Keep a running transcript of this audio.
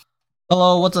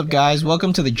Hello, what's up guys?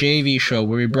 Welcome to the JV show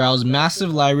where we browse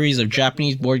massive libraries of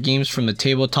Japanese board games from the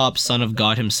tabletop son of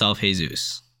God himself,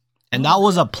 Jesus. And that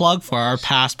was a plug for our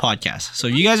past podcast. So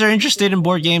if you guys are interested in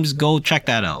board games, go check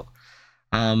that out.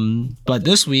 But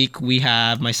this week we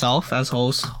have myself as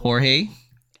host, Jorge.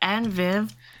 And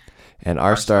Viv. And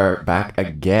R-Star back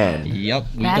again. Yep,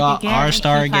 we got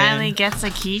R-Star again. Finally gets a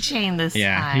keychain this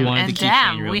time. He wanted and the keychain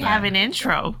damn, real we bad. have an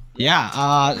intro. Yeah,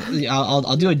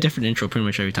 I'll do a different intro pretty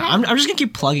much every time. I'm just gonna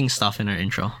keep plugging stuff in our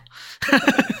intro.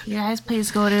 You guys please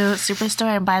go to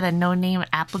Superstore and buy the no-name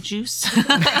apple juice.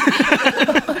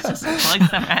 Just plug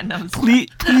some random stuff.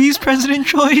 Please, President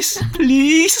Choice,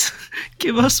 please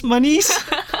give us monies.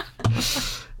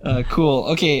 Cool.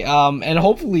 Okay. And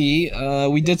hopefully,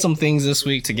 we did some things this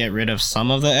week to get rid of some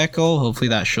of the echo. Hopefully,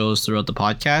 that shows throughout the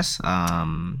podcast.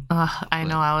 I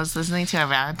know. I was listening to a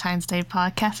Valentine's Day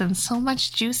podcast, and so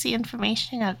much juicy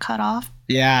information got cut off.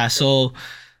 Yeah. So,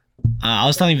 I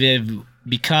was telling Viv,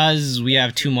 because we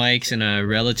have two mics in a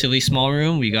relatively small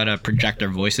room, we gotta project our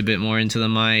voice a bit more into the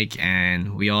mic,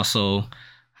 and we also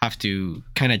have to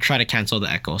kind of try to cancel the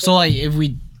echo. So, like, if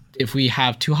we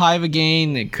have too high of a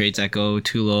gain, it creates echo.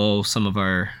 Too low, some of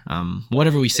our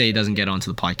whatever we say doesn't get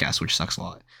onto the podcast, which sucks a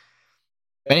lot.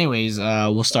 But anyways,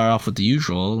 we'll start off with the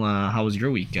usual. How was your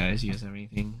week, guys? You guys have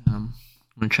anything want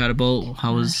to chat about?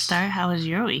 How was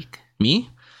your week? me?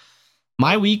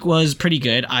 My week was pretty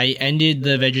good. I ended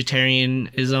the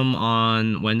vegetarianism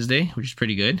on Wednesday, which is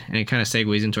pretty good, and it kind of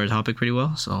segues into our topic pretty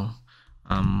well. So,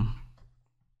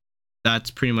 that's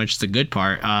pretty much the good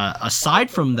part. Aside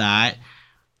from that,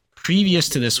 previous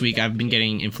to this week, I've been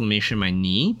getting inflammation in my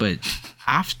knee, but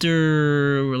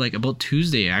after like about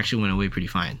Tuesday, it actually went away pretty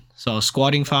fine. So I was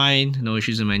squatting fine, no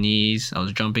issues in my knees. I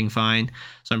was jumping fine.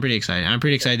 So I'm pretty excited. I'm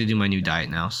pretty excited to do my new diet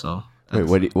now. So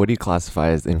Wait, what do you classify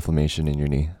as inflammation in your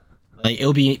knee? like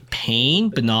it'll be pain,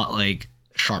 but not like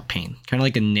sharp pain. Kind of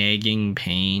like a nagging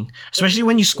pain, especially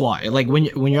when you squat. Like when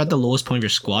you're at the lowest point of your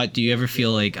squat, do you ever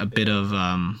feel like a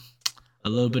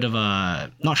little bit of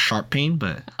a not sharp pain,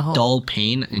 but dull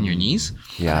pain in your knees?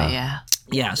 Yeah.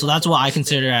 Yeah, so that's what I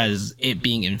consider as it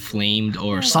being inflamed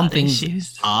or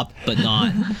something's up, but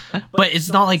not. But it's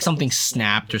not like something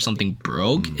snapped or something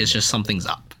broke. It's just something's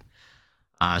up.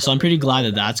 So I'm pretty glad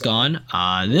that that's gone.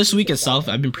 This week itself,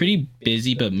 I've been pretty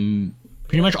busy, but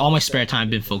pretty much all my spare time I've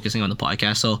been focusing on the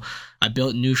podcast. So I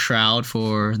built a new shroud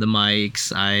for the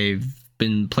mics. I've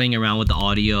been playing around with the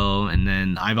audio, and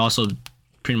then I've also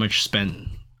pretty much spent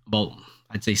about,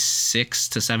 I'd say, 6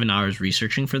 to 7 hours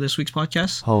researching for this week's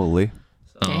podcast. Holy.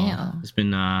 So Damn. It's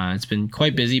been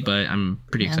quite busy, but I'm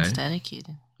pretty Man's excited.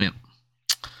 dedicated. Yeah.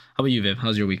 How about you, Viv?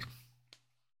 How's your week?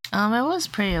 It was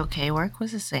pretty okay. Work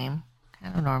was the same,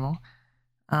 kind of normal.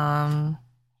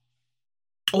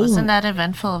 Wasn't that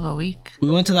eventful of a week? We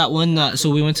went to that one.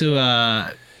 So we went to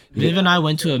Viv and I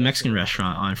went to a Mexican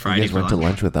restaurant on Friday. You guys went to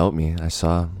lunch without me. I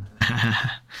saw.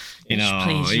 You know,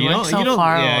 Please, you don't, went so you don't,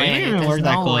 far yeah, away. You didn't even There's work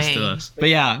that no close way. to us. But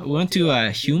yeah, we went to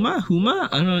Huma.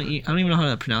 I don't even know how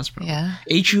to pronounce it. Yeah.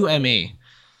 Huma.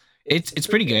 It's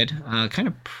pretty good. Kind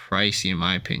of pricey in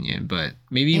my opinion, but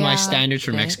maybe my Yeah, standards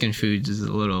for good. Mexican foods is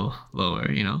a little lower.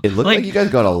 You know, It looked like you guys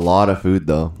got a lot of food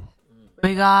though.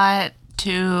 We got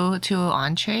two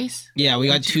entrees. Yeah, we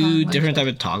got What's it two called? different type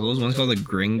of tacos. One's called the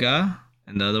gringa,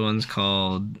 and the other one's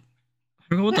called. I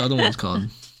forgot what the other one's called.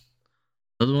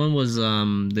 The other one was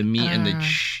the meat and the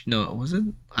no, was it?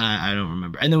 I don't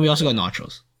remember. And then we also got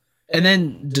nachos, and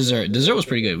then dessert. Dessert was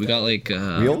pretty good. We got like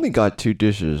We only got 2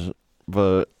 dishes,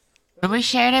 but But we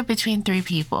shared it between 3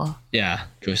 people. yeah,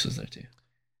 Joyce was there too.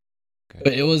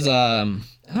 But it was I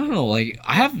don't know, like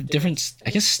I have different,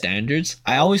 I guess, standards.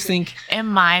 I always think In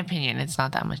my opinion, it's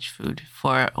not that much food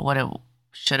for what it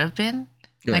should have been.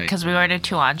 Like, Right. because we ordered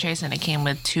 2 entrees and it came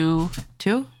with 3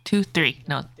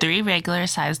 regular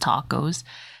sized tacos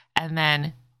and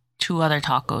then 2 other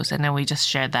tacos. And then we just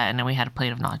shared that and then we had a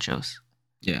plate of nachos.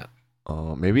 yeah.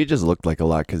 maybe it just looked like a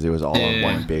lot because it was all on Yeah.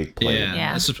 one big plate. Yeah.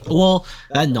 Yeah. Well,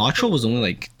 that nacho was only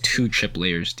like 2 chip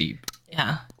layers deep.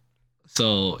 Yeah.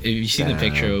 So if you see the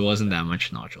picture, it wasn't that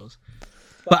much nachos.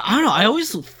 But I don't know. I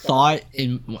always thought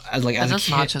as a Those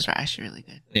kid, nachos were actually really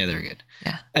good. yeah, they're good.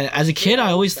 Yeah. As a kid, I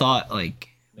always thought like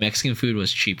Mexican food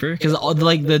was cheaper because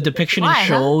like the depiction Why, in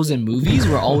huh? shows and movies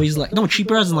were always like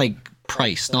cheaper as in like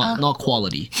price, not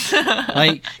quality.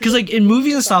 Like because like in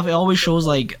movies and stuff, it always shows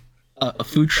like a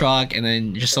food truck and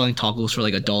then just selling tacos for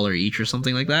like $1 each or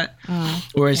something like that.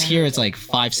 Whereas here it's like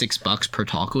 $5-6 per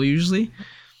taco usually.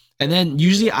 And then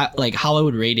usually how I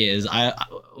would rate it is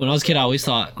when I was a kid I always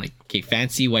thought like okay,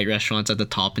 fancy white restaurants at the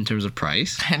top in terms of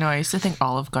price. I know. I used to think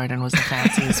Olive Garden was the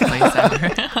fanciest place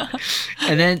ever.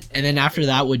 And then after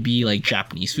that would be like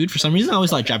Japanese food. For some reason, I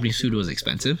always thought Japanese food was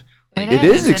expensive. It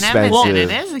is in expensive. Edmonton,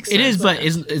 it is expensive. It is,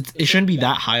 but it shouldn't be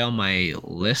that high on my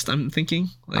list. I'm thinking,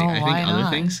 like, Oh, I think why other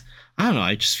not? things. I don't know.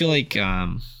 I just feel like,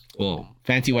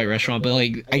 fancy white restaurant, but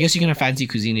like, I guess you can have fancy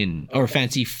cuisine or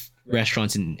fancy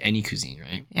restaurants in any cuisine,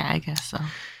 right? Yeah, I guess so.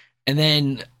 And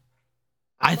then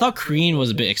I thought Korean was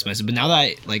a bit expensive, but now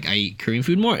that I eat Korean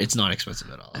food more, it's not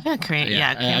expensive at all. I feel Korean.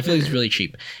 Yeah, I feel like it's really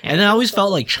cheap. And then I always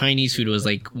felt like Chinese food was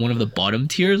like one of the bottom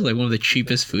tiers, like one of the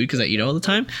cheapest food because I eat it all the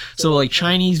time. So like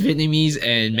Chinese, Vietnamese,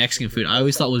 and Mexican food, I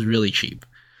always thought was really cheap.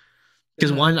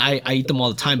 Because one, I eat them all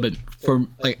the time, but for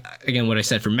like again what I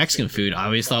said for Mexican food, I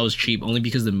always thought it was cheap only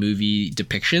because the movie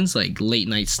depictions, like late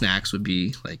night snacks would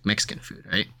be like Mexican food,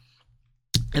 right?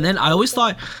 And then I always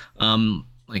thought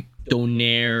like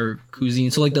doner cuisine,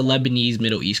 so like the Lebanese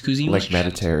Middle East cuisine, Like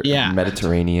Yeah.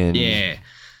 Mediterranean. yeah,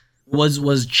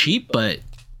 was cheap, but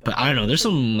I don't know. There's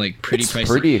some like pretty It's pricey.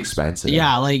 pretty expensive.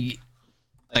 Yeah, like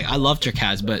I love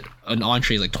Turcaz, but an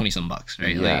entree is like 20 some bucks,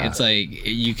 right? Yeah. Like it's like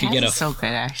you could get a so good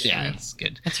actually. yeah, it's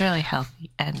good. It's really healthy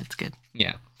and it's good.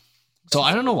 Yeah. So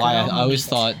I don't know why I always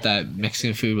thought that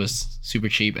Mexican food was super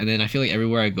cheap, and then I feel like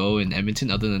everywhere I go in Edmonton,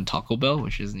 other than Taco Bell,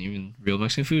 which isn't even real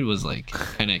Mexican food, was like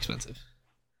kind of expensive.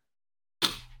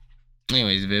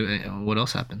 Anyways, what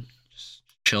else happened? Just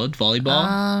chilled,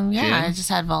 volleyball. Yeah, gym? I just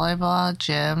had volleyball,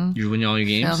 gym, You win all your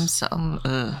games.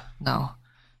 no.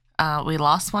 We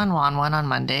lost one, won one on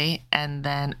Monday, and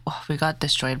then we got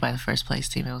destroyed by the first place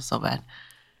team. It was so bad.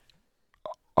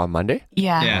 On Monday?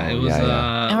 Yeah. Yeah, it was.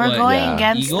 yeah. And we're what, going yeah.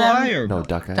 against Eagle them. Eye or No,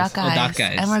 Duck Eyes. Duck Eyes. Duck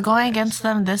Eyes. And we're going against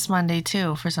them this Monday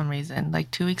too, for some reason.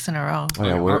 Like 2 weeks in a row. Oh,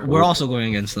 yeah, we're also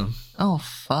going against them. Oh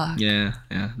fuck. Yeah,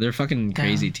 they're a fucking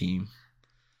crazy team.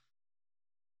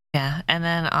 Yeah. And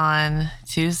then on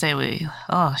Tuesday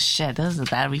this is a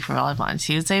bad week for volleyball. On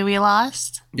Tuesday we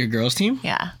lost. Your girls team?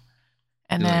 Yeah.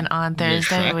 And You then like- on you get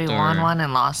Thursday we Shrek won or- one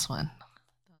and lost one.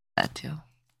 That too.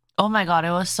 Oh my god, it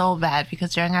was so bad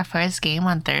because during our first game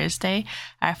on Thursday,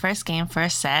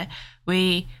 first set,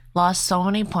 we lost so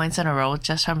many points in a row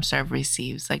just from serve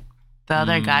receives. Like the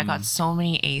other guy got so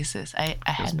many aces. I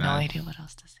had no bad. idea what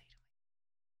else to say.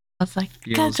 I was like,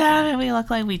 Feels God damn it, we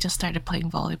look like we just started playing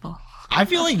volleyball. I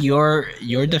feel like your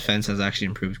defense has actually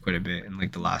improved quite a bit in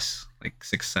like the last like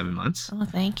 6-7 months. Oh,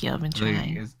 thank you. I've been I think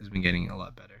trying. it's been getting a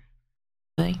lot better.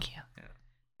 Thank you. Yeah.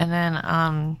 And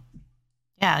then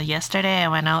yesterday I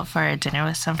went out for dinner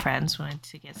with some friends. We went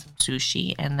to get some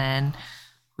sushi, and then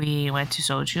we went to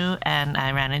Soju, and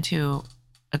I ran into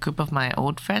a group of my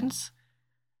old friends.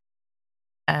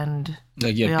 And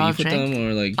Like you We have all beef with drank? them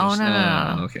or like Oh, just,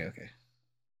 no. Okay.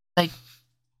 like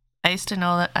I used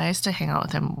to hang out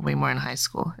with him way more in high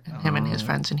school, and him and his Oh.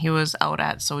 friends, and he was out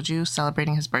at Soju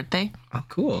celebrating his birthday. Oh,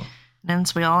 cool. And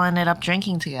so we all ended up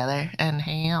drinking together and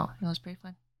hanging out. It was pretty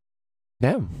fun.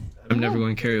 Damn. I'm never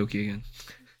going karaoke again.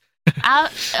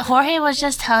 Jorge was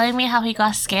just telling me how he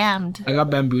got scammed. I got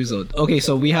bamboozled. Okay,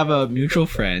 so we have a mutual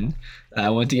friend that I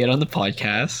want to get on the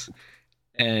podcast,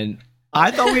 and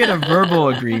I thought we had a verbal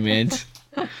agreement,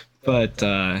 but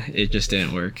it just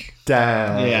didn't work.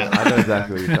 Damn. Yeah. I know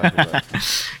exactly what you're talking about.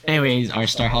 Anyways, our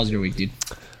star, how's your week, dude?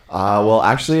 Well,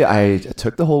 actually, I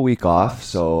took the whole week off,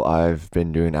 so I've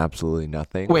been doing absolutely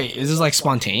nothing. Wait, is this like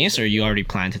spontaneous, or you already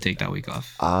planned to take that week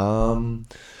off?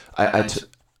 I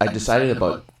decided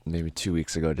about maybe 2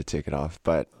 weeks ago to take it off,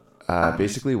 but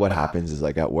basically what happens is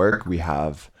like at work we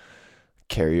have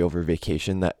carryover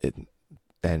vacation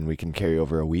and we can carry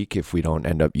over a week if we don't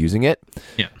end up using it.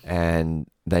 Yeah. And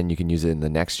then you can use it in the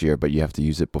next year, but you have to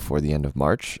use it before the end of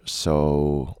March.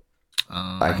 So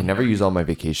I can never use all my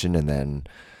vacation, and then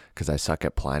because I suck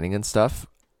at planning and stuff.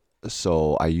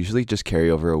 So I usually just carry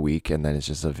over a week, and then it's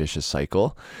just a vicious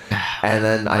cycle. And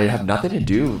then I have nothing to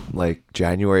do like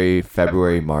January,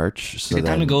 February, March. So Good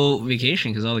time to then go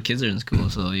vacation because all the kids are in school,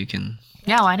 so you can.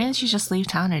 Yeah, why didn't you just leave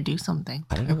town or do something?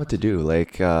 I don't know what to do.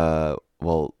 Like,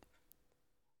 well,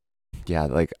 yeah,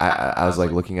 like I was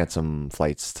like looking at some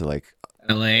flights to like,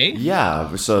 LA?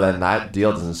 yeah. So then that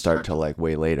deal doesn't start till like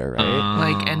way later,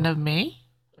 right? Like end of May?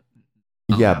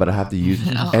 Yeah, but I have to use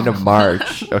Oh. end of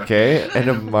March. Okay, end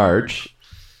of March.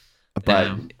 But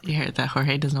Damn. You heard that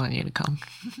Jorge doesn't want you to come.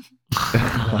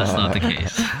 That's not the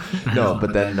case. no,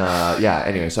 but then yeah.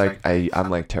 Anyway, so I'm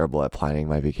like terrible at planning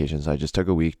my vacation, so I just took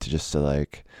a week to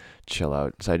like chill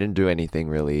out. So I didn't do anything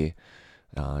really.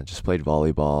 Just played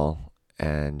volleyball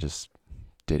and just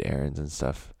did errands and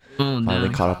stuff. Oh, Finally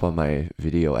no. caught up on my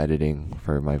video editing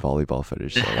for my volleyball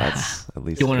footage, so that's at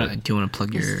least. Do you good. wanna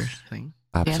plug your thing?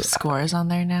 Do you have scores on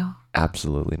there now?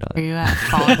 Absolutely not. Are you at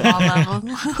volleyball level?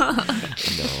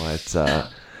 No,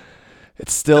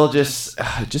 it's still just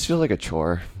it just feels like a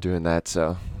chore doing that.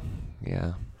 So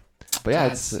yeah, but yeah,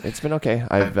 it's been okay.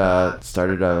 I've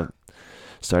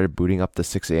started booting up the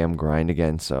 6 a.m. grind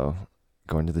again. So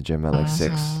going to the gym at like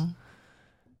 6.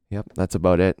 Yep, that's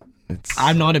about it.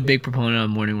 I'm not a big proponent of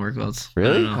morning workouts.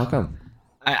 Really? How come?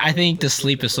 I think the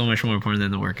sleep is so much more important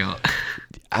than the workout.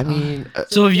 I mean...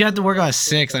 so if you have to work out at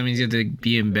 6, that means you have to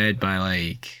be in bed by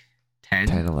like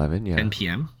 10, 11, yeah. 10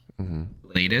 p.m. Mm-hmm.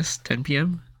 Latest, 10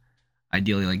 p.m.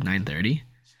 Ideally like 9:30.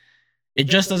 It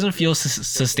just doesn't feel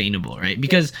sustainable, right?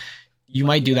 Because you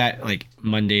might do that like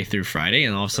Monday through Friday,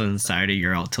 and all of a sudden Saturday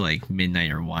you're out to like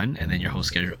midnight or 1, and then your whole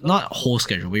schedule, not whole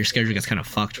schedule, but your schedule gets kind of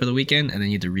fucked for the weekend, and then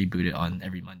you have to reboot it on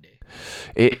every Monday.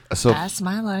 That's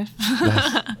my life.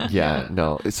 Yeah,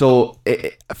 no. So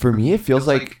for me, it feels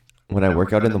like when I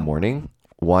work out in the morning,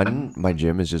 one, my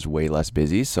gym is just way less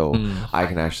busy, so I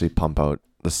can actually pump out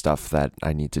the stuff that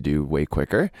I need to do way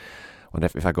quicker.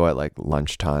 If I go at like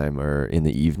lunchtime or in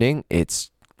the evening,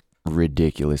 it's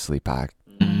ridiculously packed.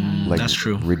 Like, that's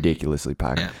true. Ridiculously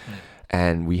packed. Yeah.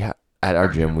 And we have at our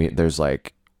gym, there's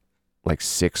like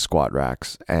 6 squat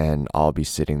racks, and I'll be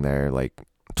sitting there like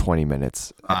 20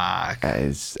 minutes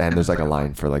and there's like a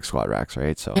line for like squat racks,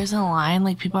 right? So there's a line,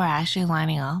 like people are actually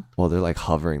lining up. Well, they're like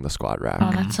hovering the squat rack.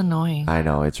 Oh, that's annoying. I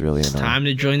know, it's really annoying. Time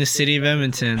to join the city of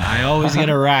Edmonton. I always get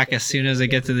a rack as soon as I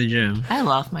get to the gym. I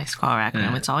love my squat rack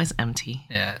room. It's always empty.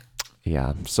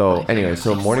 Yeah. So anyway,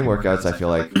 so morning workouts, I feel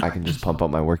like I can just pump up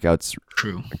my workouts.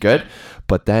 True. Good.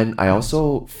 But then I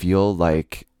also feel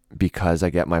like, because I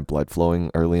get my blood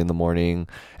flowing early in the morning,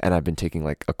 and I've been taking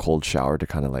like a cold shower to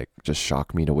kind of like just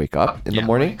shock me to wake up in the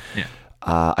morning. Yeah.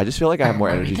 I just feel like I have more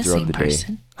energy throughout the day.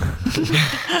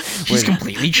 She's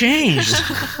completely changed.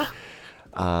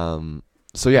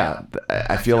 So yeah,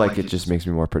 I feel like it just makes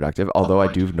me more productive. Although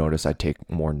I do notice I take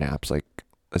more naps, like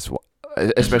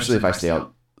especially if I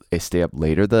stay up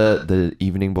later the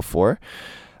evening before.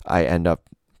 I end up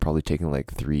probably taking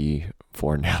like 3-4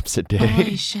 naps a day.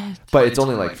 Holy shit. But it's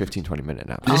only like 15-20 minute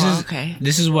naps.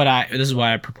 This is what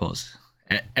I propose.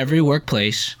 Every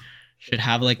workplace should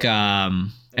have like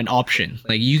an option.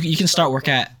 Like you can start work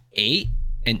at 8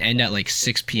 and end at like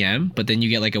 6 p.m. but then you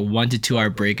get like a 1 to 2 hour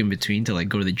break in between to like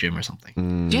go to the gym or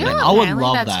something. Yeah, like, I would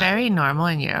love that's that. very normal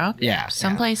in Europe. Yeah.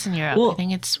 Someplace in Europe, I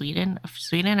think it's Sweden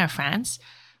or France,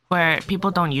 where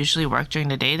people don't usually work during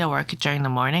the day. They work during the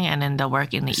morning, and then they'll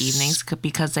work in the evenings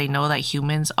because they know that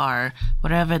humans are,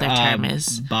 whatever their term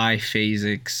is,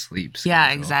 biphasic sleep schedule.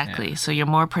 Yeah, exactly. Yeah. So you're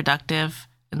more productive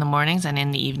in the mornings and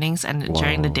in the evenings, and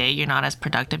during the day you're not as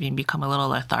productive. You become a little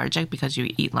lethargic because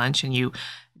you eat lunch and you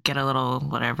get a little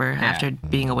whatever after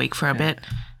being awake for a bit.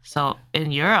 So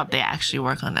in Europe, they actually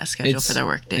work on that schedule for their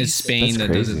work days. It's Spain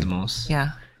that does it the most.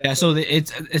 Yeah. Yeah, so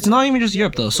it's not even just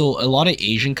Europe though. So a lot of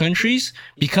Asian countries,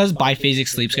 because biphasic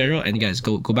sleep schedule, and guys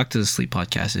go back to the sleep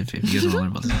podcast if you guys want to learn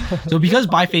about this. So because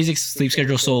biphasic sleep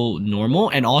schedule is so normal,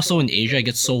 and also in Asia it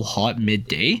gets so hot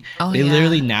midday, they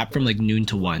literally nap from like noon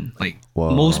to 1. Like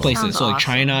most places, Sounds so like awesome.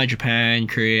 China, Japan,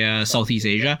 Korea, Southeast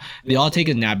Asia, they all take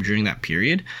a nap during that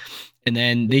period, and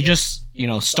then they just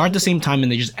start the same time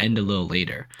and they just end a little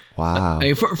later. Wow.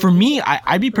 Like for me,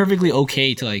 I'd be perfectly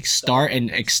okay to like start and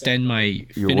extend my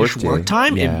finished work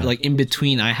time in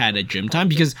between I had a gym time,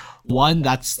 because one,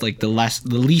 that's like the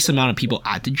least amount of people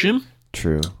at the gym.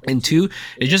 True. And two,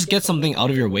 it just gets something out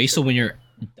of your way, so when you're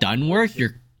done work,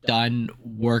 you're done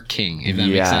working, if that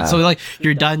makes sense. So like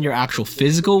you're done your actual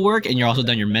physical work, and you're also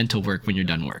done your mental work when you're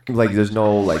done work. Like there's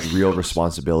no like real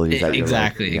responsibilities.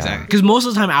 Exactly. Because most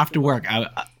of the time after work,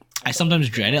 I sometimes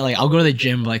dread it. Like I'll go to the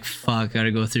gym, like fuck, gotta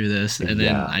go through this, and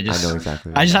then I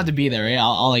just have to be there. Right?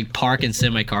 I'll like park and sit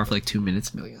in my car for like 2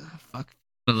 minutes, and be like, fuck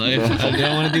my life. I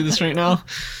don't want to do this right now.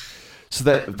 So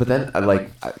but then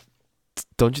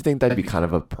don't you think that'd be kind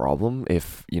of a problem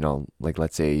if like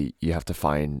let's say you have to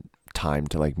find time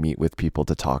to like meet with people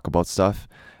to talk about stuff,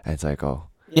 and it's like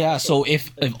yeah, so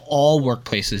if all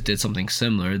workplaces did something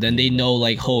similar, then they know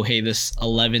like, oh, hey, this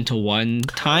 11 to 1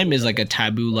 time is like a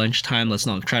taboo lunch time. Let's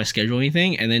not try to schedule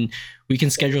anything. And then we can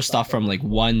schedule stuff from like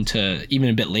 1 to even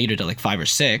a bit later to like 5 or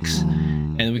 6.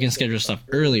 And then we can schedule stuff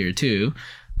earlier too.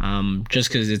 Just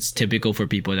because it's typical for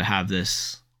people to have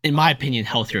this, in my opinion,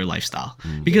 healthier lifestyle.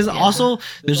 Because also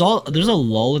there's a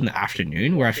lull in the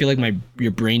afternoon where I feel like your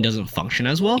brain doesn't function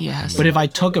as well. Yes. But if I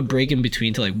took a break in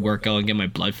between to like work out and get my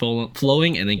blood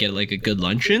flowing and then get like a good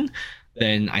lunch in,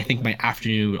 then I think my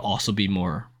afternoon would also be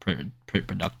more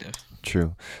productive.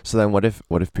 True. So then what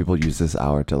if people use this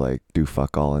hour to like do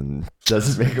fuck all and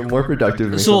does it make them more productive,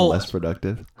 make them less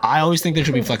productive? I always think there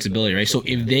should be flexibility, right? So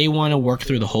if they want to work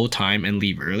through the whole time and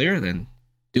leave earlier, then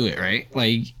do it, right?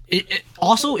 Like it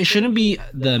also, it shouldn't be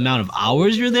the amount of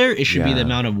hours you're there, it should be the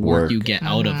amount of work you get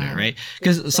out of it, right?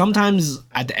 Because sometimes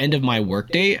at the end of my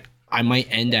workday, I might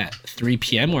end at 3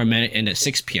 p.m. or I might end at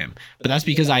 6 p.m. But that's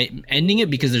because I'm ending it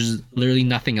because there's literally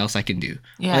nothing else I can do.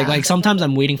 Yeah. Like sometimes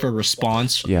I'm waiting for a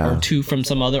response or two from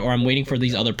some other, or I'm waiting for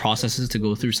these other processes to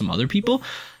go through some other people.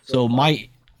 So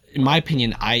in my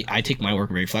opinion, I take my work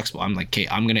very flexible. I'm like, okay,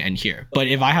 I'm going to end here. But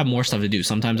if I have more stuff to do,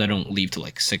 sometimes I don't leave till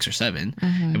like 6 or 7.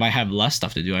 Mm-hmm. If I have less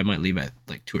stuff to do, I might leave at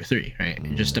like 2 or 3, right?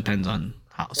 It just depends on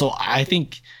how. So I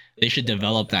think they should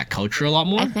develop that culture a lot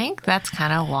more. I think that's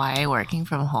kind of why working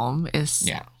from home is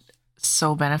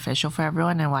so beneficial for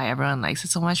everyone and why everyone likes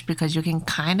it so much, because you can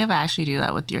kind of actually do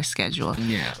that with your schedule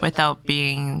without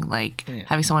being like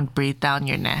having someone breathe down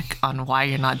your neck on why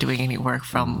you're not doing any work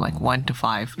from like 1 to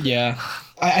 5. Yeah.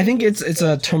 I think it's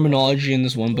a terminology in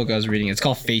this one book I was reading. It's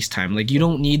called FaceTime. Like, you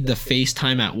don't need the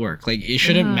FaceTime at work. Like, it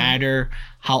shouldn't matter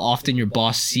how often your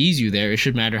boss sees you there. It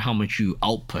should matter how much you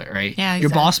output, right? Yeah, exactly. Your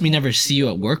boss may never see you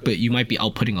at work, but you might be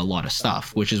outputting a lot of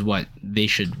stuff, which is what they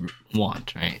should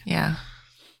want, right? Yeah.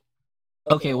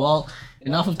 Okay, well,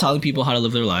 enough of telling people how to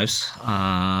live their lives.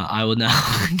 I will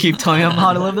now keep telling them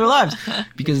how to live their lives,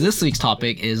 because this week's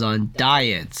topic is on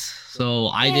diets. So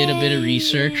I did a bit of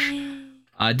research.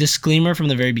 Disclaimer from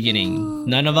the very beginning.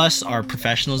 None of us are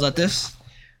professionals at this.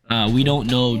 We don't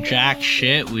know jack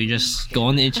shit. We just go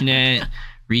on the internet,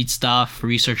 read stuff,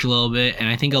 research a little bit. And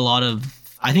I think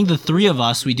the three of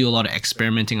us, we do a lot of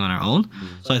experimenting on our own.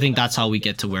 So I think that's how we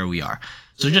get to where we are.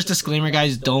 So just disclaimer,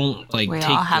 guys, don't take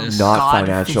this. Not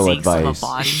financial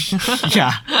advice.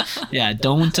 Yeah.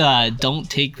 Don't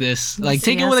take this. Like,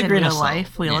 take it with a grain of salt.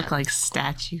 Life, we look like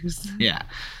statues. Yeah.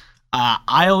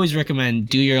 I always recommend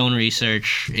do your own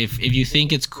research. If you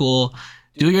think it's cool,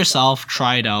 do it yourself,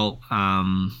 try it out.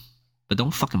 But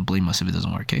don't fucking blame us if it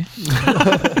doesn't work, okay?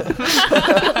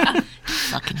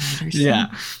 Fucking haters. Yeah.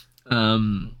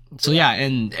 So yeah,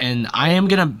 and I am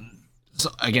gonna, so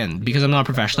again, because I'm not a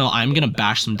professional, I'm gonna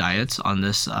bash some diets on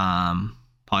this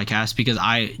podcast because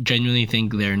I genuinely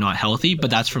think they're not healthy, but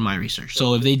that's from my research.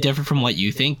 So if they differ from what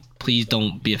you think, please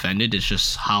don't be offended. It's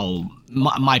just how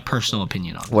my personal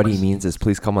opinion on it. What he means is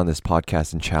please come on this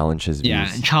podcast and challenge his views.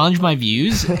 Yeah, and challenge my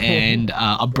views and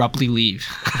abruptly leave.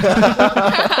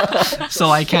 So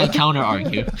I can't counter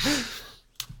argue.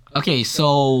 Okay,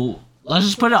 so let's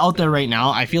just put it out there right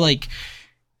now. I feel like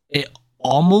it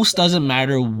almost doesn't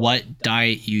matter what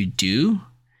diet you do.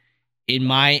 In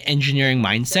my engineering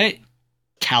mindset,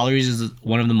 calories is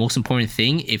one of the most important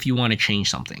thing if you want to change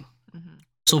something. Mm-hmm.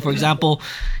 So for example,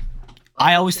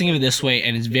 I always think of it this way,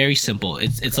 and it's very simple.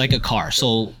 It's like a car.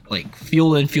 So like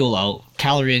fuel in, fuel out,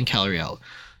 calorie in, calorie out.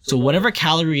 So whatever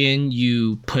calorie in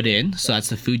you put in, so that's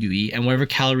the food you eat, and whatever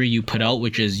calorie you put out,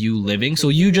 which is you living. So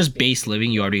you just base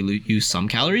living, you already use some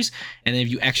calories. And then if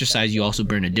you exercise, you also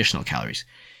burn additional calories.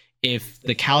 If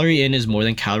the calorie in is more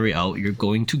than calorie out, you're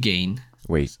going to gain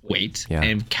weight. Yeah.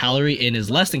 And calorie in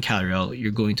is less than calorie out,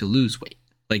 you're going to lose weight.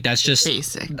 Like, that's just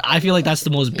basic. I feel like that's the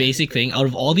most basic thing out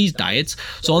of all these diets.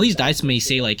 So all these diets may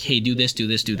say like, hey, do this, do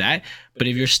this, do that. But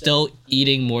if you're still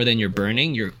eating more than you're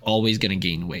burning, you're always going to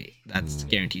gain weight. That's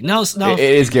guaranteed. No, it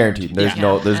is guaranteed. There's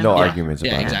no arguments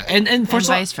about exactly. it. And for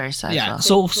vice versa. Yeah.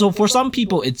 So for some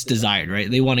people it's desired, right?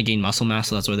 They want to gain muscle mass,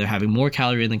 so that's why they're having more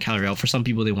calorie in than calorie out. For some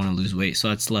people they want to lose weight, so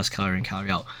that's less calorie in,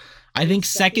 calorie out. I think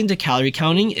second to calorie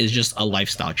counting is just a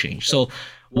lifestyle change. So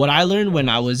what I learned when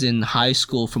I was in high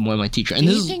school from one of my teachers. Do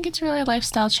you think it's really a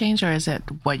lifestyle change, or is it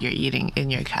what you're eating in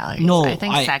your calories? No, I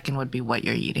think second would be what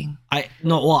you're eating. I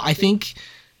think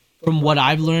from what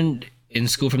I've learned in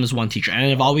school from this one teacher,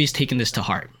 and I've always taken this to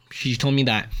heart. She told me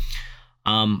that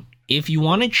if you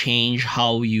want to change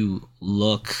how you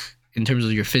look in terms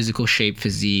of your physical shape,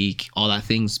 physique, all that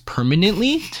things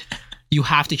permanently, you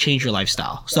have to change your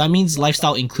lifestyle. So that means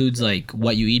lifestyle includes like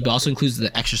what you eat, but also includes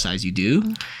the exercise you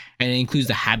do. And it includes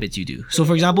the habits you do. So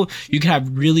for example, you can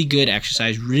have really good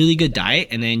exercise, really good diet,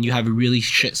 and then you have a really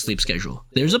shit sleep schedule.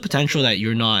 There's a potential that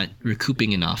you're not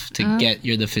recouping enough to get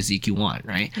the physique you want,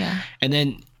 right? Yeah. And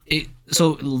then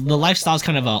so the lifestyle is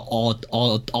kind of a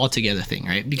all together thing,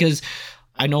 right? Because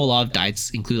I know a lot of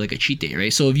diets include like a cheat day,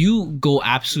 right? So if you go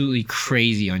absolutely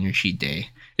crazy on your cheat day,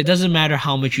 it doesn't matter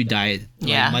how much you diet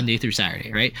Monday through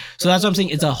Saturday, right? So that's what I'm saying.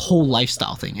 It's a whole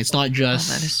lifestyle thing. It's not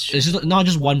just it's just not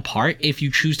just one part. If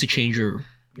you choose to change your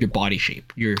body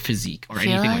shape, your physique, or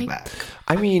anything like that.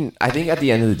 I mean, I think at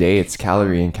the end of the day, it's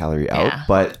calorie in, calorie out.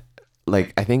 But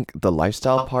like, I think the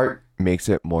lifestyle part makes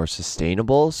it more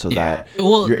sustainable so that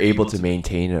you're able to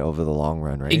maintain it over the long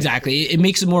run, right? Exactly. It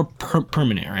makes it more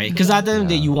permanent, right? Because at the end of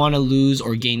the day, you want to lose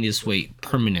or gain this weight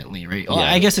permanently, right? Well,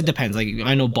 I guess it depends. Like,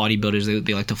 I know bodybuilders,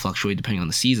 they like to fluctuate depending on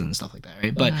the season and stuff like that,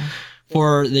 right? But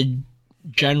for the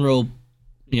general,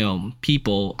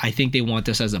 people, I think they want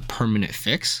this as a permanent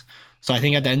fix. So I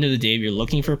think at the end of the day, if you're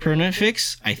looking for a permanent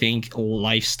fix, I think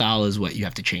lifestyle is what you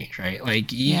have to change, right?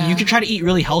 Like, you can try to eat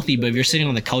really healthy, but if you're sitting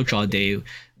on the couch all day,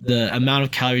 the amount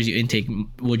of calories you intake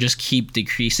will just keep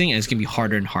decreasing, and it's gonna be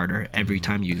harder and harder every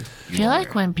time you I feel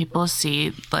like when people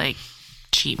see like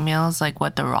cheat meals, like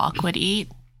what The Rock would eat,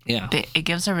 it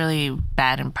gives a really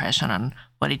bad impression on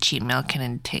what a cheat meal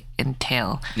can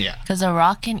entail. Yeah, because The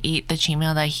Rock can eat the cheat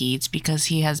meal that he eats because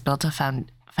he has built a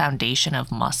foundation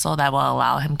of muscle that will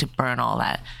allow him to burn all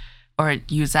that or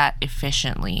use that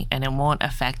efficiently, and it won't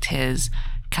affect his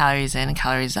calories in,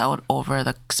 calories out over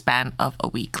the span of a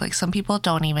week. Like, some people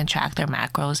don't even track their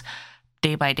macros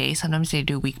day by day. Sometimes they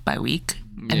do week by week.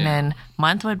 And then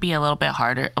month would be a little bit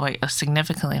harder, like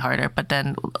significantly harder, but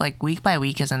then like week by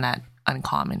week isn't that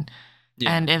uncommon.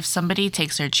 And if somebody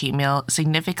takes their cheat meal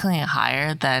significantly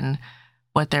higher than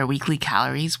what their weekly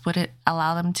calories would it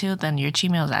allow them to, then your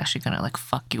cheat meal is actually gonna like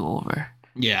fuck you over.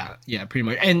 Yeah, pretty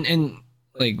much. And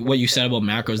like what you said about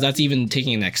macros, that's even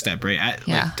taking a next step, right?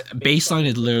 Like, baseline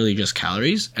is literally just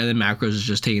calories, and then macros is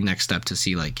just taking the next step to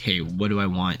see like, hey, what do I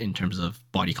want in terms of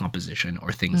body composition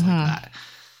or things like that.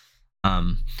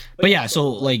 But yeah, so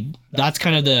like that's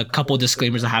kind of the couple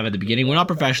disclaimers I have at the beginning. We're not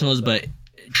professionals, but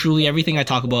truly everything I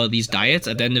talk about these diets,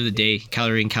 at the end of the day,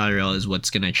 calorie in, calorie out is what's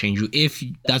going to change you if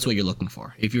that's what you're looking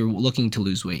for, if you're looking to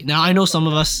lose weight. Now, I know some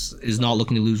of us is not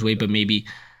looking to lose weight, but maybe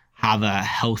have a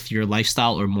healthier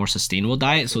lifestyle or more sustainable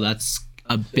diet. So that's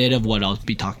a bit of what I'll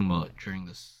be talking about during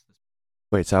this.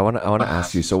 Wait, so I want to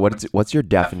ask you, so what's your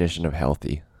definition of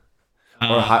healthy?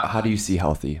 Or how do you see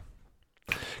healthy?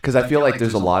 Because I feel like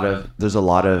there's a lot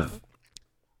of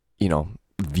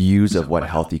views of what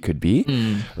healthy could be,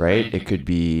 right? It could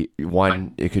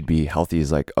be healthy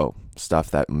is like, stuff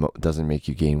that doesn't make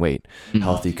you gain weight.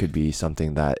 Healthy could be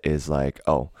something that is like,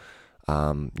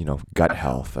 gut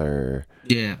health or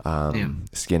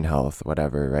skin health,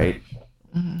 whatever, right?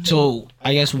 So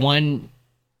I guess one,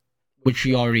 which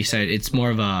you already said, it's more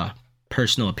of a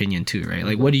personal opinion too, right?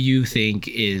 Like, what do you think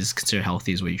is considered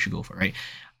healthy is what you should go for, right?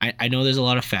 I know there's a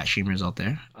lot of fat shamers out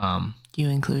there. You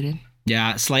included.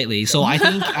 Yeah, slightly. So I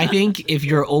think if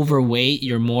you're overweight,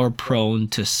 you're more prone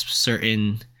to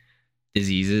certain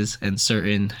diseases and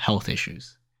certain health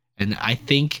issues. And I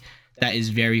think that is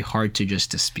very hard to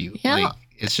just dispute. Yeah. Like,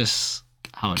 it's just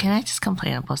how it is. Can I just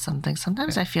complain about something?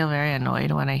 Sometimes I feel very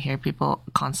annoyed when I hear people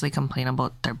constantly complain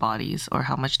about their bodies or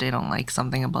how much they don't like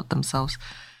something about themselves,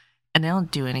 and they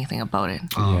don't do anything about it.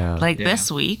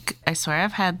 This week, I swear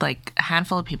I've had like a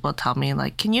handful of people tell me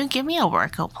like, can you give me a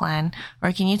workout plan,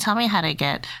 or can you tell me how to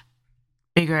get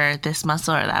bigger, this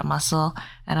muscle or that muscle?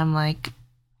 And I'm like,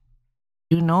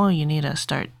 you need to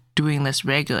start doing this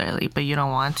regularly, but you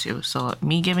don't want to. So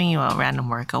me giving you a random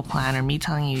workout plan or me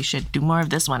telling you should do more of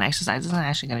this one exercise isn't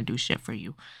actually going to do shit for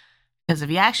you. Because if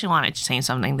you actually wanted to change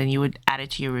something, then you would add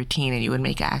it to your routine and you would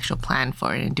make an actual plan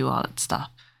for it and do all that stuff.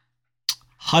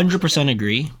 100%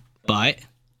 agree, but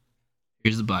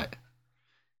here's the but.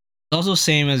 It's also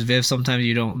same as Viv. Sometimes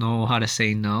you don't know how to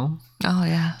say no. Oh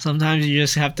yeah. Sometimes you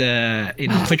just have to,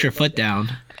 put your foot down.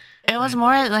 It was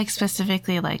more like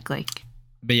specifically like.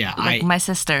 But yeah, like my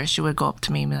sister, she would go up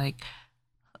to me and be like,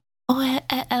 "Oh,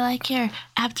 I like your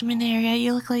abdomen area.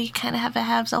 You look like you kind of have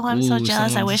abs. Oh, I'm so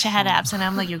jealous. I wish I had abs." And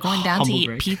I'm like, "You're going down to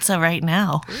eat pizza right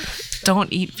now.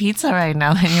 Don't eat pizza right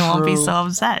now, and you won't be so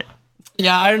upset."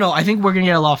 Yeah, I don't know. I think we're gonna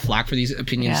get a lot of flack for these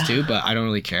opinions too, but I don't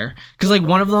really care. Cause like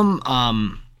one of them,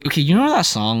 okay, you know that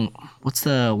song? What's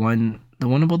the one? The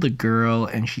one about the girl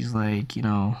and she's like,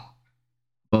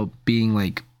 about being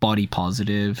like body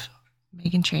positive.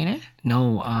 Meghan Trainor?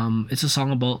 No, it's a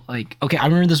song about like. Okay, I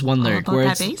remember this one lyric where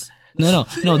it's. No.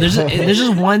 There's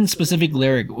just one specific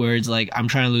lyric where it's like, I'm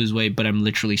trying to lose weight, but I'm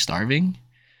literally starving.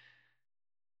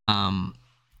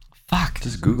 Fuck.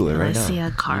 Just Google it right now.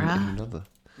 Alessia Cara?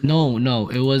 No,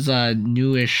 it was a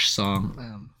newish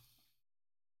song.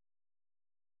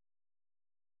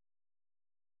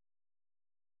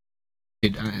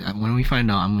 When we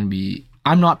find out,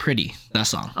 I'm Not Pretty, that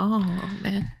song. Oh,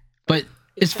 man. But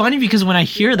it's funny because when I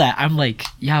hear that, I'm like,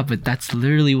 yeah, but that's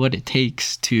literally what it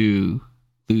takes to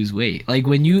lose weight. Like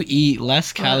when you eat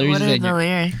less calories what are the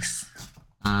lyrics?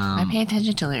 I pay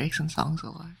attention to lyrics and songs a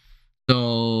lot.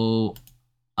 So,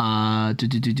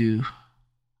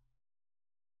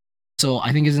 So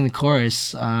I think it's in the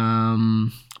chorus.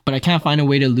 But I can't find a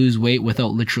way to lose weight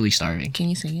without literally starving. Can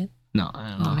you sing it? No, I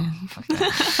don't know. Fuck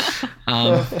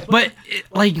that. But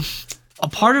like a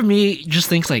part of me just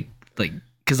thinks like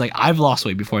because like I've lost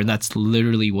weight before, and that's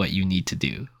literally what you need to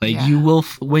do. Like you will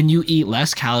when you eat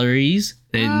less calories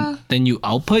than you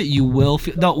output, you will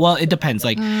feel. No, well, it depends.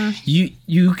 Like you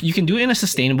can do it in a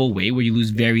sustainable way where you lose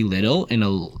very little in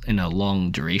a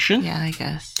long duration. Yeah, I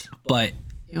guess. But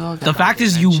the fact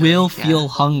is, you will feel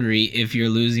hungry if you're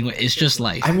losing weight. It's just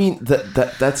life. I mean,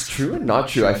 that's true and not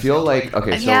true. I feel like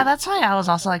okay. So, yeah, that's why I was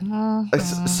also like.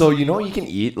 So you know you can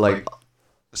eat like,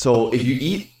 so if you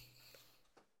eat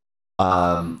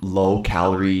low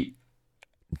calorie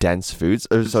dense foods,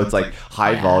 so it's like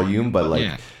high volume, but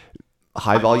like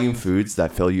high volume foods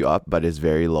that fill you up, but is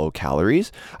very low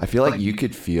calories. I feel like you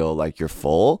could feel like you're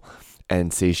full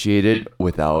and satiated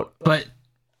without. But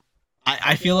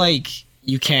I feel like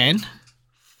you can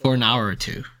for an hour or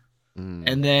two.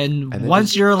 And then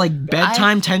once you're like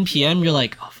bedtime, 10 p.m., you're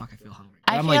like, oh, fuck, I feel hungry.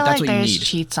 I feel like there's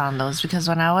cheats on those because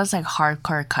when I was like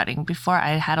hardcore cutting before,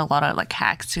 I had a lot of like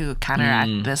hacks to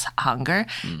counteract this hunger.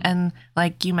 And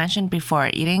like you mentioned before,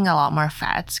 eating a lot more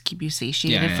fats keep you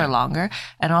satiated for longer.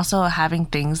 And also having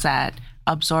things that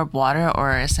absorb water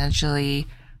or essentially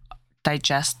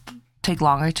take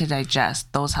longer to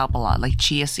digest, those help a lot. Like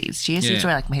chia seeds. Chia seeds were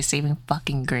like my saving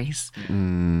fucking grace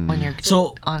when you're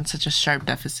on such a sharp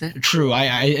deficit. True.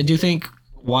 I do think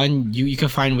one, you can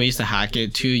find ways to hack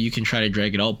it. Two, you can try to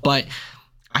drag it out. But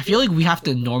I feel like we have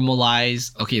to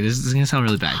normalize. Okay, this is gonna sound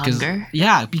really bad. Hunger?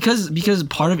 Yeah, because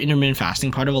part of intermittent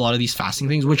fasting, part of a lot of these fasting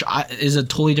things, which is a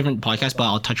totally different podcast, but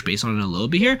I'll touch base on it a little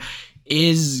bit here,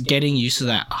 is getting used to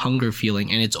that hunger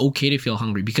feeling. And it's okay to feel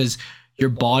hungry because your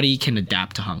body can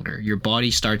adapt to hunger. Your body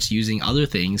starts using other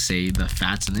things, say the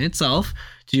fats in itself.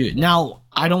 Now,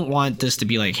 I don't want this to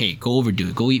be like, hey, go overdo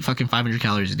it. Go eat fucking 500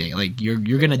 calories a day. Like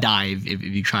you're gonna die if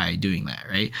you try doing that,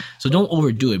 right? So don't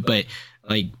overdo it. But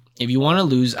like if you want to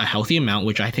lose a healthy amount,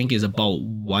 which I think is about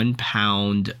 1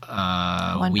 pound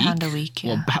a week. 1 pound a week,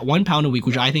 yeah. Well, 1 pound a week,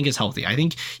 which I think is healthy. I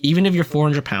think even if you're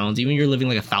 400 pounds, even if you're living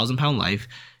like 1,000-pound life,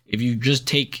 if you just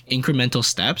take incremental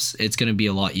steps, it's going to be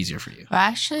a lot easier for you. Well,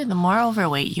 actually, the more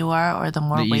overweight you are or the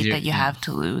more weight that you have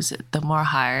to lose, the more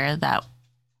higher that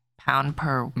pound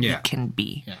per week can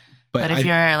be. Yeah. But if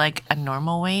you're like a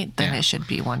normal weight, then it should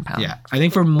be 1 pound. Yeah. I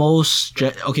think for most,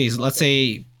 so let's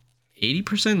say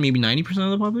 80%, maybe 90%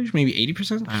 of the population, maybe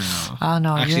 80%. I don't know. Oh,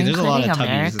 no. Actually, there's a lot of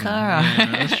tubbies. Yeah,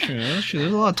 that's true.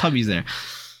 There's a lot of tubbies there.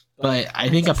 But I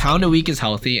think a pound a week is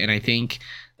healthy. And I think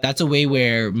that's a way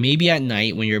where maybe at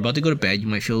night when you're about to go to bed, you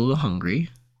might feel a little hungry,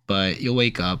 but you'll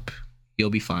wake up, you'll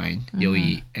be fine, you'll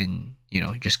eat, and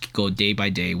just go day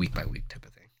by day, week by week type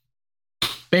of thing.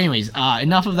 But anyways,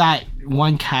 enough of that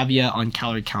one caveat on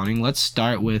calorie counting. Let's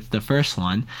start with the first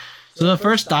one. So the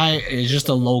first diet is just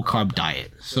a low carb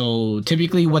diet. So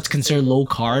typically what's considered low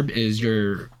carb is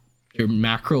your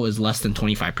macro is less than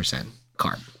 25%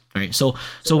 carb. Right. So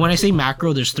when I say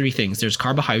macro, there's three things. There's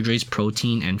carbohydrates,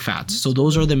 protein, and fats. So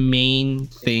those are the main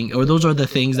thing, or those are the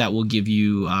things that will give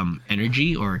you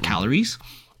energy or calories.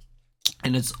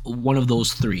 And it's one of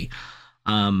those three.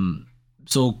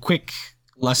 So quick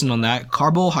lesson on that.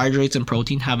 Carbohydrates and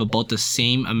protein have about the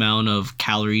same amount of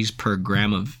calories per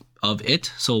gram of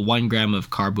it. So 1 gram of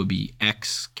carb would be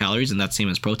X calories, and that's same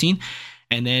as protein.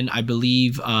 And then I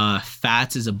believe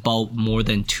fats is about more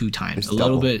than 2 times. It's a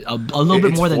little bit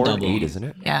more than double. 8, isn't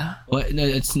it? Yeah. Well,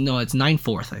 it's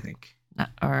 9/4, I think.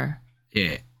 Or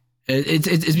yeah,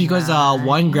 it's because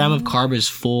 1 gram of carb is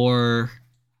 4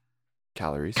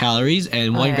 calories,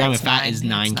 and 1 gram of fat is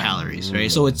 9 calories,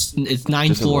 right? So it's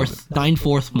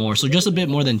 9/4 more. So just a bit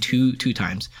more than two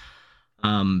times.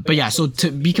 But yeah, so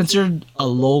to be considered a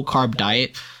low carb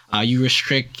diet, you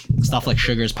restrict stuff like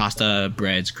sugars, pasta,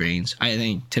 breads, grains. I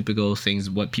think typical things,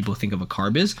 what people think of a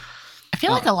carb is. I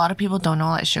feel like a lot of people don't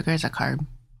know that sugar is a carb.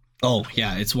 Oh,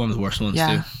 yeah. It's one of the worst ones,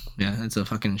 too. Yeah, it's a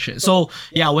fucking shit. So,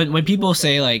 yeah, when people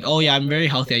say, like, oh, yeah, I'm very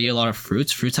healthy, I eat a lot of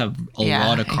fruits. Fruits have a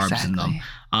lot of carbs in them.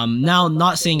 Now,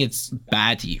 not saying it's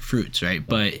bad to eat fruits, right?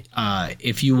 But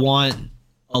if you want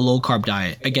a low carb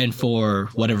diet, again, for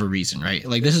whatever reason, right?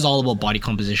 Like this is all about body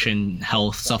composition,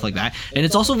 health, stuff like that. And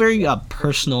it's also very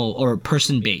personal or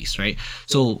person based, right?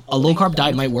 So a low carb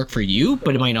diet might work for you,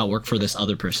 but it might not work for this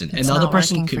other person. And the other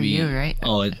person could be, you, right?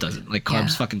 Oh, it doesn't. Like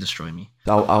carbs fucking destroy me.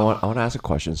 I want to ask a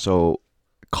question. So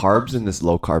carbs in this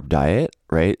low carb diet,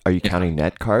 right? Are you counting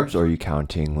net carbs or are you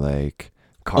counting like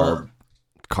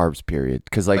carbs period?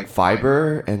 Because like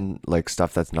fiber and like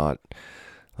stuff that's not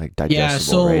like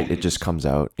digestible, right? It just comes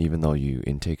out even though you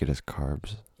intake it as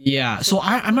carbs. Yeah, so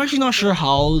I'm actually not sure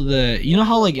how you know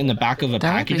how like in the back of a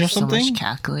package or something. So much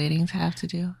calculating to have to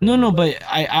do. No, but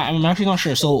I'm actually not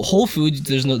sure. So Whole Foods,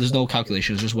 there's no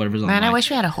calculations, just whatever's on. Man, I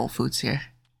wish we had a Whole Foods here.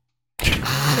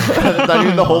 Not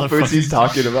even the Whole Foods he's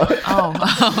talking about. Oh,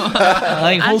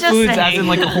 like Whole Foods as in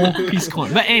like a whole piece of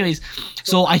corn. But anyways,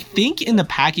 so I think in the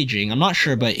packaging, I'm not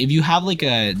sure, but if you have like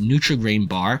a Nutri-Grain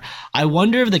bar, I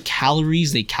wonder if the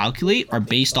calories they calculate are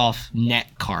based off net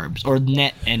carbs or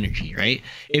net energy, right?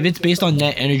 If it's based on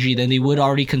net energy, then they would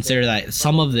already consider that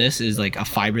some of this is like a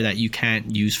fiber that you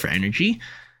can't use for energy,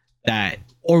 that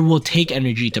or will take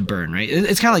energy to burn, right?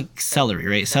 It's kind of like celery,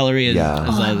 right? Celery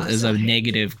is a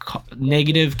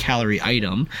negative calorie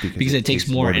item because it takes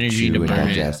more energy to burn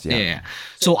digest, it. Yeah.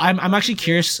 So I'm actually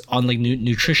curious on like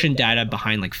nutrition data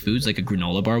behind like foods like a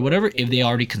granola bar or whatever, if they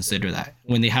already consider that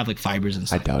when they have like fibers and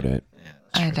stuff. I doubt it.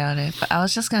 I doubt it. But I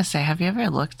was just gonna say, have you ever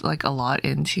looked like a lot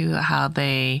into how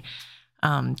they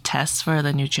tests for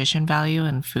the nutrition value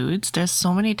in foods? There's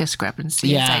so many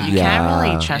discrepancies that you can't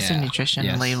really trust a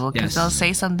nutrition label, because they'll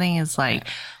say something is like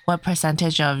what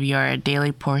percentage of your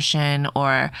daily portion,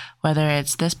 or whether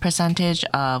it's this percentage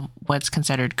of what's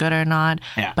considered good or not.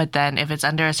 But then if it's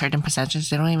under a certain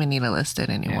percentage, they don't even need to list it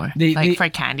anymore. For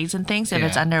candies and things, if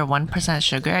it's under 1%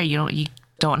 sugar, you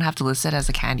don't have to list it as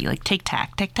a candy. Like Tic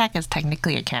Tac. Tic Tac is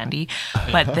technically a candy,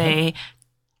 but they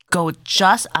go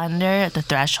just under the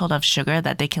threshold of sugar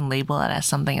that they can label it as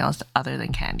something else other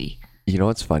than candy. You know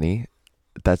what's funny?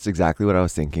 That's exactly what I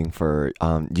was thinking for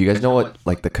do you guys know what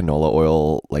like the canola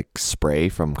oil like spray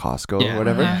from Costco or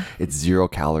whatever? Yeah. It's 0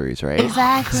 calories, right?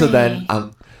 Exactly. So then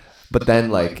but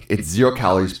then like it's 0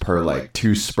 calories per like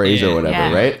 2 sprays or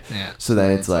whatever, right? Yeah. So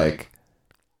then it's like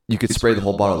you could spray the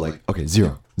whole bottle like, okay,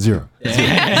 0. It's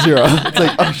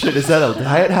like, oh shit, is that a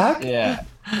diet hack? Yeah.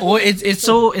 Well, it's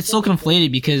so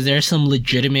conflated because there's some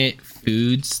legitimate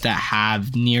foods that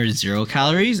have near 0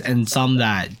 calories and some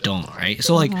that don't, right?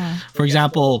 So like, for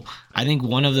example, I think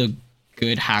one of the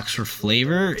good hacks for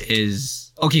flavor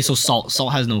is, okay, so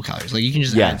salt has no calories. Like you can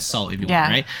just add salt if you want,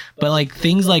 right? But like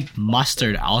things like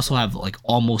mustard also have like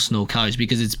almost no calories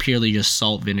because it's purely just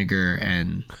salt, vinegar,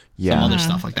 and some other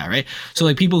stuff like that, right? So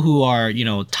like people who are,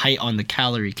 tight on the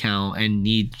calorie count and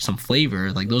need some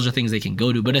flavor, like those are things they can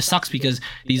go to. But it sucks because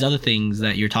these other things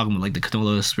that you're talking about, like the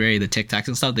canola spray, the Tic Tacs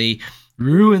and stuff, they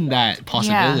ruin that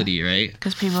possibility, right?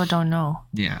 Because people don't know.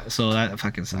 Yeah, so that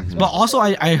fucking sucks. Mm-hmm. But also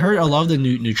I heard a lot of the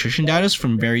nutrition data is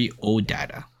from very old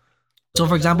data. So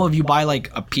for example, if you buy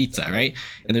like a pizza, right,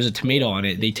 and there's a tomato on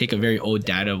it, they take a very old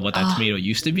data of what that tomato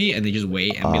used to be and they just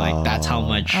weigh and be like, that's how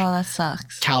much that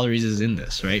sucks. calories is in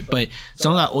this, right? But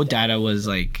some of that old data was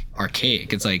like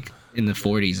archaic. It's like in the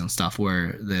 40s and stuff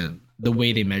where the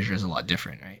way they measure is a lot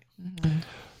different, right? Mm-hmm.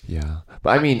 Yeah.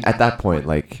 But I mean, at that point,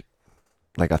 like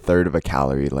a third of a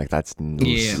calorie, like that's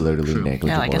literally negligible,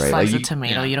 yeah, like a right? slice of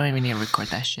tomato, you don't even need to record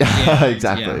that shit.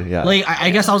 Exactly. Yeah. Like I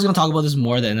guess I was gonna talk about this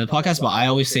more than in the podcast, but I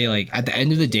always say like at the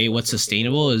end of the day, what's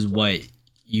sustainable is what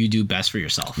you do best for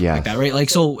yourself. Yeah. Like that, right?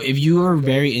 Like so if you are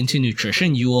very into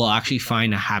nutrition, you will actually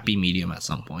find a happy medium at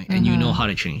some point and you know how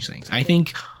to change things. I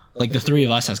think like the three of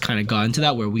us has kind of gotten to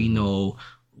that where we know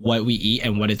what we eat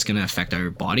and what it's gonna affect our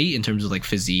body in terms of like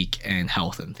physique and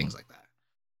health and things like that.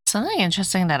 Something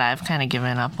interesting that I've kind of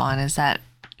given up on is that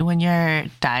when you're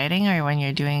dieting or when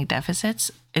you're doing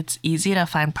deficits, it's easy to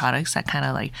find products that kind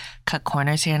of like cut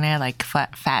corners here and there, like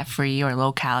fat-free or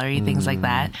low-calorie, things like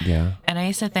that. Yeah. And I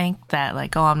used to think that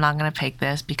like, oh, I'm not going to pick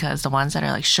this because the ones that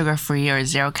are like sugar-free or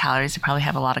 0 calories, they probably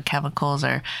have a lot of chemicals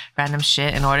or random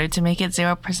shit in order to make it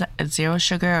 0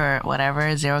 sugar or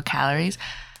whatever, 0 calories.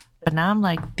 But now I'm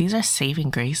like, these are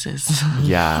saving graces.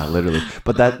 Yeah, literally.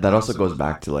 But that also goes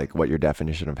back to like what your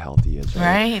definition of healthy is,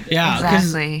 right? Yeah,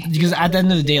 exactly. Because at the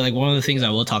end of the day, like one of the things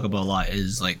I will talk about a lot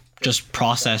is like just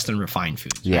processed and refined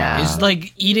food. Yeah. It's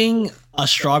like eating a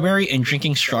strawberry and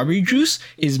drinking strawberry juice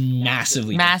is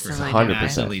massively different.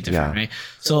 100% different, right?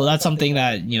 So that's something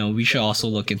that, we should also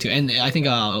look into. And I think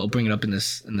I'll bring it up in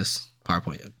this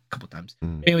PowerPoint a couple times.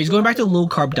 Anyways, going back to low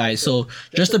carb diet, so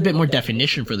just a bit more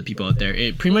definition for the people out there.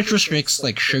 It pretty much restricts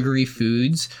like sugary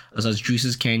foods, such as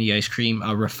juices, candy, ice cream,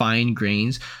 refined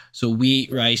grains, so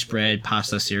wheat, rice, bread,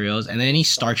 pasta, cereals, and then any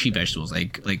starchy vegetables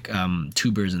like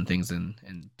tubers and things and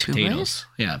potatoes. Tubers?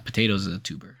 Yeah, potatoes is a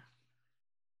tuber.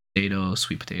 Potato,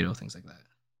 sweet potato, things like that.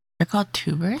 They're called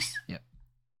tubers? Yeah.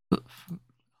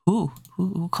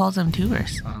 Who calls them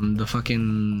tubers? The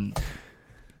fucking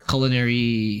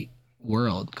culinary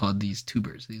world called these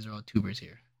tubers. These are all tubers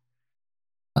here.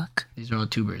 Fuck. These are all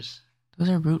tubers. Those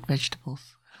are root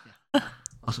vegetables. Yeah.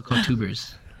 Also called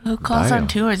tubers. Who calls on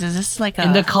tours? Is this like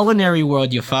in the culinary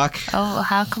world? You fuck. Oh,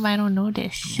 how come I don't know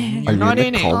this? Are you not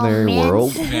in the culinary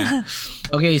world? Yeah.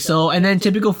 Okay, so and then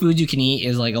typical foods you can eat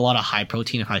is like a lot of high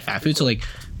protein and high fat food. So like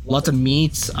lots of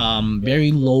meats,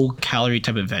 very low calorie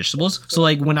type of vegetables. So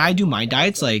like when I do my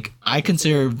diets, like I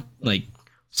consider like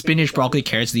spinach, broccoli,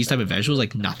 carrots, these type of vegetables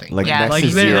like nothing. Like, Yeah. next Like to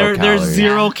zero there's calories.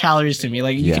 zero calories to me.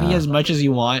 Like you can Yeah. eat as much as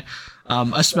you want.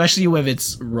 Especially if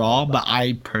it's raw, but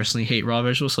I personally hate raw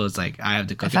vegetables, so it's like I have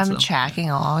to cook If it. I'm so.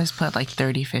 tracking, I'll always put like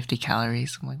 30, 50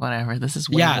 calories. I'm like, whatever. This is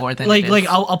way Yeah, more than like it is. like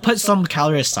I'll put some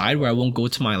calorie aside where I won't go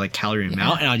to my like calorie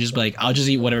amount, and I'll just be like I'll just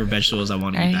eat whatever vegetables I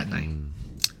want to eat Right. that night.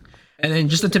 And then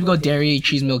just the typical dairy,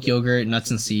 cheese, milk, yogurt,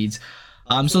 nuts, and seeds.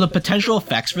 So the potential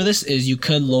effects for this is you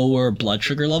could lower blood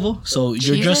sugar level. So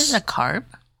you're Cheese just is a carb.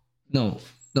 no,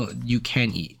 you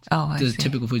can eat. Oh, I The see.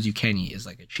 typical foods you can eat is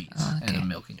like a cheese and a okay.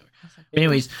 milk and yogurt.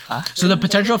 Anyways, so the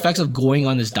potential effects of going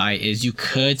on this diet is you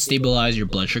could stabilize your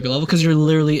blood sugar level because you're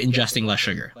literally ingesting less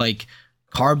sugar. Like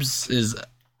carbs is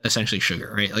essentially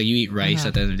sugar, right? Like you eat rice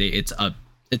at the end of the day, it's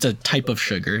a type of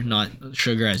sugar, not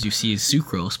sugar as you see as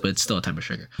sucrose, but it's still a type of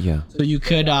sugar. Yeah. So you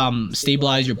could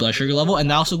stabilize your blood sugar level, and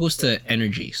that also goes to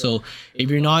energy. So if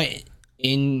you're not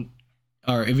intaking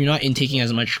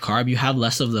as much carb, you have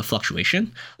less of the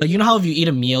fluctuation. Like you know how if you eat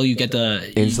a meal, you get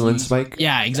the Insulin spike?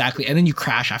 Yeah, exactly. And then you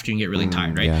crash after you get really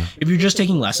tired, right? yeah. If you're just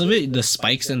taking less of it, the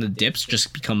spikes and the dips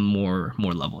just become more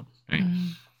leveled, right?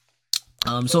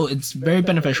 So it's very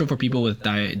beneficial for people with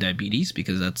diabetes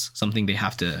because that's something they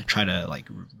have to try to like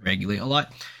regulate a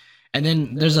lot. And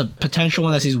then there's a potential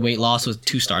one that says weight loss with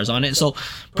 2 stars on it. So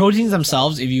proteins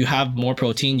themselves, if you have more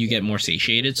protein, you get more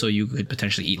satiated, so you could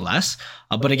potentially eat less.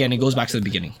 But again, it goes back to the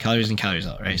beginning, calories in, calories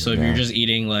out, right? So if you're just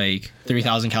eating like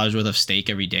 3,000 calories worth of steak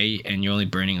every day and you're only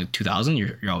burning like 2,000,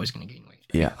 you're always going to gain weight.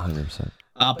 Yeah, 100%.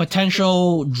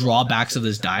 Potential drawbacks of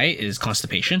this diet is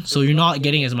constipation. So you're not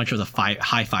getting as much of the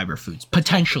high fiber foods,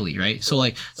 potentially, right? So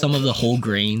like some of the whole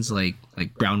grains, like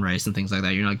brown rice and things like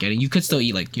that, you're not getting. You could still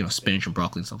eat like spinach and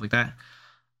broccoli and stuff like that.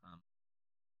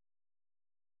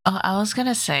 Oh, I was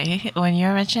gonna say when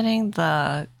you're mentioning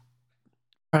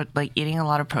like eating a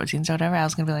lot of proteins or whatever, I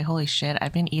was gonna be like, holy shit,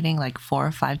 I've been eating like 4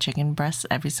 or 5 chicken breasts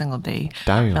every single day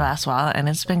Damn. for the last while, and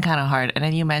it's been kind of hard. And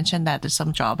then you mentioned that there's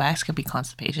some drawbacks, could be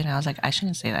constipation. And I was like, I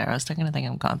shouldn't say that, or else they're gonna think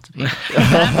I'm constipated.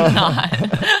 But I'm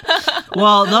not.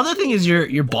 Well, the other thing is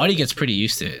your body gets pretty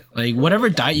used to it. Like whatever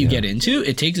diet you get into,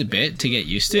 it takes a bit to get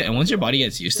used to it. And once your body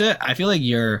gets used to it, I feel like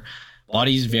your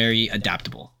body's very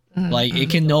adaptable. Like it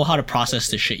can know how to process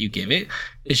the shit you give it.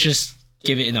 It's just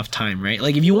give it enough time, right?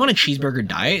 Like if you want a cheeseburger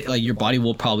diet, like your body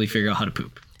will probably figure out how to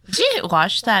poop. Did you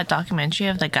watch that documentary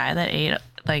of the guy that ate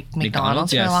like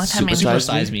McDonald's for a long time? Super And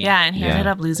Size Me? yeah, and he Yeah. ended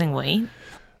up losing weight.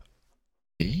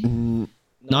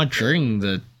 Not during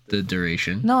the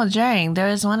duration. No, during there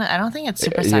was one. I don't think it's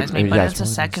Super Yeah, Size Me, but yeah, it's it's the one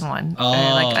of second one. Oh,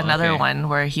 Like another okay. one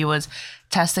where he was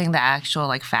testing the actual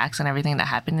like facts and everything that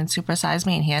happened in Super Size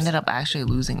Me, and he ended up actually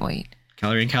losing weight.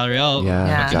 Calorie in, calorie out. Yeah,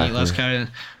 Yeah. Fucking eat exactly. less calorie.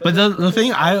 But the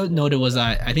thing I noted was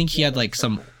that I think he had like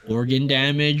some organ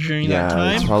damage during Yeah,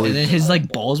 that it's time, probably- and then his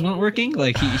like balls weren't working.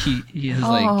 Like he has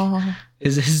like Oh,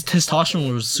 his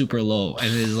testosterone was super low,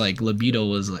 and his like libido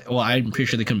was like. Well, I'm pretty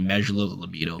sure they couldn't measure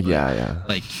libido. But, Yeah.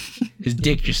 Like his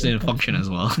dick just didn't function as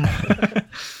well.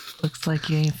 looks like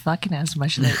you ain't fucking as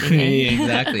much lately. Yeah,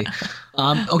 exactly.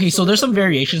 Okay, so there's some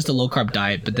variations to low carb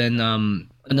diet, but then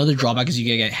another drawback is you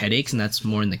can get headaches, and that's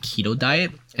more in the keto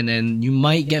diet. And then you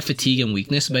might get fatigue and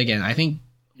weakness, but again, I think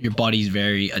your body's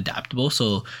very adaptable.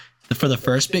 So for the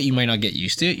first bit, you might not get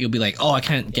used to it. You'll be like, oh, I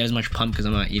can't get as much pump because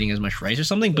I'm not eating as much rice or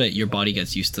something, but your body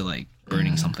gets used to like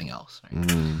burning something else.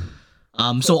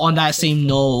 Right? So on that same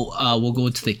note, we'll go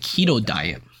to the keto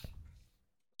diet.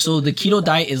 So the keto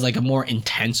diet is like a more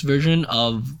intense version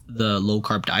of the low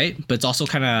carb diet, but it's also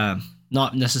kind of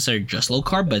not necessarily just low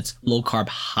carb, but it's low carb,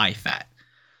 high fat.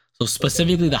 So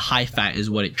specifically the high fat is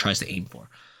what it tries to aim for.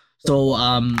 So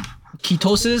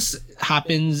ketosis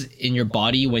happens in your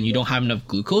body when you don't have enough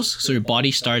glucose. So your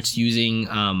body starts using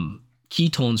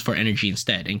ketones for energy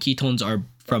instead. And ketones are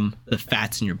from the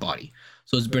fats in your body.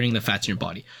 So it's burning the fats in your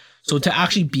body. So to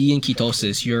actually be in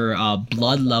ketosis, your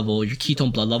blood level, your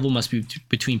ketone blood level must be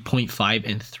between 0.5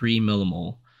 and 3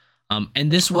 millimole.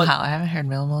 And this what Wow, I haven't heard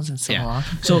millimoles in so long.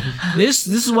 so this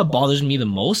is what bothers me the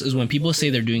most is when people say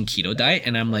they're doing keto diet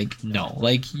and I'm like, no,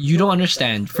 like you don't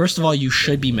understand. First of all, you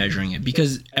should be measuring it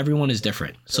because everyone is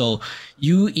different. So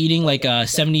you eating like a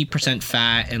 70%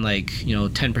 fat and like,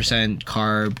 10%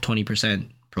 carb, 20%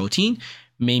 protein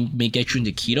may get you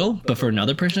into keto, but for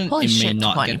another person, Holy it may shit,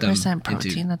 not get them 20%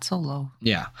 protein, into. that's so low.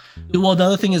 Yeah. Well, the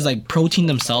other thing is like protein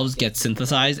themselves get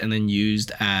synthesized and then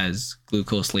used as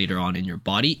glucose later on in your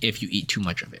body if you eat too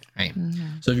much of it, right?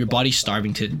 So if your body's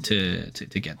starving to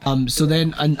get that. So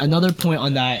then another point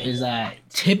on that is that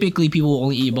typically people will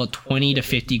only eat about 20 to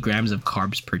 50 grams of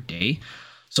carbs per day.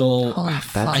 So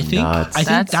I think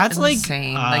that's like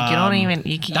insane. Like you don't even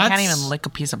you can't even lick a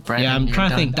piece of bread. Yeah, I'm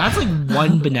trying to think. That's like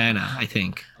one banana. I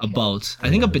think a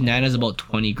banana is about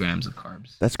 20 grams of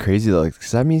carbs. That's crazy though,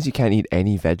 because that means you can't eat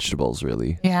any vegetables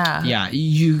really. Yeah. Yeah,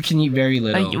 you can eat very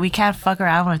little. Like we can't fuck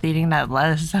around with eating that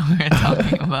lettuce that we were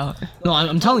talking about. No,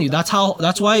 I'm telling you, that's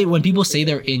why when people say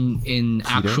they're in keto?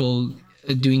 actual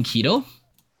doing keto,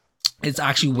 it's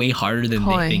actually way harder than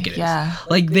they think it is. Yeah.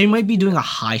 Like they might be doing a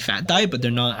high fat diet, but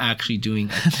they're not actually doing a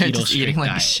They're keto just strict eating like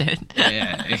diet. shit.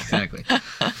 Yeah, exactly.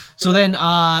 So then,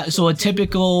 so a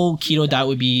typical keto diet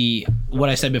would be what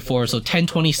I said before. So 10,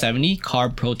 20, 70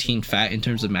 carb, protein, fat in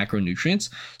terms of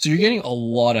macronutrients. So you're getting a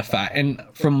lot of fat. And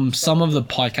from some of the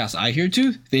podcasts I hear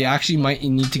too, they actually might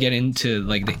need to get into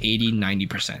like the 80,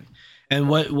 90%. And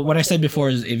what I said before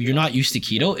is if you're not used to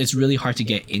keto, it's really hard to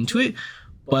get into it.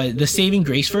 But the saving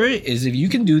grace for it is if you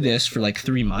can do this for like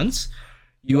 3 months,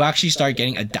 you actually start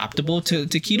getting adaptable to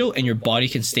keto and your body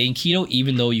can stay in keto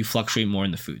even though you fluctuate more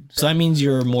in the food. So that means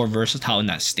you're more versatile in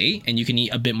that state and you can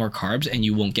eat a bit more carbs and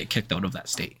you won't get kicked out of that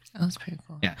state. That was pretty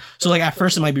cool. Yeah. So like at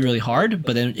first it might be really hard,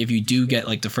 but then if you do get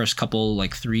like the first couple,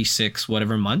 like 3, 6,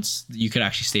 whatever months, you could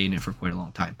actually stay in it for quite a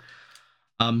long time.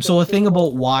 So a thing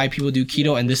about why people do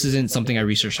keto, and this isn't something I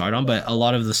researched hard on, but a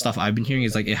lot of the stuff I've been hearing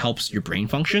is like it helps your brain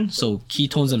function. So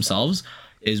ketones themselves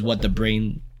is what the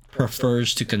brain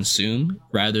prefers to consume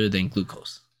rather than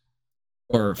glucose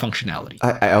or functionality.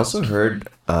 I also heard,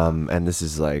 and this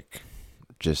is like,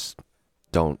 just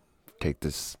don't take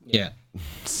this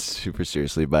super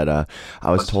seriously, but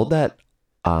I was told that,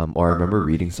 or I remember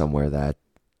reading somewhere that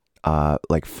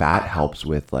like fat helps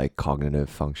with like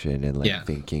cognitive function and like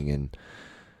thinking and.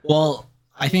 Well,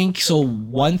 I think so.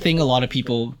 One thing a lot of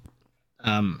people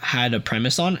had a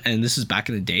premise on, and this is back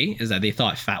in the day, is that they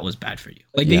thought fat was bad for you.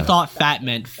 Like they thought fat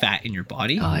meant fat in your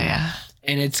body. Oh yeah.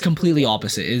 And it's completely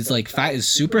opposite. It's like fat is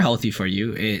super healthy for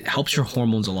you. It helps your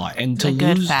hormones a lot. And to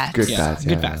lose good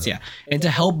fats, and to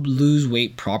help lose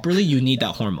weight properly, you need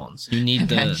that hormones. You need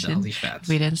the healthy fats.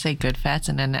 We didn't say good fats,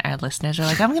 and then our listeners are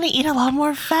like, "I'm gonna eat a lot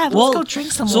more fat. Let's go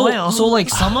drink some oil." So like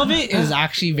some of it is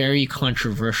actually very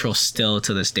controversial still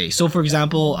to this day. So for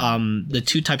example, the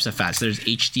two types of fats, there's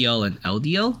HDL and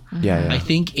LDL. Yeah. I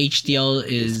think HDL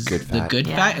is the good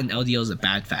fat, and LDL is the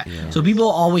bad fat. Yeah. So people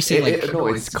always say no,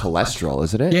 it's cholesterol.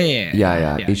 Isn't it?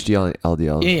 Yeah. HDL and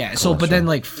LDL. Yeah. So, but then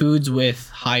like foods with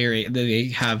higher, they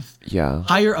have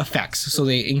higher effects. So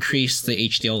they increase the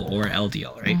HDL or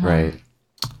LDL, right? Right.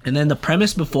 And then the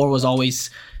premise before was always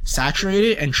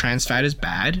saturated and trans fat is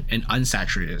bad and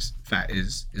unsaturated fat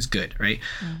is good, right?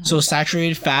 So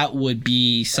saturated fat would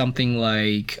be something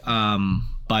like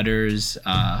butters,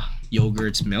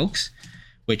 yogurts, milks,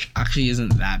 which actually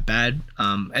isn't that bad.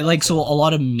 And like, so a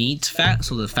lot of meat fat,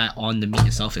 so the fat on the meat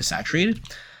itself is saturated.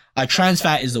 Trans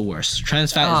fat is the worst.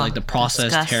 Trans fat is like the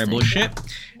processed terrible shit.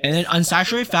 And then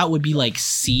unsaturated fat would be like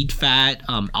seed fat,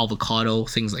 avocado,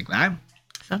 things like that.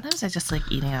 Sometimes I just like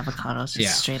eating avocados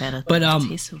just straight out of it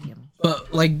tastes so yummy.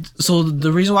 But like, so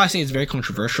the reason why I say it's very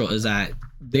controversial is that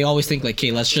they always think like,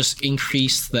 okay, let's just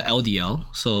increase the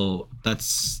LDL. So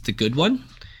that's the good one.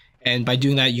 And by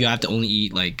doing that, you have to only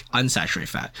eat like unsaturated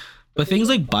fat. But things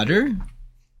like butter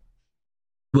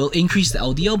will increase the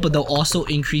LDL, but they'll also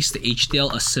increase the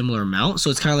HDL a similar amount.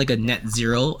 So it's kind of like a net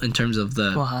zero in terms of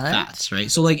the fats, right?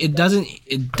 So like it doesn't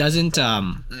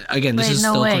again, this is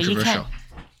still controversial.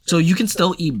 So you can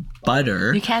still eat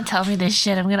butter. You can't tell me this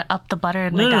shit. I'm gonna up the butter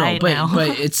in my diet now.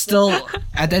 But it's still,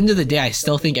 at the end of the day, I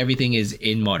still think everything is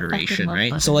in moderation,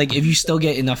 right? Butter. So like if you still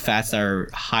get enough fats that are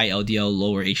high LDL,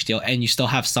 lower HDL, and you still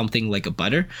have something like a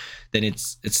butter, then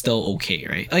it's still okay,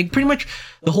 right? Like pretty much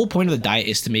the whole point of the diet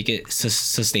is to make it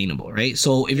sustainable, right?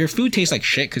 So if your food tastes like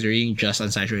shit because you're eating just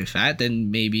unsaturated fat,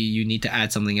 then maybe you need to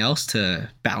add something else to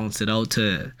balance it out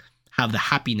to have the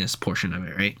happiness portion of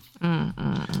it, right?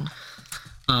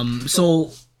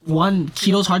 So one,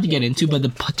 keto's hard to get into, but the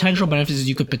potential benefits is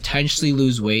you could potentially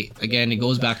lose weight. Again, it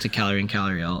goes back to calorie in,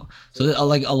 calorie out. So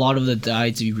like a lot of the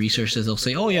diets, if you research this, they'll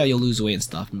say, oh yeah, you'll lose weight and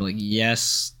stuff. And be like,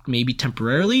 yes, maybe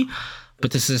temporarily,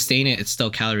 but to sustain it, it's still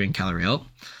calorie in, calorie out.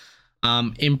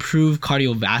 Improve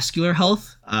cardiovascular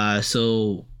health.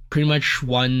 So pretty much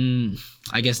one,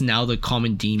 I guess now the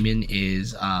common demon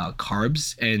is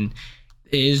carbs, and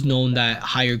it is known that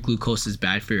higher glucose is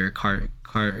bad for your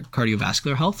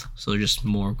cardiovascular health. So just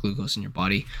more glucose in your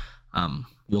body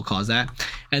will cause that.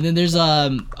 And then there's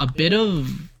a bit of,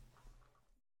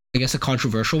 I guess, a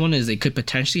controversial one is it could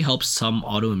potentially help some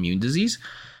autoimmune disease.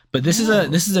 But this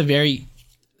is a very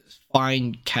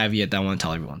fine caveat that I want to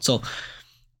tell everyone. So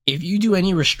if you do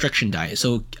any restriction diet,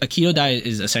 so a keto diet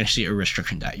is essentially a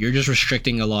restriction diet. You're just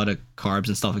restricting a lot of carbs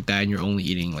and stuff like that, and you're only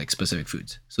eating like specific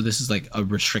foods. So this is like a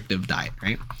restrictive diet,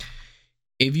 right?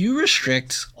 If you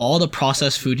restrict all the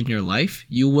processed food in your life,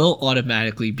 you will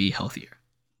automatically be healthier,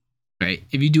 right?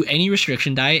 If you do any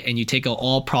restriction diet and you take out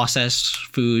all processed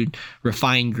food,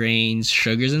 refined grains,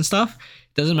 sugars and stuff,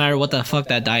 it doesn't matter what the fuck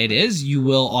that diet is, you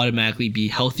will automatically be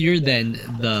healthier than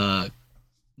the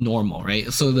normal,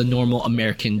 right? So the normal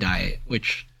American diet,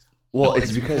 which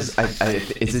it's because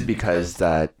is it because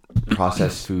that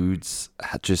processed foods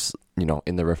just, you know,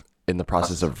 in the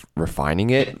process of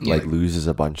refining it, like loses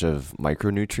a bunch of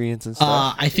micronutrients and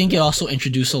stuff? I think it also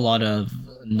introduced a lot of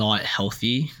not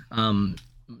healthy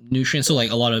nutrients, so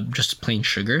like a lot of just plain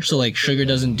sugar. So like sugar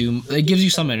doesn't do, it gives you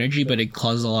some energy, but it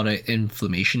causes a lot of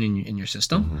inflammation in your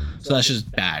system. So that's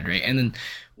just bad, right? And then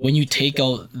when you take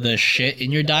out the shit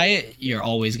in your diet, you're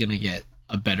always gonna get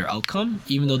a better outcome,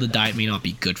 even though the diet may not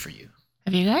be good for you.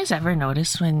 Have you guys ever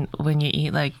noticed when you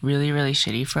eat like really, really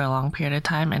shitty for a long period of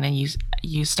time, and then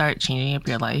you start changing up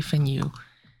your life, and you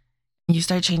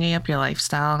start changing up your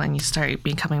lifestyle, and you start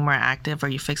becoming more active, or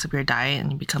you fix up your diet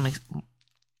and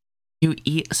you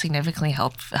eat significantly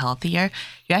healthier,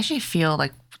 you actually feel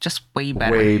like just way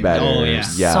better. Way better. Oh,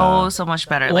 yeah. So much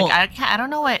better. Well, like I don't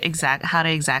know how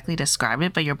to exactly describe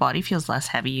it, but your body feels less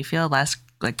heavy. You feel less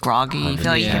like groggy. You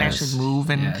feel like you can actually move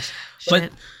and shit.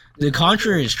 But the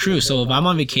contrary is true. So if I'm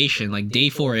on vacation, like day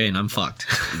 4 in, I'm fucked.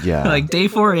 Yeah. Like day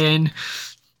 4 in,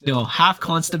 you know, half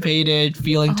constipated,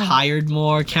 feeling tired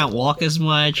more, can't walk as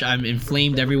much. I'm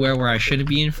inflamed everywhere where I shouldn't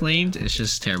be inflamed. It's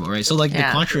just terrible, right? So like the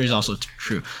contrary is also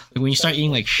true. Like when you start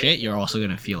eating like shit, you're also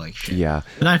gonna feel like shit. Yeah.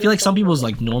 And I feel like some people's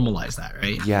like normalize that,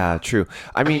 right? Yeah, true.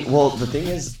 I mean, well, the thing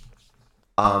is,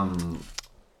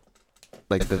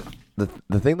 like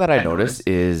the thing that I noticed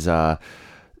is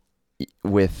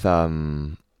with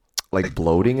like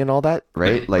bloating and all that,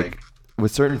 right? Like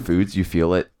with certain foods, you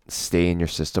feel it stay in your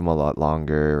system a lot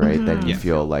longer, right? Then you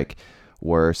feel like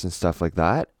worse and stuff like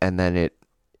that, and then it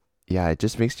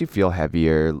just makes you feel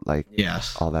heavier, like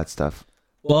all that stuff.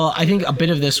 Well, I think a bit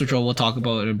of this, which we'll talk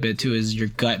about in a bit too, is your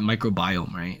gut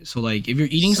microbiome, right? So like if you're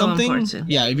eating something, if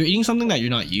you're eating something that you're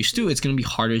not used to, it's going to be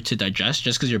harder to digest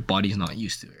just because your body's not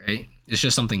used to it, right? It's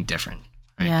just something different.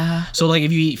 Right? Yeah. So like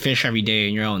if you eat fish every day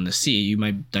and you're out in the sea, you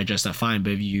might digest that fine.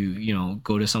 But if you know,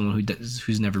 go to someone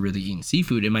who's never really eaten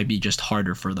seafood, it might be just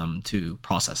harder for them to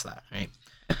process that, right?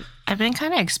 I've been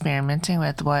kind of experimenting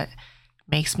with what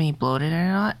makes me bloated or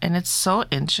not, and it's so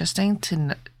interesting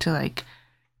to like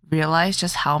realize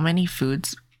just how many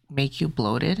foods make you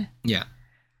bloated. Yeah.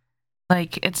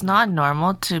 Like it's not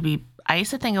normal to be. I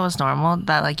used to think it was normal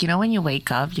that, like, you know, when you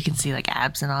wake up, you can see like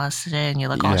abs and all this shit, and you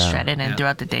look all shredded, and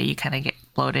throughout the day you kind of get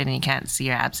bloated and you can't see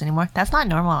your abs anymore. That's not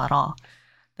normal at all.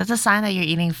 That's a sign that you're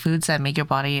eating foods that make your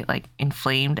body like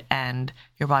inflamed and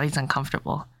your body's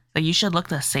uncomfortable. Like you should look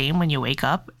the same when you wake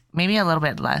up, maybe a little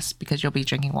bit less because you'll be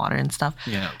drinking water and stuff.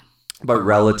 Yeah. But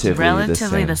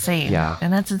relatively the same. Yeah.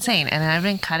 And that's insane. And I've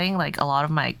been cutting like a lot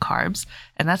of my carbs,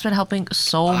 and that's been helping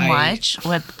so much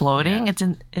with bloating.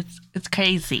 Yeah. It's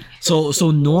crazy. So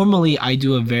normally I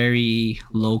do a very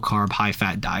low carb, high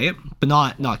fat diet, but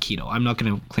not keto. I'm not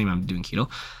going to claim I'm doing keto.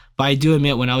 But I do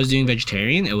admit when I was doing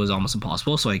vegetarian, it was almost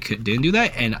impossible. So I didn't do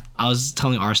that. And I was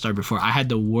telling R-Star before, I had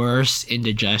the worst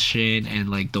indigestion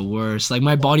and like the worst, like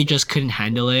my body just couldn't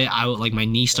handle it. I would like my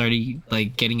knee started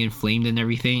like getting inflamed and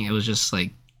everything. It was just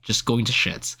like just going to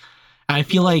shits. And I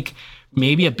feel like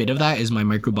maybe a bit of that is my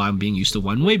microbiome being used to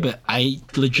one way, but I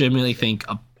legitimately think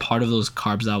a part of those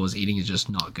carbs that I was eating is just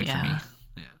not good for me.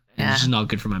 Yeah. It's just not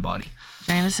good for my body.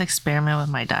 During this experiment with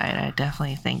my diet, I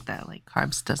definitely think that like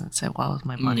carbs doesn't sit well with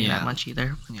my body that much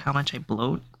either. How much I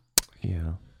bloat.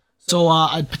 Yeah. So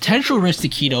a potential risk to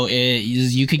keto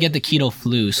is you could get the keto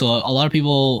flu. So a lot of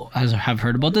people have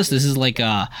heard about this. This is like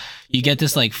you get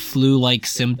this like flu-like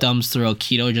symptoms throughout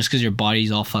keto just because your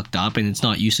body's all fucked up and it's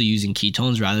not used to using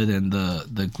ketones rather than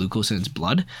the glucose in its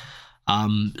blood.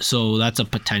 So that's a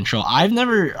potential. I've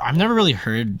never really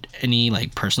heard any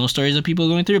like personal stories of people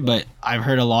going through it, but I've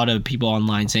heard a lot of people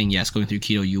online saying yes, going through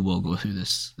keto you will go through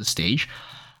this stage.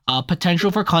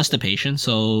 Potential for constipation.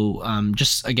 So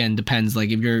just again depends.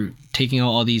 Like if you're taking out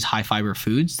all these high fiber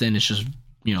foods, then it's just,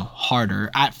 you know, harder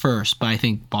at first, but I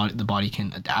think the body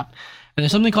can adapt. And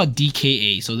there's something called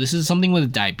DKA. So this is something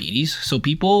with diabetes. So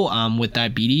people with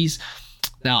diabetes,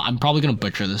 now I'm probably gonna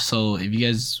butcher this. So if you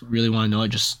guys really want to know it,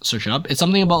 just search it up. It's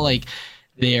something about like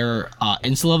their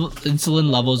insulin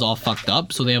levels all fucked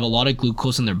up. So they have a lot of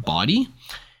glucose in their body.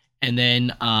 And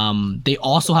then they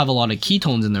also have a lot of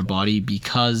ketones in their body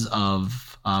because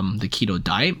of the keto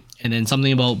diet. And then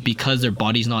something about because their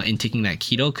body's not intaking that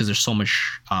keto because there's so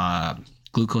much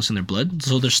glucose in their blood,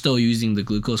 so they're still using the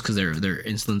glucose because their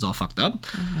insulin's all fucked up.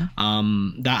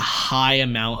 That high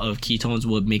amount of ketones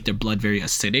would make their blood very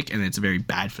acidic, and it's very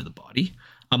bad for the body.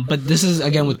 But this is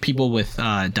again with people with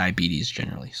diabetes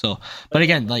generally. So, but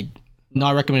again, like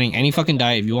not recommending any fucking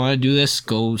diet. If you want to do this,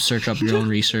 go search up your own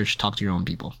research, talk to your own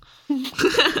people.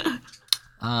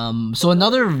 So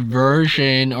another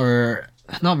version, or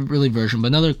not really version, but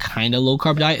another kind of low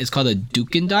carb diet is called a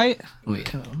Dukin diet.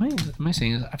 Wait, am I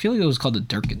saying this? I feel like it was called the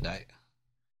Durkin diet.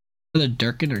 Either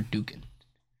Durkin or Dukin.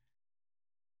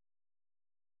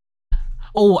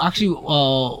 Oh, actually,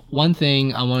 one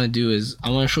thing I want to do is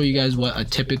I want to show you guys what a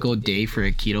typical day for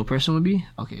a keto person would be.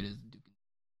 Okay, it is Dukin.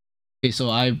 Okay, so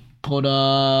I pulled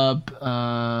up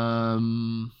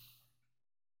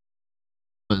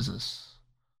what is this?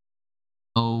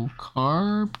 Low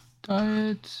carb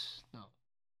diet? No.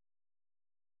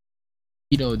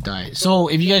 Keto diet. So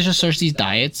if you guys just search these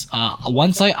diets,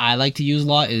 one site I like to use a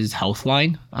lot is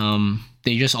Healthline.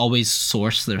 They just always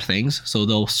source their things. So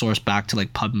they'll source back to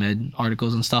like PubMed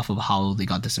articles and stuff of how they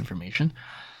got this information.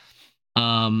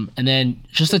 And then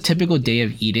just a typical day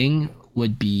of eating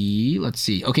would be, let's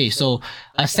see. Okay, so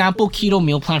a sample keto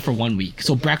meal plan for 1 week.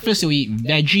 So breakfast, you'll eat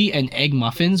veggie and egg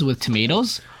muffins with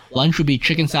tomatoes. Lunch would be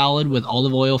chicken salad with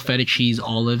olive oil, feta cheese,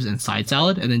 olives, and side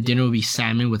salad. And then dinner would be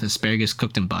salmon with asparagus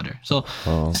cooked in butter. So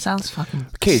sounds fucking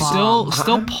still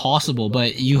possible,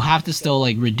 but you have to still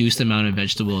like reduce the amount of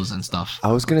vegetables and stuff.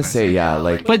 I was gonna say, yeah,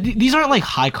 like, but these aren't like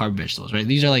high carb vegetables, right?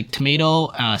 These are like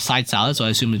tomato, side salad. So I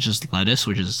assume it's just lettuce,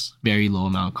 which is very low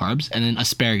amount of carbs, and then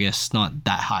asparagus, not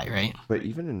that high, right? but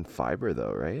even in fiber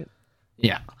though, right?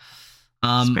 Yeah.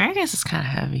 asparagus is kind of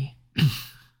heavy.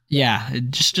 Yeah,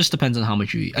 it just depends on how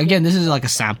much you eat. Again, this is like a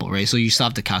sample, right? So you still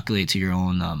have to calculate to your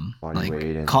own Body like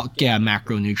weight and-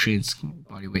 macronutrients,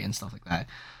 body weight, and stuff like that.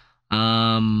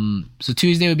 So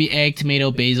Tuesday would be egg,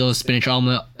 tomato, basil, spinach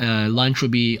omelet. Lunch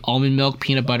would be almond milk,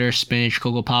 peanut butter, spinach,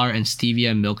 cocoa powder, and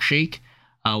stevia milkshake,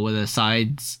 with the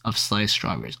sides of sliced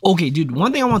strawberries. Okay, dude,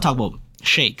 one thing I want to talk about: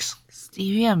 shakes.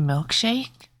 Stevia milkshake?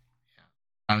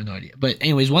 I have no idea. But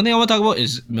anyways, one thing I want to talk about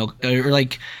is milk, or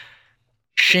like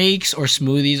shakes or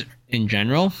smoothies in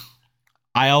general.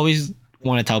 I always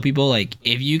want to tell people, like,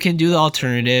 if you can do the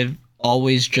alternative,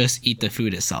 always just eat the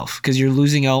food itself, because you're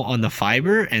losing out on the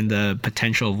fiber and the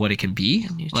potential of what it can be,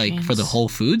 like for the whole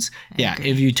foods. Yeah,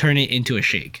 if you turn it into a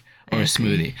shake or a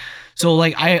smoothie. So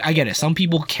like I get it. Some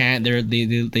people can't.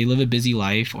 They live a busy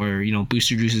life, or you know,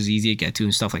 booster juice is easy to get to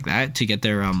and stuff like that to get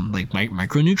their like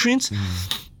micronutrients.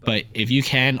 But if you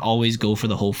can, always go for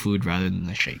the whole food rather than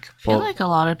the shake. I feel like a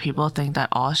lot of people think that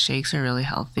all shakes are really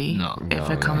healthy. No.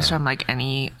 If it comes from like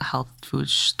any health food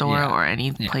store or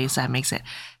any place that makes it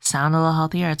sound a little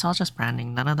healthier, it's all just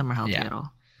branding. None of them are healthy at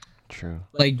all. True.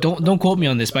 Like don't quote me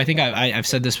on this, but I think I've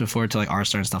said this before to like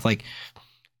R-Star and stuff. Like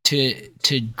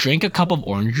to drink a cup of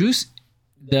orange juice,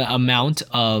 the amount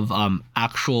of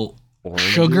actual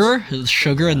sugar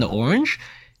in the orange,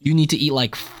 you need to eat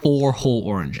like 4 whole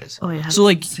oranges. Oh yeah. So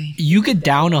like you could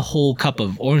down a whole cup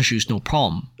of orange juice, no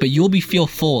problem, but you'll feel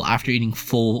full after eating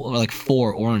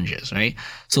 4 oranges, right?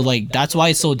 So like that's why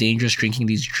it's so dangerous drinking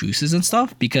these juices and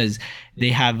stuff, because they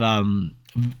have a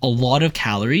lot of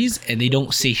calories and they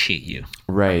don't satiate you.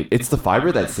 Right. It's the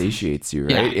fiber that satiates you,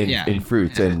 right? In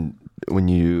fruits. And when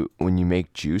you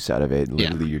make juice out of it,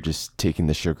 literally you're just taking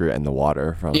the sugar and the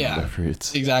water from the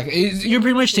fruits. Exactly. You're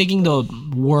pretty much taking the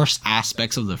worst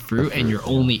aspects of the fruit and you're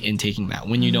only intaking that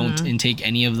when you don't intake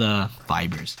any of the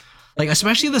fibers. Like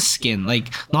especially the skin,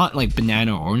 like not like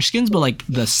banana or orange skins, but like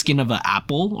the skin of an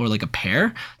apple or like a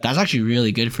pear. That's actually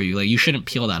really good for you. Like you shouldn't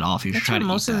peel that off. You should try to eat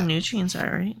that. Most of the nutrients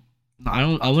are, right?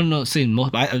 I wouldn't say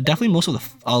most, but definitely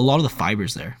a lot of the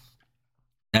fibers there.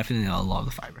 Definitely a lot of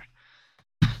the fiber.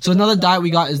 So another diet we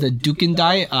got is the Dukin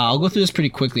diet. I'll go through this pretty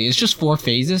quickly. It's just 4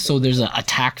 phases. So there's an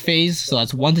attack phase. So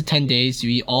that's 1 to 10 days.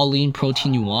 You eat all lean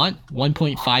protein you want.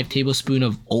 1.5 tablespoon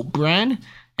of oat bran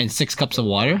and 6 cups of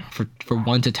water for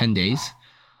 1 to 10 days.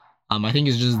 I think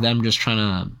it's just them just trying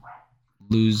to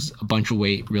lose a bunch of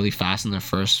weight really fast in their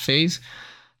first phase.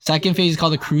 Second phase is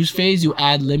called the cruise phase. You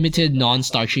add limited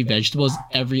non-starchy vegetables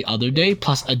every other day,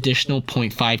 plus additional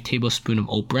 0.5 tablespoon of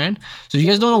oat bran. So if you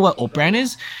guys don't know what oat bran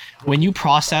is, when you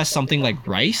process something like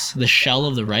rice, the shell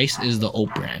of the rice is the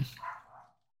oat bran.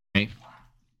 Right?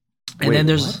 And Wait, then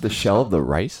there's what? The shell of the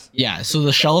rice. Yeah, so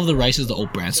the shell of the rice is the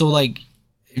oat bran. So like,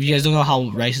 if you guys don't know how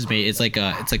rice is made, it's like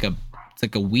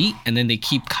a wheat, and then they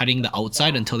keep cutting the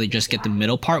outside until they just get the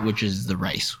middle part, which is the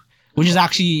rice, which is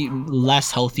actually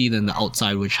less healthy than the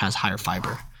outside, which has higher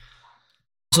fiber.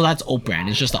 So that's oat bran.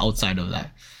 It's just the outside of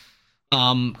that.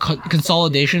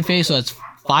 Consolidation phase. So that's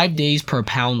 5 days per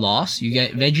pound loss. You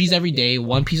get veggies every day,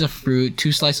 1 piece of fruit,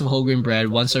 2 slices of whole grain bread,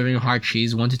 1 serving of hard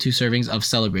cheese, 1 to 2 servings of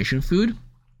celebration food.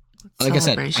 Like I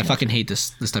said, I fucking hate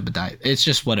this type of diet. It's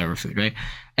just whatever food, right?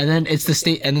 And then it's the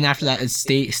state, and then after that, it's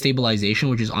stabilization,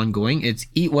 which is ongoing. It's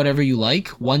eat whatever you like.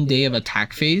 1 day of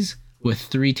attack phase with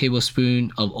 3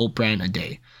 tablespoons of oat bran a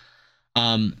day.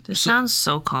 This sounds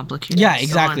so complicated. Yeah,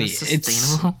 exactly.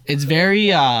 It's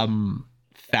very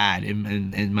fad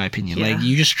in my opinion. Yeah. Like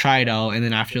you just try it out, and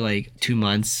then after like 2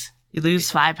 months. You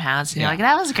lose 5 pounds, and you're like,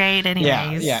 that was great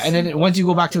anyways. Yeah. And then once you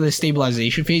go back to the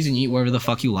stabilization phase and eat whatever the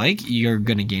fuck you like, you're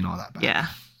gonna gain all that back. Yeah.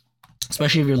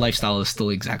 Especially if your lifestyle is still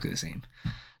exactly the same.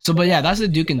 So, but yeah, that's the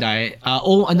Dukan diet.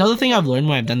 Another thing I've learned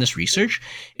when I've done this research,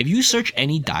 if you search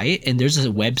any diet and there's a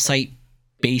website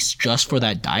based just for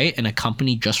that diet and a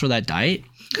company just for that diet,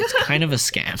 it's kind of a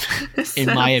scam,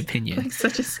 in my opinion. Like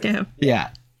such a scam. Yeah.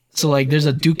 So like there's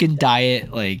a Dukan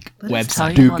diet like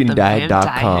website.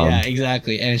 DukanDiet.com. Yeah,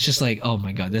 exactly. And it's just like, oh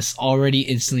my god, this already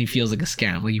instantly feels like a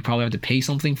scam. Like you probably have to pay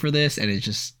something for this, and it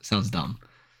just sounds dumb.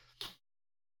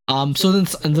 So then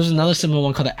and there's another similar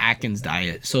one called the Atkins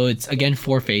diet. So it's again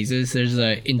 4 phases. There's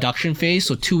a induction phase,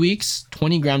 so 2 weeks,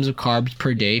 20 grams of carbs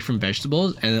per day from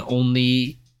vegetables, and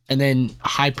then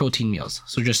high protein meals.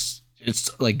 So just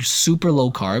it's like super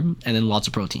low carb and then lots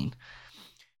of protein.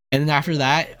 And then after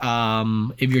that,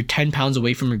 if you're 10 pounds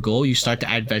away from your goal, you start to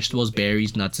add vegetables,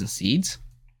 berries, nuts, and seeds.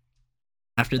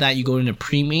 After that, you go into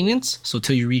pre-maintenance. So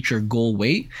till you reach your goal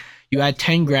weight, you add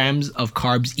 10 grams of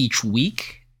carbs each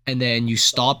week, and then you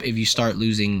stop if you start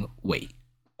losing weight.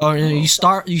 Or you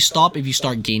stop if you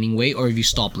start gaining weight, or if you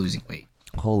stop losing weight.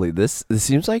 Holy, this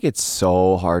seems like it's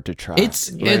so hard to track.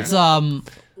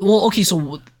 Well, okay,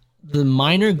 so the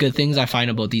minor good things I find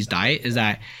about these diet is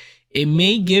that it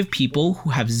may give people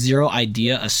who have zero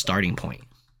idea a starting point.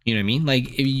 You know what I mean?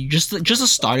 Like if you just a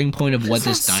starting point of what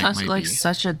this diet might be.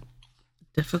 Such a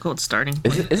difficult starting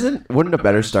point. Wouldn't a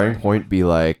better starting point be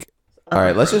like, all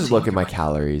right, let's just look at my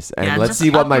calories and let's see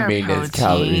what my maintenance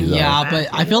calories are. Yeah, but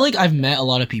I feel like I've met a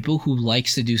lot of people who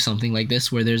likes to do something like this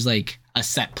where there's like a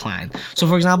set plan. So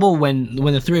for example, when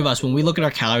the three of us, when we look at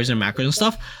our calories and macros and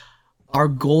stuff, our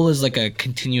goal is like a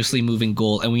continuously moving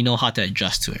goal, and we know how to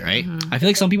adjust to it, right? I feel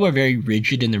like some people are very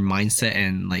rigid in their mindset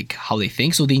and like how they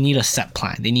think, so they need a set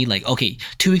plan. They need like, okay,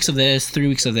 2 weeks of this, 3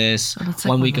 weeks of this,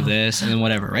 1 week of this, and then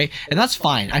whatever, right? And that's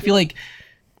fine. I feel like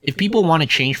if people want to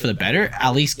change for the better,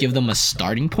 at least give them a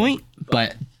starting point.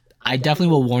 But I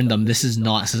definitely will warn them, this is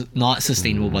not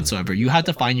sustainable whatsoever. You have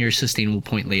to find your sustainable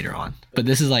point later on. But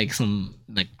this is like some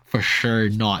like for sure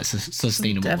not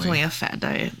sustainable. Definitely a fat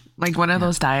diet. Like one of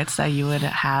those diets that you would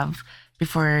have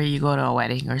before you go to a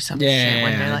wedding or something. Yeah,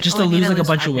 when they're like, just to lose like a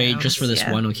bunch of weight just for this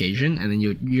one occasion, and then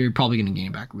you're probably gonna gain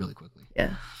it back really quickly.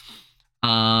 Yeah.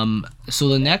 So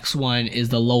the next one is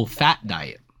the low fat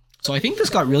diet. So I think this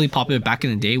got really popular back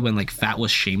in the day when like fat was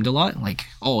shamed a lot. Like,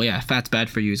 oh yeah, fat's bad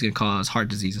for you. It's gonna cause heart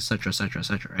disease, etc., etc.,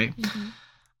 etc. Right?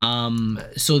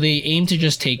 So they aim to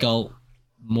just take out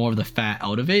more of the fat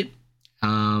out of it.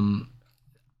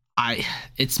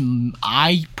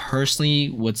 I personally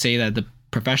would say that the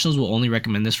professionals will only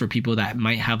recommend this for people that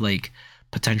might have like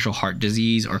potential heart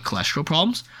disease or cholesterol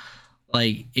problems.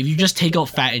 Like if you just take out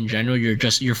fat in general, you're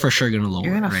for sure gonna lower it.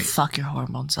 You're gonna right? fuck your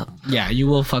hormones up. Yeah, you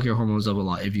will fuck your hormones up a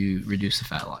lot if you reduce the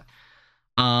fat a lot.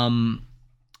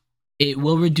 It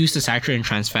will reduce the saturated and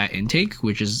trans fat intake,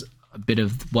 which is a bit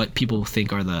of what people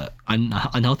think are the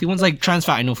unhealthy ones. Like trans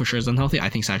fat, I know for sure is unhealthy. I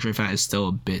think saturated fat is still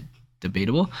a bit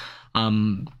debatable.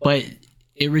 But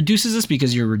it reduces this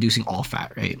because you're reducing all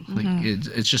fat, right? Like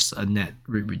it's just a net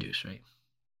reduce, right?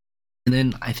 And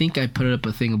then I think I put up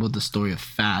a thing about the story of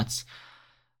fats.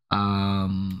 I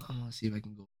want to see if I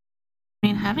can go. I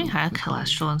mean, having high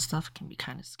cholesterol and stuff can be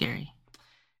kind of scary.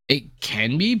 It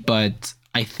can be, but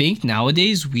I think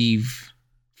nowadays we've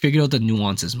figured out the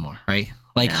nuances more, right?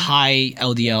 Like high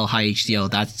LDL, high HDL,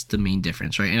 that's the main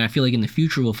difference, right? And I feel like in the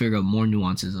future we'll figure out more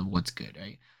nuances of what's good,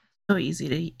 right? So easy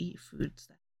to eat foods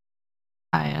that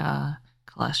high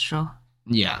cholesterol.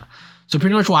 Yeah. So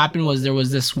pretty much what happened was there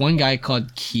was this one guy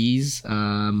called Keys.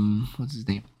 What's his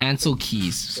name? Ansel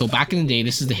Keys. So back in the day,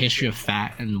 this is the history of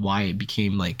fat and why it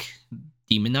became like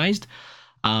demonized.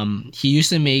 He used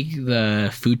to make the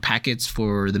food packets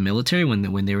for the military when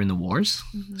they were in the wars.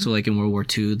 So like in World War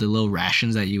II, the little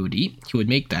rations that you would eat, he would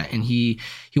make that, and he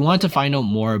wanted to find out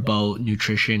more about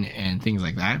nutrition and things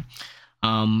like that.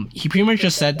 He pretty much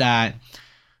just said that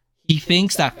he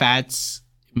thinks that fats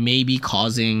may be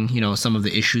causing, some of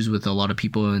the issues with a lot of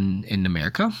people in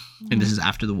America, and this is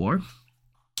after the war.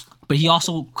 But he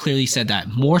also clearly said that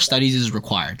more studies is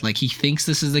required. Like, he thinks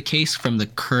this is the case from the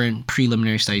current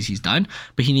preliminary studies he's done,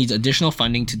 but he needs additional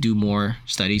funding to do more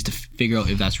studies to figure out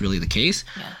if that's really the case.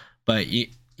 Yeah. But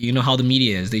you know how the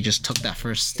media is. They just took that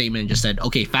first statement and just said,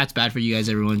 okay, fat's bad for you guys,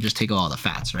 everyone, just take all the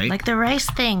fats, right? Like the rice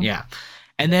thing. Yeah.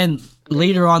 And then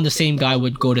later on, the same guy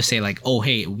would go to say like, oh,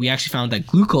 hey, we actually found that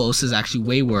glucose is actually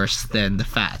way worse than the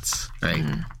fats, right?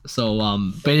 So,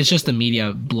 but it's just the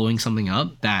media blowing something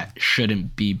up that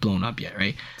shouldn't be blown up yet,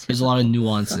 right? There's a lot of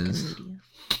nuances.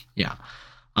 Yeah.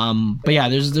 But yeah,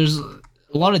 there's a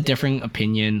lot of differing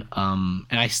opinion. And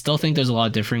I still think there's a lot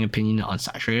of differing opinion on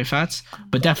saturated fats,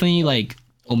 but definitely like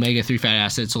omega-3 fatty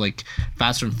acids, so like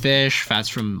fats from fish, fats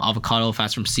from avocado,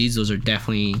 fats from seeds, those are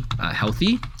definitely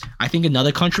healthy. I think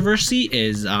another controversy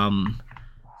is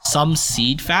some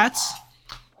seed fats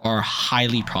are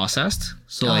highly processed.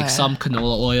 So some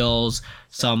canola oils,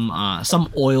 some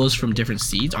oils from different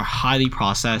seeds are highly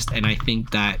processed, and I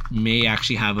think that may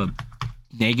actually have a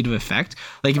negative effect.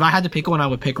 Like, if I had to pick one, I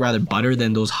would pick rather butter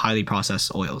than those highly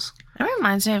processed oils. It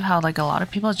reminds me of how like a lot of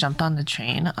people jumped on the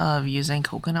train of using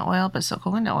coconut oil, but so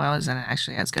coconut oil isn't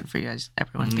actually as good for you as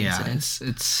everyone thinks it is.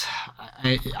 It's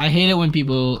I hate it when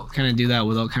people kind of do that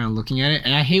without kind of looking at it,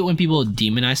 and I hate when people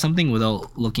demonize something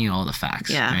without looking at all the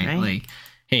facts. Yeah, right? Like,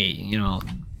 hey,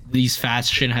 these fats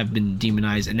shouldn't have been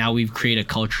demonized, and now we've created a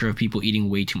culture of people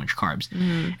eating way too much carbs.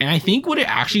 And I think what it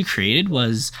actually created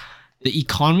was the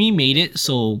economy made it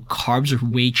so carbs are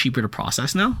way cheaper to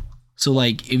process now. So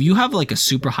like, if you have like a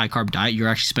super high carb diet, you're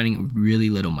actually spending really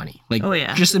little money. Like,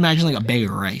 just imagine like a bag of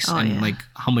rice like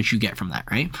how much you get from that,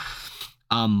 right?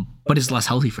 But it's less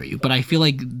healthy for you. But I feel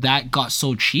like that got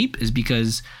so cheap is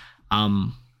because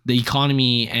the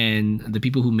economy and the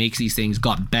people who make these things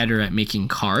got better at making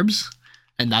carbs,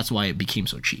 and that's why it became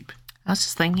so cheap. I was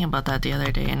just thinking about that the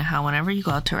other day, and how whenever you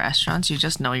go out to restaurants, you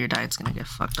just know your diet's gonna get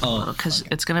fucked up a little, because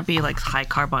it's gonna be like high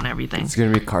carb on everything. It's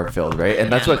gonna be carb filled, right?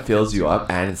 And that's what fills you up,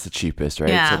 and it's the cheapest,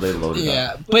 right? Yeah. So they load it up.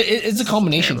 Yeah, but it's a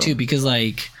combination too, because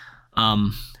like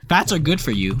fats are good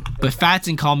for you, but fats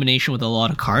in combination with a lot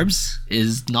of carbs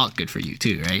is not good for you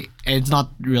too, right? And it's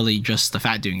not really just the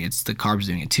fat doing it, it's the carbs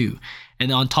doing it too.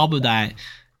 And on top of that,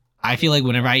 I feel like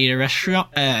whenever I eat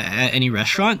at any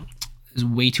restaurant, there's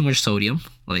way too much sodium.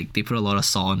 Like, they put a lot of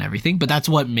salt and everything, but that's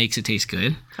what makes it taste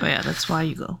good. Oh yeah, that's why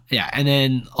you go. Yeah, and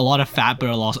then a lot of fat, but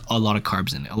a lot of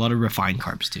carbs in it. A lot of refined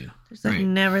carbs too. There's like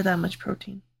never that much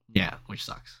protein. Yeah, which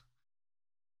sucks.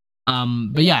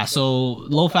 But yeah, so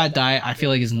low fat diet I feel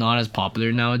like is not as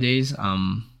popular nowadays.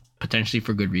 Potentially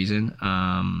for good reason.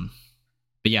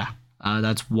 But yeah,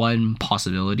 that's one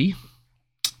possibility.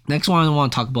 Next one I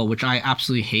want to talk about, which I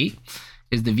absolutely hate,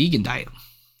 is the vegan diet.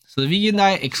 So the vegan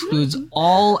diet excludes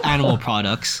all animal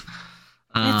products.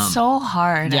 It's so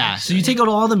hard. Yeah, actually. So you take out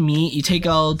all the meat, you take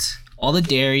out all the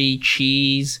dairy,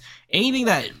 cheese, anything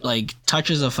that like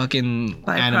touches a fucking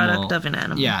byproduct of an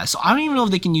animal. Yeah, so I don't even know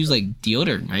if they can use like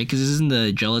deodorant, right? Because this isn't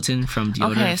the gelatin from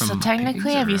deodorant. Okay, from so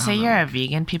technically, if you say you're a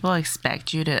vegan, people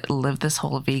expect you to live this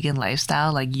whole vegan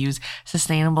lifestyle, like use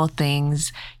sustainable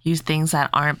things, use things that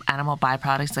aren't animal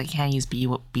byproducts. Like, you can't use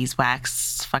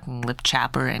beeswax, fucking lip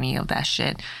chap, or any of that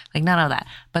shit. Like, none of that.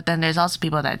 But then there's also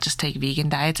people that just take vegan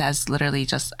diets as literally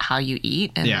just how you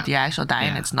eat and your actual diet,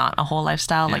 and it's not a whole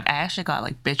lifestyle. Like, I actually got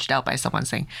like bitched out by someone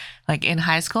saying, like, in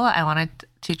high school, I wanted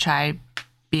to try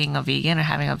being a vegan or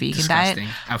having a vegan diet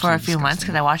for a few months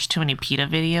because I watched too many PETA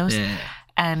videos. Yeah.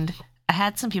 And I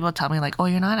had some people tell me like, oh,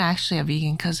 you're not actually a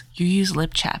vegan because you use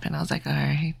lip chap. And I was like, all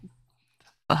right,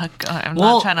 fuck, I'm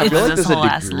not trying to live this whole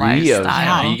ass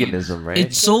lifestyle. Veganism, right?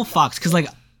 It's so fucked because like,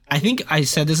 I think I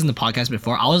said this in the podcast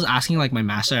before. I was asking like my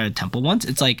master at a temple once.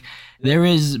 It's like, there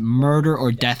is murder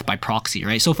or death by proxy,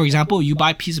 right? So for example, you buy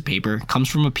a piece of paper, comes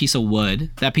from a piece of wood.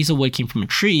 That piece of wood came from a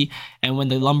tree, and when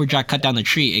the lumberjack cut down the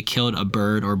tree, it killed a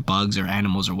bird or bugs or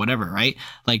animals or whatever, right?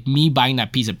 Like, me buying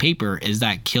that piece of paper, is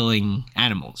that killing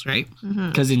animals, right?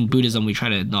 Because in Buddhism, we try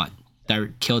to not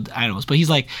kill animals. But he's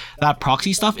like, that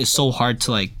proxy stuff is so hard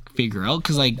to like figure out,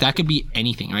 because like that could be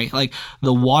anything, right? Like,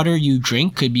 the water you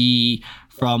drink could be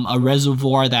from a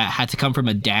reservoir that had to come from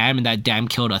a dam, and that dam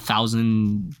killed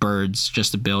 1,000 birds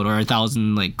just to build, or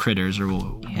 1,000 like critters or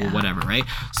whatever, right?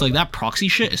 So like, that proxy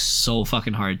shit is so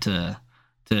fucking hard to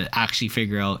actually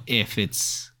figure out if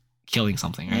it's killing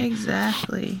something, right?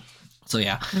 Exactly. So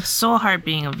yeah. It's so hard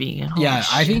being a vegan. Holy Yeah,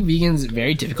 I shit. think vegan's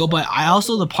very difficult, but I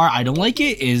also, the part I don't like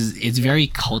it is it's very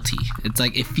culty. It's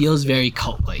like, it feels very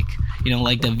cult-like. You know,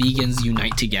 like the vegans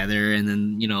unite together and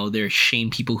then, you know, they're shame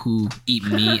people who eat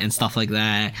meat and stuff like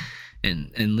that.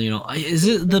 And you know, is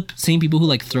it the same people who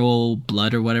like throw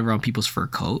blood or whatever on people's fur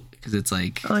coat? Because it's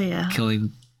like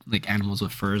killing like animals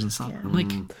with furs and stuff. Yeah. I'm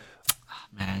like,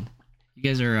 man, you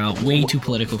guys are way too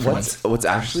political for us. What's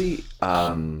actually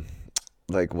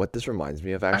like what this reminds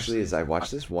me of actually is I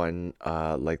watched this one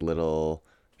like little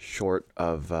short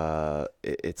of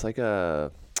it's like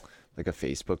a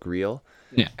Facebook reel.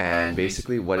 Yeah. And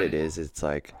basically what it is, it's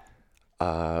like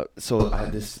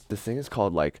this thing is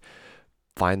called like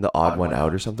Find the Odd One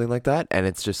Out or something like that, and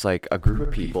it's just like a group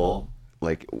of people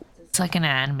like It's like an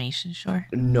animation short.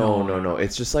 No.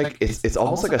 It's just like it's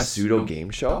almost like a pseudo game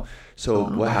show. So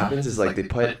what happens is like they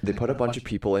put a bunch of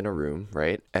people in a room,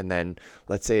 right? And then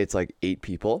let's say it's like 8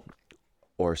 people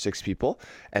or 6 people,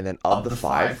 and then of the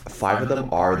 5 of them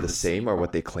are the same or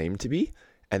what they claim to be,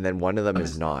 and then one of them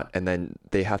is not. And then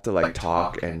they have to like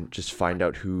talk and just find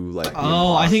out who like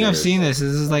Oh, I think I've seen this.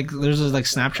 This is like there's like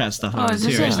Snapchat stuff. Oh, is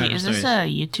this a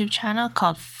YouTube channel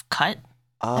called Cut?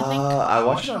 I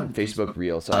watched it on Facebook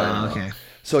Reel, so I don't know. Okay.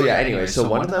 So yeah, anyway, so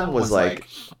one of them was like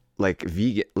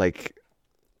vegan, like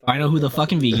Find out who the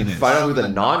fucking vegan is. find out who the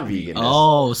non-vegan is.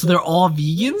 Oh, so they're all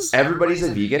vegans? Everybody's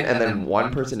a vegan, and then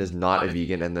one person is not a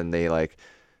vegan, and then they like,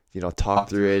 you know, talk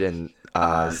through it, and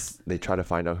they try to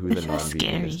find out who the non-vegan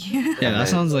Scary. is. Yeah, that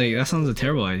sounds a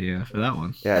terrible idea for that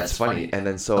one. Yeah, it's funny. And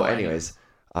then so anyways,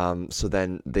 so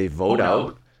then they vote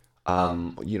out,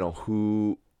 you know,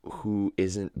 who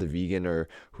isn't the vegan or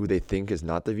who they think is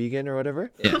not the vegan or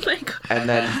whatever. Yeah. Oh my god. And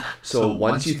then so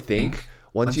once you think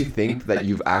that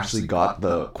you've actually got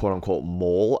the quote unquote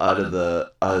mole out of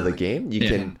the game,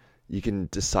 you can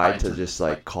decide to just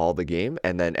like call the game,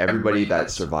 and then everybody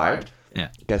that survived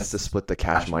gets to split the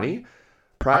cash money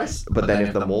prize. But then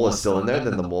if the mole is still in there,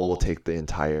 then the mole will take the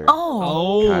entire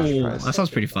cash prize. That sounds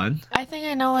pretty fun. I think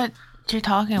I know what you're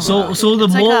talking about. So the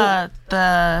it's mole, like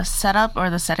the setup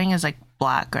or the setting is like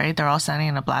black, right? They're all standing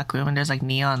in a black room, and there's like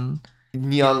neon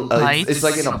lights. It's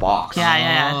like in a box.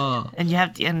 Yeah. Oh. And you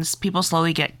have and people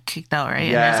slowly get kicked out, right?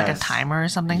 And there's like a timer or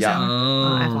something. Yeah.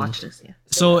 I've watched this. Yeah.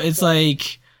 So it's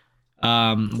like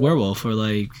werewolf or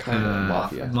like Kind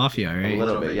of mafia, right? A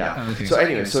little bit, yeah. Oh, okay. So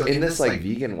anyway, so in this like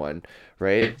vegan one,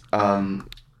 right?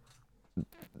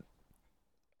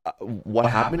 What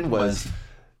happened was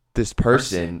this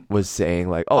person was saying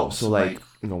like, oh, so like,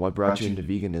 you know, what brought you into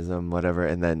veganism, whatever,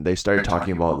 and then they started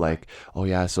talking about like, oh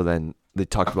yeah, so then they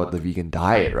talked about the vegan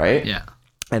diet, right? Yeah.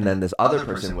 And then this other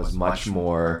person was much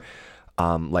more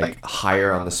like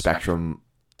higher on the spectrum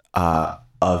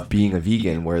of being a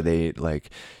vegan, where they like,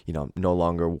 you know, no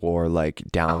longer wore like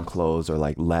down clothes or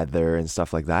like leather and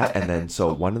stuff like that. And then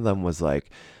so one of them was like,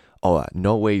 oh,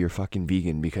 no way you're fucking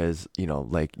vegan, because, you know,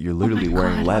 like you're literally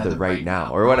wearing leather right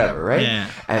now or whatever, right? Yeah.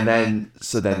 And then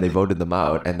so then they voted them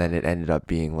out, and then it ended up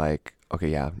being like, okay,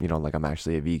 yeah, you know, like I'm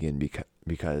actually a vegan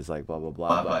because like blah blah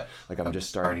blah, but like I'm just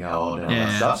starting out and all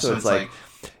that stuff. So it's like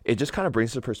it just kind of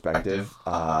brings to perspective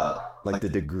like the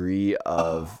degree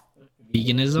of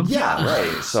veganism. Yeah,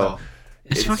 right. So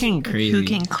it's fucking crazy. Who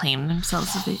can claim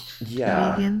themselves a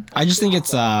vegan? I just think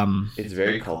it's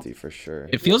very culty for sure.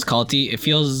 It feels culty. It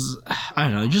feels, I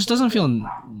don't know, it just doesn't feel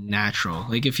natural.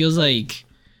 Like it feels like,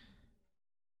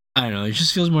 I don't know, it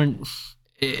just feels more,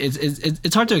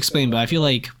 it's hard to explain, but I feel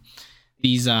like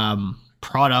these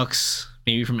products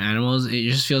maybe from animals, it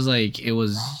just feels like it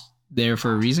was there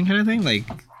for a reason kind of thing. Like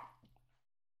I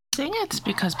think it's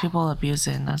because people abuse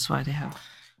it, and that's why they have.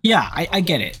 Yeah, I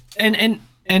get it.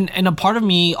 And a part of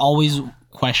me always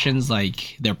questions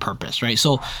like their purpose, right?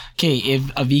 So, okay, if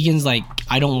a vegan's like,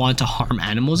 I don't want to harm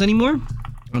animals anymore,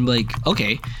 I'm like,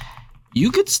 okay, you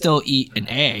could still eat an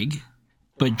egg,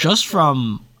 but just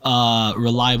from a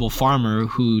reliable farmer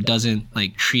who doesn't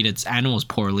like treat its animals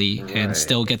poorly and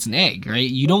still gets an egg, right?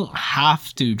 You don't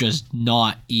have to just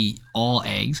not eat all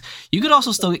eggs. You could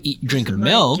also still drink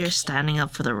milk. You're standing up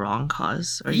for the wrong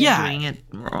cause, or you're doing it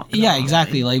wrong. Yeah,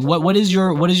 exactly. Like what is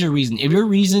your reason? If your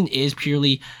reason is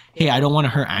purely, hey, I don't want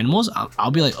to hurt animals, I'll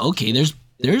be like, okay,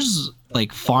 there's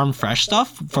like farm fresh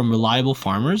stuff from reliable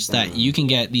farmers that you can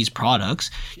get these products.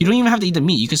 You don't even have to eat the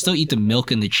meat. You can still eat the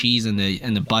milk and the cheese and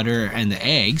the butter and the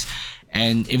eggs.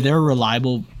 And if they're a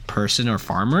reliable person or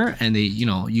farmer and they, you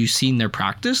know, you've seen their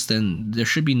practice, then there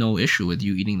should be no issue with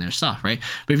you eating their stuff, right?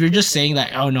 But if you're just saying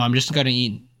that, oh no, I'm just gonna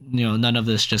eat, you know, none of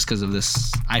this just because of this,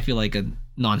 I feel like a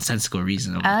nonsensical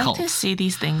reason of a I cult. like to see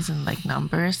these things in like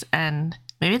numbers, and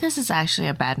maybe this is actually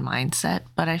a bad mindset,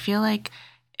 but I feel like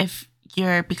if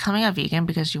you're becoming a vegan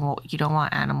because you don't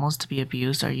want animals to be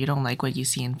abused, or you don't like what you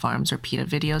see in farms or PETA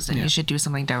videos, then you should do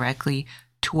something directly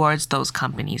towards those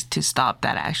companies to stop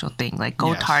that actual thing. Like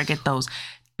go target those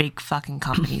big fucking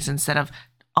companies instead of,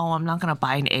 oh, I'm not gonna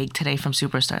buy an egg today from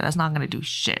Superstar. That's not gonna do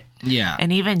shit. Yeah.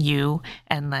 And even you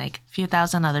and like a few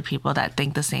thousand other people that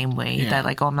think the same way, that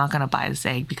like, oh, I'm not gonna buy this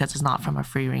egg because it's not from a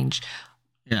free range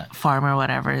farm or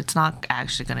whatever. It's not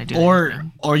actually gonna do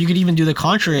anything. Or you could even do the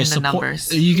contrary. The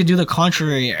numbers. You could do the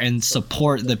contrary and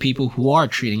support the people who are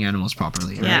treating animals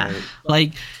properly. Right? Yeah.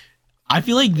 Like, I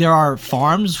feel like there are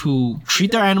farms who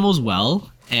treat their animals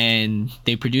well and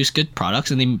they produce good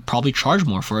products and they probably charge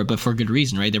more for it, but for good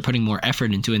reason, right? They're putting more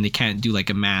effort into it and they can't do like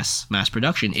a mass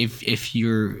production. If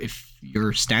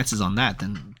your stance is on that,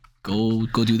 then go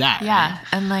do that. Yeah. Right?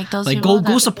 And like those like people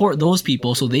go support those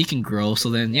people so they can grow. So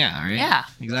then right? Yeah.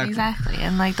 Exactly.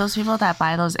 And like those people that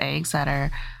buy those eggs that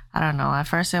are, I don't know, at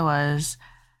first it was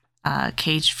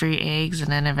cage-free eggs,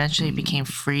 and then eventually it became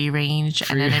free range,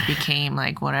 and then it became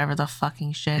like whatever the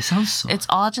fucking shit. It sounds so. It's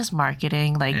all just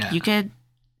marketing. Like you could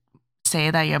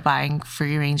say that you're buying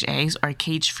free range eggs or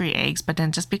cage-free eggs, but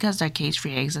then just because they're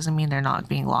cage-free eggs doesn't mean they're not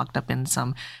being locked up in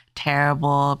some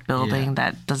terrible building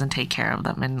that doesn't take care of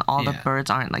them, and all the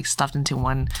birds aren't like stuffed into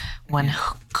one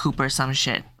coop or some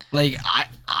shit. Like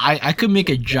I could make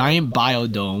a giant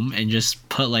biodome and just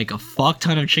put like a fuck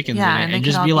ton of chickens in it and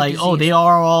just be like, oh, they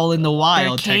are all in the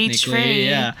wild technically.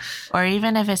 Yeah. Or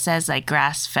even if it says like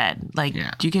grass fed, like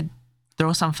you could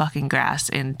throw some fucking grass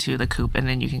into the coop and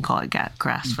then you can call it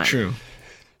grass fed. True.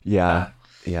 Yeah.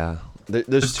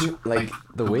 There's two, like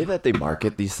the way that they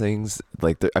market these things,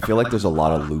 like I feel like there's a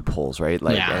lot of loopholes, right?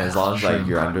 Like, and as long as like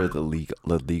you're under the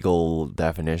legal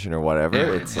definition or whatever,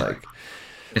 it's like.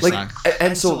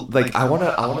 And so like I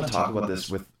wanna talk about this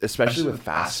with, especially with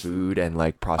fast food and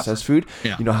like processed food.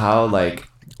 Yeah. You know how like,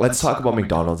 let's talk about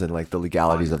McDonald's and like the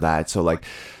legalities of that. So like,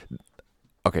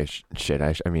 okay,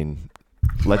 I mean,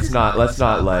 let's not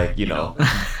like, you know,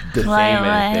 defame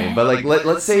anything, but like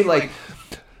let's say like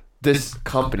this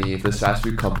fast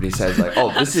food company says like,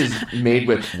 oh, this is made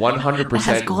with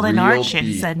 100% golden real arches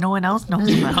beef that no one else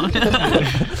knows about.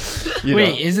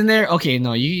 Wait, isn't there? Okay,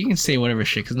 no, you can say whatever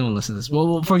shit because no one listens to this.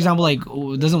 Well, for example, like,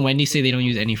 doesn't Wendy say they don't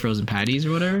use any frozen patties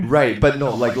or whatever? Right, but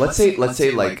no, like let's say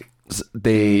like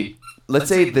let's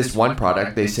say this one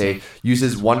product they say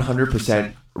uses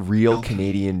 100% real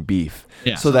Canadian beef.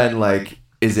 Yeah. So then like,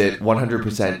 is it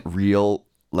 100% real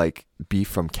like beef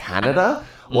from Canada,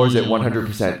 or is it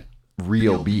 100%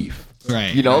 real beef?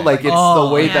 Right. You know, like it's the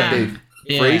way that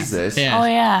they phrase this. Yeah. Oh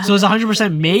yeah. So it's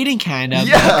 100% made in Canada,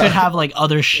 but it could have like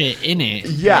other shit in it.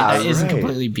 Yeah, that isn't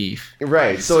completely beef.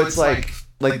 Right. So it's like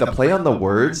the play on the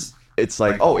words. It's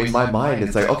like, oh, in my mind,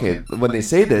 it's like, okay, when they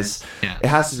say this, it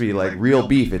has to be like real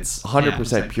beef. It's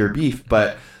 100% pure beef,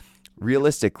 but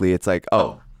realistically, it's like,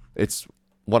 oh, it's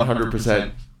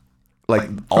 100%. Like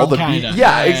all the beef.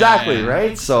 Yeah, exactly,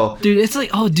 right? So dude, it's like,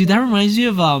 oh dude, that reminds me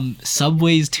of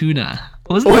Subway's tuna.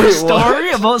 Wasn't there a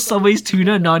story about Subway's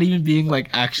tuna not even being like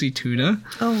actually tuna?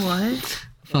 Oh what?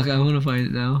 Fuck, I want to find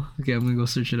it now. Okay, I'm gonna go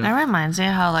search it up. That reminds me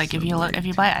how like if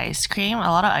you buy ice cream, a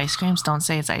lot of ice creams don't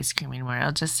say it's ice cream anymore.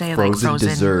 It'll just say like frozen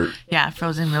dessert. Yeah,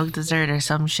 frozen milk dessert or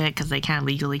some shit because they can't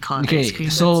legally call it ice cream.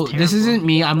 So this isn't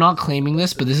me. I'm not claiming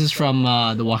this, but this is from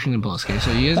the Washington Post. Okay,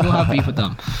 so you guys go have beef with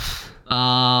them.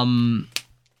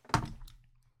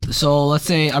 So let's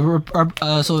say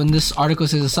so in this article it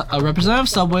says a representative of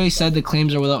Subway said the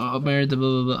claims are without merit. Blah,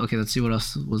 blah, blah. Okay, let's see what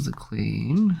else was the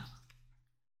claim.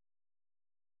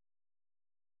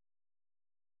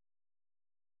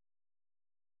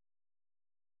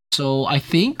 So I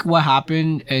think what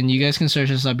happened, and you guys can search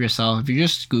this up yourself. If you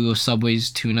just Google Subway's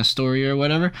tuna story or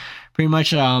whatever, pretty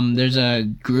much there's a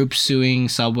group suing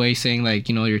Subway saying like,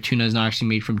 you know, your tuna is not actually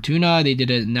made from tuna. They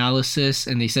did an analysis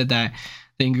and they said that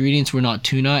the ingredients were not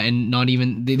tuna and not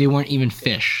even they weren't even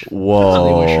fish. Whoa. So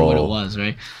they weren't sure what it was,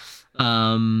 right?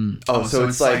 So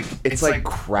it's like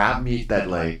crab meat that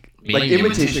like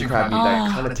imitation crab meat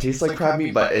that kind of tastes like crab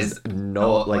meat but is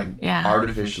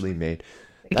artificially made.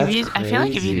 I feel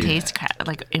like if you taste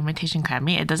imitation crab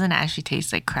meat, it doesn't actually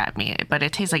taste like crab meat, but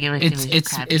it tastes like imitation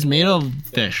crab meat. It's made of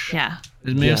fish. Yeah.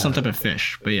 It's made of some type of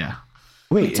fish, but yeah.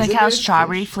 Wait, it's like how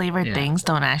strawberry flavored things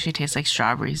don't actually taste like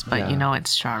strawberries, but you know it's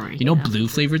strawberry. You know blue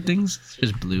flavored things? It's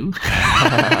just blue.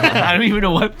 I don't even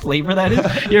know what flavor that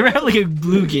is. You ever have like a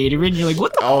blue Gatorade and you're like,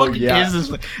 what the fuck is this?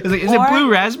 It's like, is it blue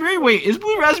raspberry? Wait, is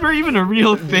blue raspberry even a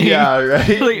real thing? Yeah,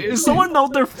 right. Like, is someone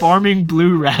out there farming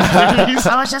blue raspberries?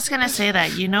 I was just gonna say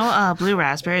that, you know, blue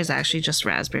raspberry is actually just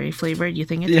raspberry flavored. You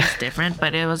think it tastes different,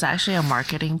 but it was actually a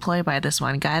marketing ploy by this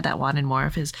one guy that wanted more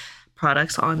of his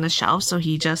products on the shelf, so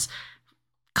he just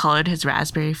colored his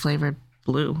raspberry flavored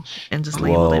blue and just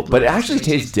labeled it blue. But it actually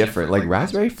tastes different. Like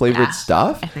raspberry flavored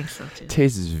stuff. I think so too.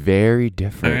 Tastes very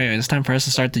different. All right, it's time for us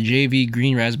to start the JV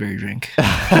green raspberry drink.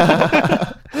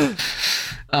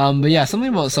 But yeah, something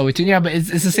about Subway too. Yeah, but it's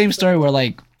the same story where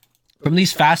like from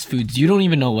these fast foods, you don't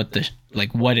even know what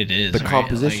what it is. The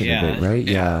composition of it, right?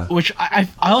 Yeah. Which I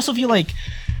also feel like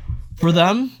for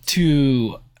them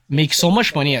to make so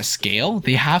much money at scale,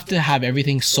 they have to have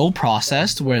everything so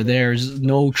processed where there's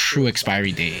no true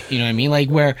expiry date. You know what I mean? Like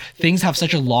where things have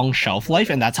such a long shelf life,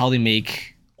 and that's how they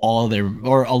make all their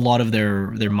or a lot of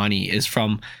their money is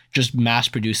from just mass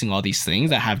producing all these things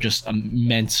that have just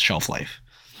immense shelf life.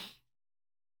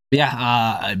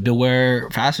 Yeah, beware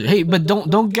fast food. Hey, but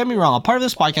don't get me wrong. A part of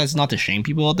this podcast is not to shame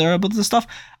people out there about this stuff.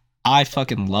 I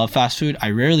fucking love fast food. I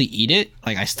rarely eat it.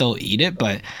 Like I still eat it,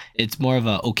 but it's more of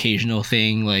a occasional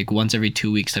thing, like once every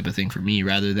 2 weeks type of thing for me,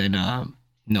 rather than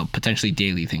potentially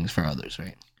daily things for others,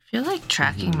 right? I feel like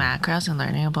tracking macros and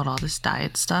learning about all this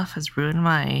diet stuff has ruined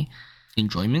my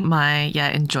enjoyment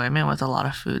with a lot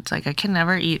of foods. Like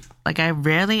I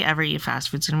rarely ever eat fast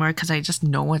foods anymore because I just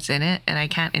know what's in it and I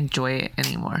can't enjoy it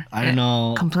anymore. I don't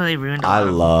know. Completely ruined. I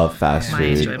love fast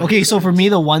food. Okay, so for me,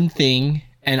 the one thing,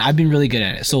 and I've been really good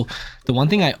at it. So the one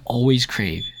thing I always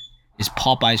crave is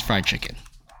Popeye's fried chicken.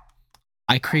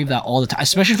 I crave that all the time,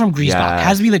 especially from Griesbach. Yeah. It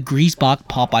has to be the Griesbach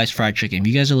Popeye's fried chicken. If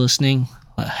you guys are listening,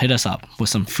 hit us up with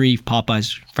some free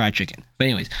Popeye's fried chicken. But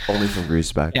anyways, only from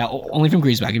Griesbach. Yeah, only from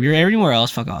Griesbach. If you're anywhere else,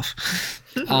 fuck off.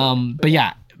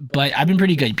 But I've been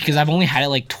pretty good because I've only had it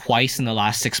like twice in the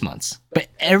last 6 months. But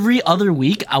every other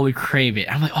week I would crave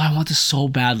it. I'm like, oh, I want this so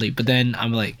badly. But then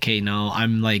I'm like, okay, no,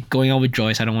 I'm like going out with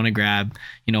Joyce. I don't want to grab,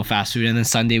 fast food. And then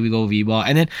Sunday we go V-Ball.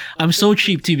 And then I'm so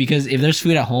cheap too because if there's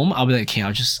food at home, I'll be like, okay,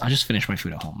 I'll just finish my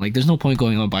food at home. Like there's no point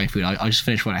going out and buying food. I'll just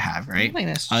finish what I have, right?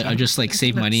 I'll just like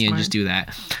save money and just do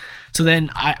that. So then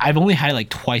I've only had it like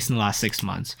twice in the last 6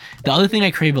 months. The other thing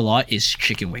I crave a lot is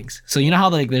chicken wings. So you know how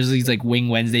like there's these like Wing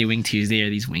Wednesday, Wing Tuesday, or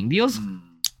these wing deals?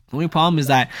 The only problem is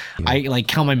that I like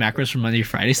count my macros from Monday to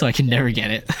Friday, so I can never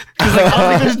get it. Because like,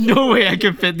 I was like, there's no way I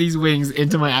can fit these wings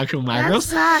into my actual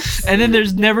macros. And then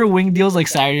there's never wing deals like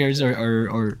Saturdays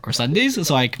or Sundays,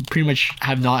 so I pretty much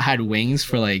have not had wings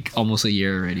for like almost a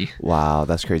year already. Wow,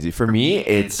 that's crazy. For me,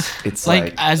 it's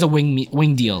like as a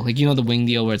wing deal, like the wing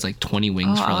deal where it's like 20 wings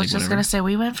for like whatever. I was just gonna say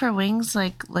we went for wings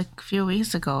like a few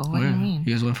weeks ago. What do you mean?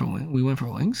 You guys went for wings? We went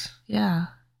for wings? Yeah.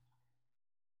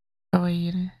 Oh wait,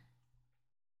 you didn't.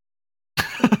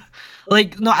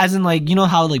 Like no, as in like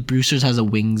how like Brewster's has a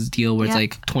wings deal where it's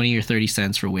like 20 or 30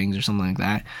 cents for wings or something like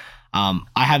that. I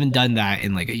haven't done that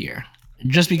in like a year,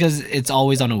 just because it's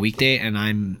always on a weekday and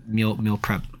I'm meal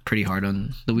prep pretty hard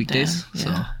on the weekdays.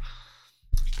 Yeah.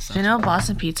 So you know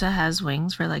Boston Pizza has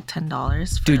wings for like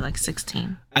 $10 for like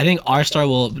 16. I think R-Star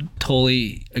will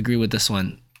totally agree with this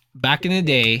one. Back in the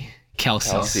day,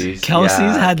 Kelsey's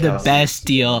had the best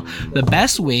deal. The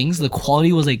best wings, the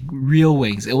quality was like real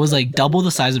wings. It was like double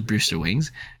the size of Brewster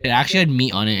wings. It actually had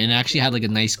meat on it and it actually had like a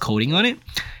nice coating on it.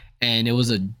 And it was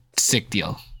a sick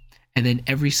deal. And then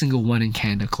every single one in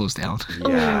Canada closed down.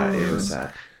 Yeah, it was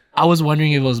sad. I was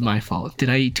wondering if it was my fault. Did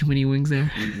I eat too many wings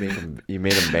there? You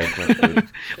made them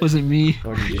bankrupt. Was it me?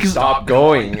 Or did you stop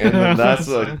going? And then that's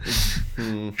like...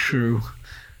 True.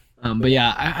 But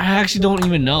yeah, I actually don't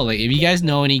even know. Like, if you guys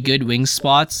know any good wing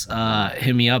spots,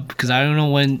 hit me up because I don't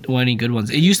know when any good ones.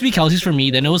 It used to be Kelsey's for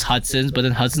me, then it was Hudson's, but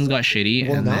then Hudson's got shitty.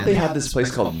 Well, now they have this place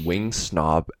called Wing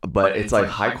Snob, but it's like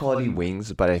high quality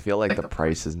wings, but I feel like the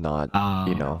price is not,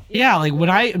 Yeah, like when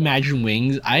I imagine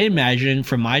wings, I imagine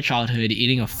from my childhood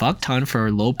eating a fuck ton for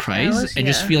a low price and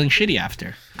just feeling shitty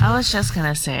after. I was just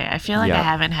gonna say, I feel like I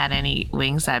haven't had any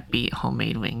wings that beat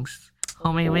homemade wings.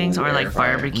 Homemade wings or like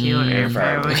barbecue or air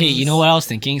fryer wings. Okay, you know what I was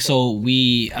thinking? So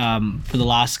we, for the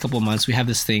last couple of months, we have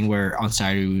this thing where on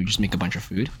Saturday we just make a bunch of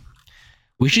food.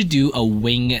 We should do a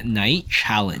wing night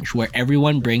challenge where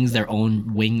everyone brings their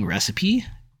own wing recipe.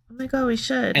 Oh my god, we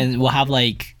should. And we'll have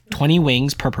like 20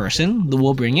 wings per person.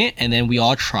 We'll bring it and then we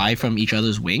all try from each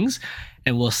other's wings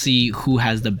and we'll see who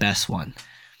has the best one.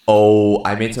 Oh,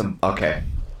 I made some. Okay.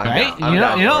 Right,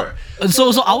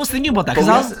 So I was thinking about that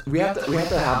because we have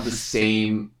to have the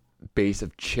same base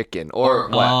of chicken or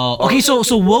what? Okay, so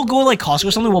we'll go like Costco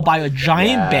or something. We'll buy a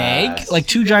giant bag, like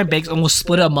 2 giant bags, and we'll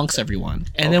split it amongst everyone,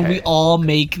 and then we all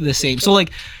make the same. So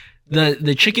like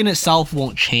the chicken itself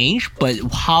won't change, but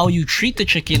how you treat the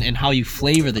chicken and how you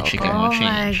flavor the chicken will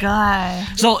change. Oh my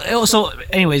god. So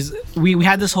anyways, we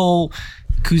had this whole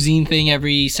cuisine thing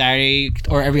every Saturday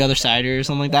or every other Saturday or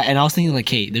something like that, and I was thinking like,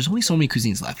 hey, there's only so many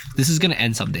cuisines left. This is gonna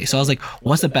end someday. So I was like,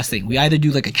 what's the best thing? We either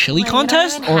do like a chili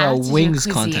contest or a wings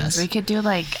contest. We could do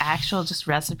like actual just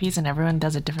recipes, and everyone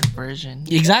does a different version.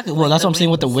 Exactly. Well, that's what I'm saying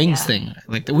with the wings thing.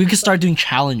 Like we could start doing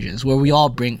challenges where we all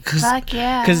bring. Fuck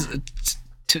yeah. Because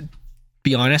to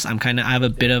be honest, I have a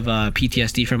bit of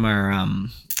PTSD from our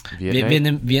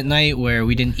Viet night where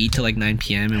we didn't eat till like 9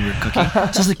 p.m. and we were cooking. So I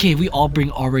was like, okay, if we all bring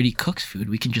already cooked food,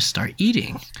 we can just start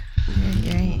eating.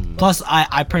 Right. Plus,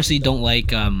 I personally don't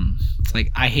like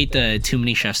I hate the too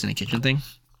many chefs in the kitchen thing.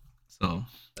 So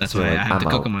that's why I have to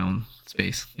cook in my own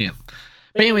space. Yeah.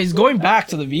 But anyways, going back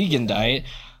to the vegan diet.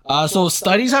 So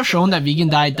studies have shown that vegan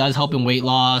diet does help in weight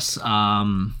loss.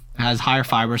 Has higher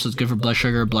fiber, so it's good for blood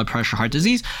sugar, blood pressure, heart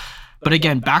disease. But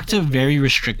again, back to very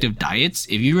restrictive diets.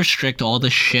 If you restrict all the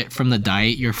shit from the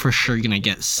diet, you're for sure going to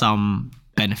get some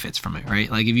benefits from it, right?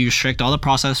 Like if you restrict all the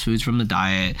processed foods from the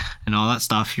diet and all that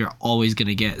stuff, you're always going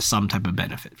to get some type of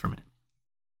benefit from it.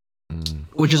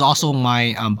 Which is also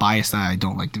my bias that I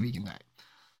don't like the vegan diet.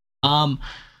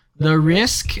 The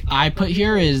risk I put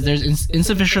here is there's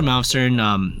insufficient amount of certain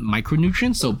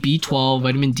micronutrients, so B12,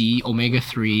 vitamin D,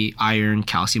 omega-3, iron,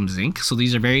 calcium, zinc. So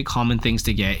these are very common things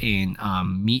to get in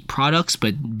meat products,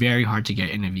 but very hard to get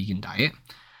in a vegan diet.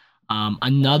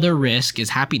 Another risk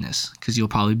is happiness, because you'll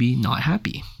probably be not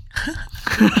happy.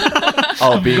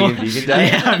 Being in vegan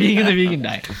diet? Yeah, being in the vegan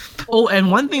diet. Oh,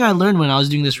 and one thing I learned when I was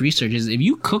doing this research is if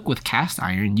you cook with cast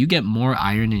iron, you get more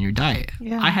iron in your diet.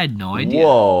 Yeah. I had no idea.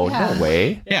 Whoa, no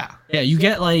way. Yeah, you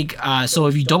get like, so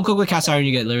if you don't cook with cast iron,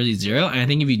 you get literally 0. And I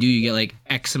think if you do, you get like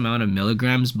X amount of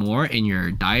milligrams more in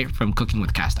your diet from cooking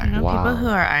with cast iron. You know, people who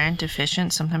are iron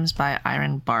deficient sometimes buy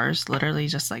iron bars, literally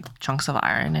just like chunks of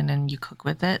iron, and then you cook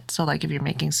with it. So like if you're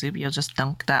making soup, you'll just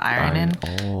dunk that iron in.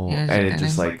 Oh, and it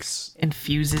just like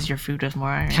infuses your food with more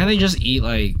iron. Can't they just eat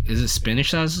like, is it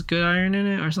spinach that has good iron in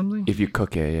it or something? If you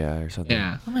cook it, yeah, or something.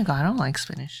 Yeah. Oh my god, I don't like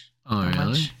spinach. Oh really?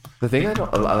 Much. The thing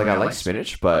I like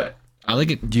spinach, but I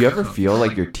like it. Do you ever feel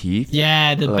like your teeth?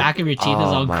 Yeah, the back of your teeth is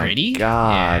all my gritty.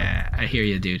 God. Yeah, I hear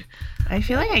you, dude. I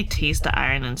feel like I taste the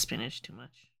iron in spinach too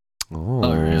much.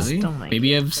 Oh, really? Don't like Maybe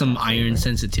you it. have some iron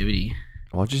sensitivity.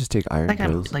 Why don't you just take iron Like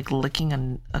pills? I'm like licking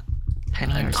a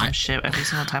penny or some shit every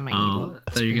single time I eat. Oh,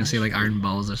 I thought you were gonna say like iron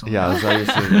balls or something. Yeah, I was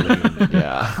like,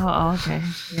 yeah. Oh, okay.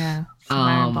 Yeah. Some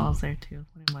iron balls there too.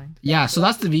 Wouldn't mind. Yeah, so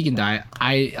that's the vegan diet.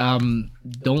 I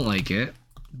don't like it.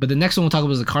 But the next one we'll talk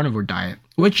about is the carnivore diet,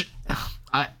 which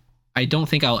I don't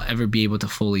think I'll ever be able to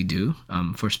fully do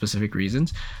for specific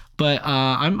reasons. But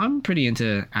I'm pretty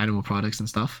into animal products and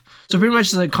stuff. So pretty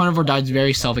much the carnivore diet is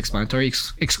very self-explanatory.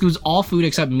 Excludes all food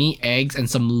except meat, eggs, and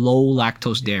some low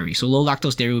lactose dairy. So low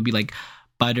lactose dairy would be like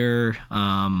butter,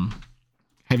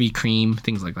 heavy cream,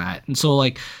 things like that. And so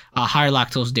like higher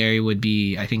lactose dairy would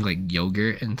be, I think, like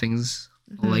yogurt and things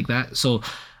like that. So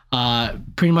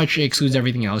pretty much excludes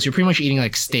everything else. You're pretty much eating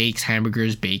like steaks,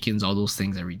 hamburgers, bacons, all those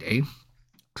things every day.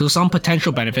 So some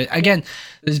potential benefit. Again,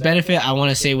 this benefit I want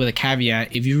to say with a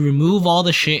caveat: if you remove all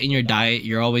the shit in your diet,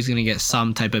 you're always gonna get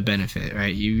some type of benefit,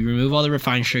 right? You remove all the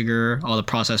refined sugar, all the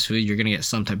processed food, you're gonna get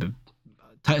some type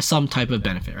of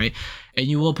benefit, right? And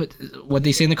you will put what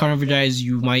they say in the carnivore diet is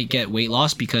you might get weight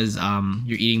loss because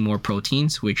you're eating more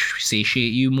proteins, which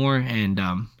satiate you more and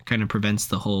kind of prevents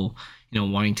the whole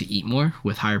wanting to eat more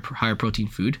with higher protein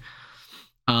food.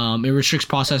 It restricts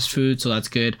processed food, so that's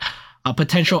good. A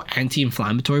potential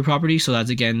anti-inflammatory property, so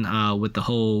that's again with the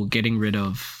whole getting rid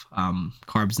of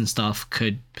carbs and stuff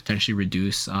could potentially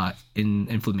reduce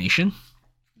inflammation.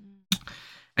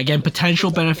 Again, potential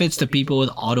benefits to people with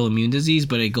autoimmune disease,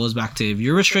 but it goes back to if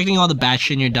you're restricting all the bad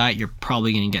shit in your diet, you're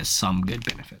probably going to get some good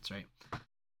benefits, right?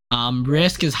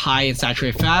 Risk is high in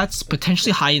saturated fats,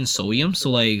 potentially high in sodium.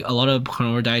 So like a lot of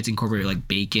carnivore diets incorporate like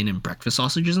bacon and breakfast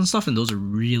sausages and stuff, and those are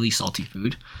really salty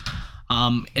food.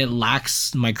 It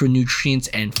lacks micronutrients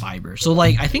and fiber. So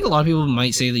like I think a lot of people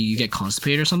might say that you get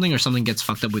constipated or something gets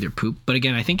fucked up with your poop. But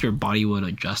again, I think your body would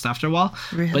adjust after a while.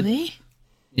 Really? But,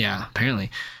 yeah,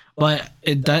 apparently. But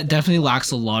it definitely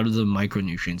lacks a lot of the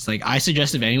micronutrients. Like I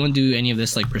suggest if anyone do any of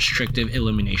this like restrictive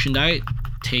elimination diet,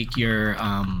 take your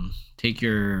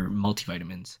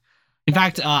multivitamins. In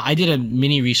fact, I did a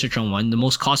mini research on one. The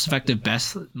most cost-effective,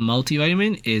 best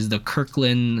multivitamin is the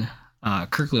Kirkland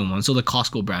one, so the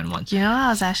Costco brand one. You know, I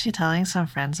was actually telling some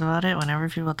friends about it. Whenever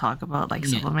people talk about like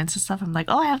supplements and stuff, I'm like,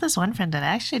 oh, I have this one friend that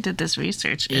actually did this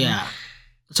research. And yeah.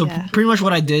 So pretty much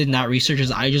what I did in that research is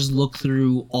I just looked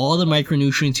through all the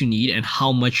micronutrients you need and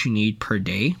how much you need per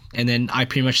day. And then I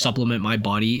pretty much supplement my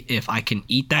body if I can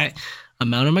eat that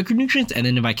amount of micronutrients. And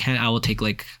then if I can't, I will take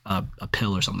like a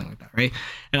pill or something like that, right?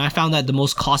 And I found that the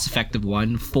most cost-effective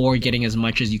one for getting as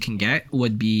much as you can get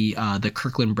would be the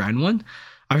Kirkland brand one.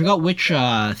 I forgot which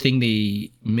thing they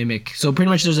mimic. So pretty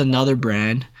much there's another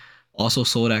brand also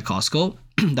sold at Costco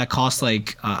that costs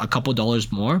like a couple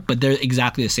dollars more, but they're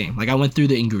exactly the same. Like I went through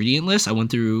the ingredient list, I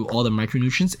went through all the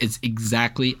micronutrients. It's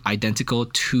exactly identical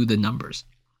to the numbers.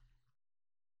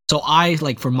 So I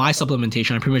like for my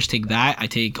supplementation, I pretty much take that. I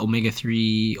take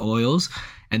omega-3 oils,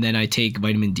 and then I take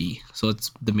vitamin D. So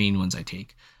it's the main ones I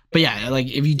take. But yeah, like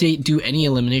if you do any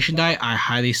elimination diet, I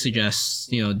highly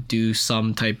suggest, do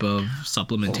some type of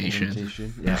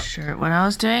supplementation. Yeah. Sure. When I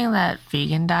was doing that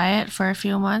vegan diet for a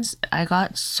few months, I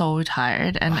got so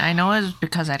tired. And I know it was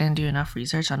because I didn't do enough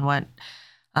research on what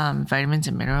vitamins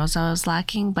and minerals I was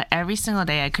lacking. But every single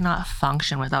day, I could not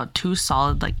function without 2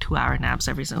 solid, 2-hour naps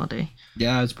every single day.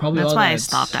 Yeah, it's probably That's why I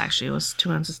stopped, actually. It was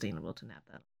too unsustainable to nap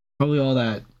that. Probably all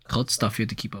that cult stuff you have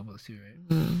to keep up with too,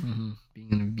 right?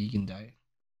 Being in a vegan diet.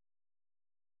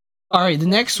 All right, the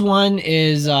next one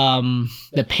is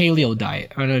the paleo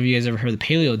diet. I don't know if you guys ever heard of the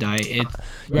paleo diet.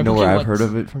 You know where I've heard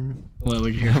of it from? What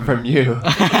would you hear from you?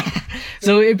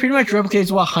 So it pretty much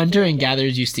replicates what hunter and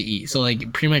gatherers used to eat. So like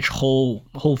pretty much whole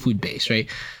food based, right?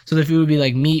 So the food would be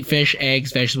like meat, fish,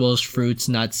 eggs, vegetables, fruits,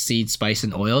 nuts, seeds, spice,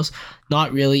 and oils.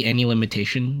 Not really any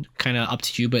limitation, kind of up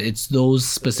to you, but it's those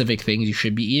specific things you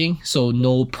should be eating. So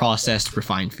no processed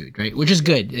refined food, right? Which is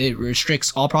good. It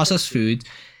restricts all processed foods.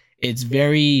 It's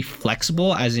very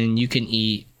flexible, as in you can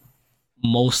eat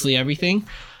mostly everything.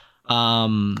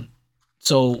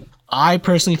 So I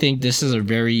personally think this is a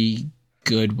very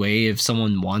good way if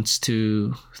someone wants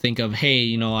to think of,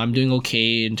 hey, I'm doing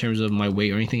okay in terms of my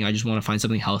weight or anything. I just want to find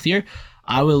something healthier.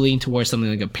 I would lean towards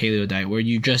something like a paleo diet where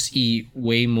you just eat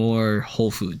way more whole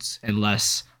foods and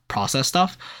less processed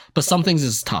stuff. But some things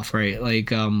is tough, right? Like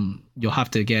you'll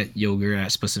have to get yogurt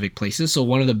at specific places. So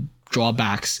one of the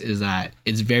drawbacks is that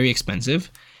it's very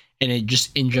expensive and it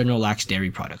just in general lacks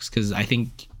dairy products, because I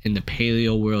think in the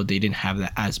paleo world they didn't have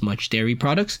that as much dairy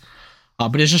products,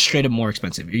 but it's just straight up more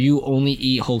expensive. If you only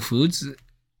eat whole foods,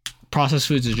 processed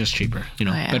foods is just cheaper,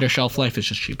 better shelf life is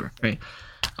just cheaper, right?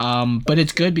 But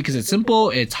it's good because it's simple,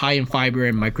 it's high in fiber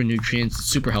and micronutrients,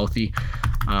 super healthy,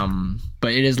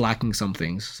 but it is lacking some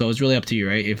things. So it's really up to you,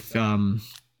 right? If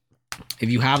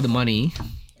you have the money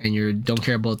and you don't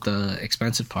care about the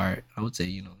expensive part, I would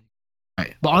say,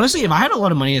 right. But honestly, if I had a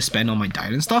lot of money to spend on my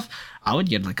diet and stuff, I would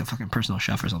get like a fucking personal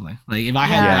chef or something. Like if I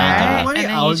had that type of money,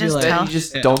 I would be like, then you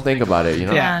just don't think about it,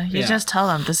 You just tell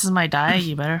them, this is my diet,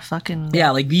 you better fucking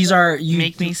like these are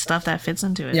make me stuff that fits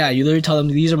into it. Yeah, you literally tell them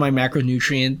these are my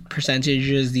macronutrient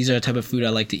percentages, these are the type of food I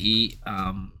like to eat,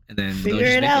 and then they'll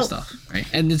just make the stuff, right?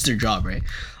 And it's their job, right?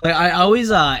 Like I always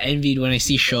envied when I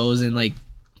see shows and like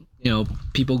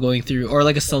people going through, or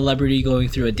like a celebrity going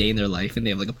through a day in their life and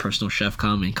they have like a personal chef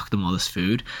come and cook them all this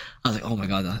food. I was like, oh my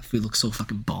god, that food looks so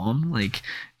fucking bomb. Like,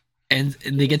 and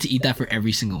they get to eat that for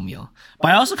every single meal.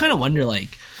 But I also kind of wonder,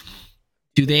 like,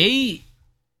 do they,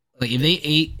 like, if they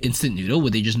ate instant noodle,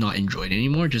 would they just not enjoy it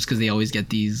anymore just because they always get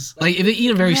these, like, if they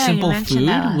eat a very simple food,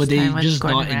 would they just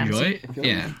not enjoy it?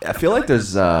 Yeah. I feel like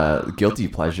there's guilty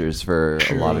pleasures for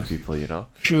a lot of people,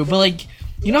 True, but like,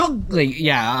 how, like,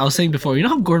 yeah, I was saying before,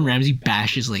 how Gordon Ramsay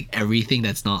bashes like everything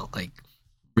that's not like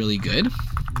really good?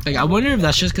 Like, I wonder if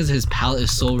that's just because his palate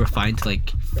is so refined to like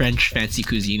French fancy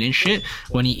cuisine and shit.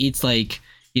 When he eats like,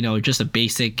 just a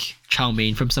basic chow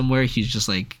mein from somewhere, he's just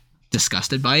like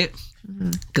disgusted by it.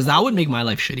 Because that would make my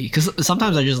life shitty. Because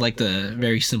sometimes I just like the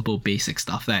very simple basic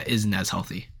stuff that isn't as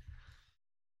healthy.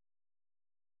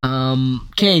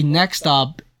 Okay, next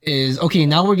up is,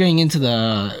 now we're getting into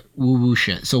the woo-woo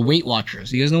shit. So Weight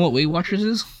Watchers. You guys know what Weight Watchers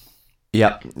is?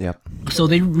 Yep. So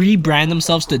they rebrand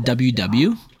themselves to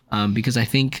WW because I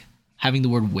think having the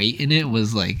word weight in it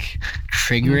was like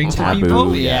triggering to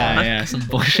people. Yeah, some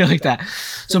bullshit like that.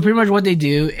 So pretty much what they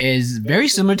do is very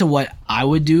similar to what I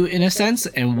would do in a sense,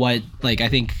 and what like I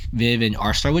think Viv and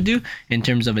R-Star would do in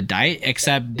terms of a diet,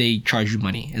 except they charge you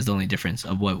money is the only difference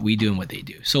of what we do and what they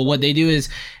do. So what they do is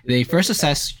they first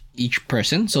assess each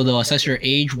person. So they'll assess your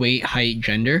age, weight, height,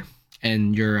 gender,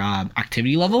 and your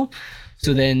activity level.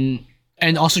 So then,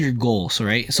 and also your goals,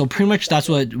 right? So pretty much that's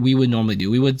what we would normally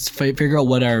do. We would figure out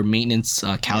what our maintenance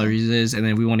calories is, and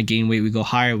then if we want to gain weight, we go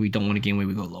higher. We don't want to gain weight,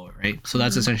 we go lower, right? So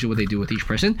that's essentially what they do with each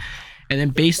person. And then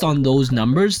based on those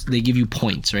numbers, they give you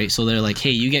points, right? So they're like,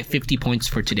 hey, you get 50 points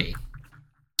for today.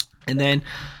 And then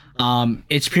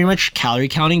it's pretty much calorie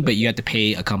counting, but you have to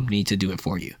pay a company to do it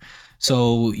for you.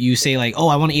 So you say like, oh,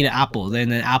 I want to eat an apple.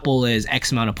 Then an apple is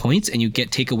X amount of points, and you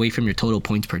take away from your total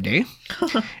points per day.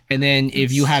 And then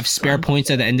if you have spare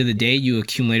points at the end of the day, you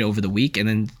accumulate it over the week, and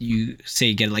then you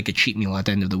say get like a cheat meal at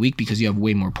the end of the week because you have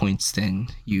way more points than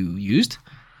you used.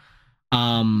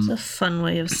 It's a fun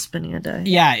way of spinning a die.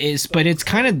 Yeah, but it's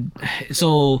kind of,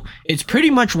 so it's pretty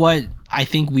much what I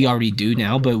think we already do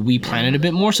now, but we plan it a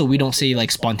bit more, so we don't say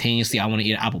like spontaneously I want to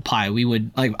eat an apple pie. We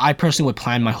would like, I personally would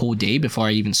plan my whole day before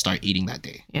I even start eating that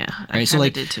day. Yeah, right. So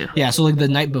like, did too. Yeah, so like the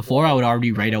night before, I would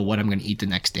already write out what I'm gonna eat the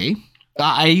next day.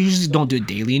 I usually don't do it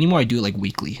daily anymore. I do it like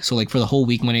weekly. So like for the whole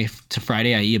week, Monday to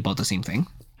Friday, I eat about the same thing.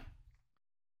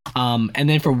 And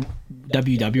then for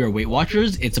WW or Weight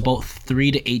Watchers, it's about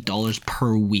 $3 to $8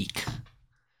 per week.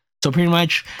 So pretty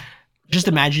much, just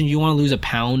imagine you want to lose a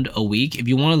pound a week. If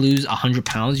you want to lose 100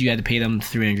 pounds, you had to pay them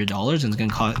 $300,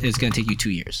 and it's gonna take you 2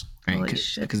 years, right?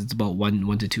 Because it's about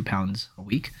 1 to 2 pounds a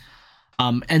week.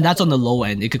 And that's on the low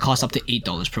end. It could cost up to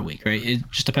 $8 per week, right? It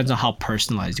just depends on how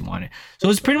personalized you want it. So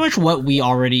it's pretty much what we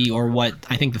already, or what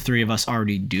I think the three of us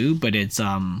already do, but it's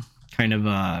kind of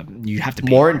you have to pay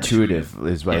more intuitive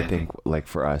is what I think, like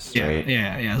for us, right?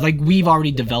 Yeah. Like we've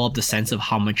already developed a sense of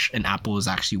how much an apple is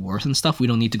actually worth and stuff. We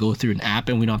don't need to go through an app,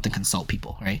 and we don't have to consult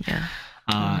people, right?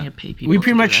 Yeah. We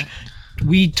pretty much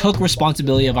we took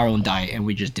responsibility of our own diet, and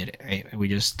we just did it, right? And we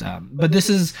just but this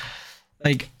is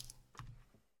like,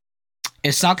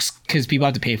 it sucks because people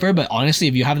have to pay for it, but honestly,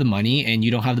 if you have the money and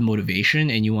you don't have the motivation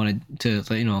and you wanted to,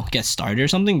 get started or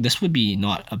something, this would be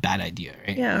not a bad idea,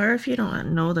 right? Yeah, or if you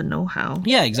don't know the know-how.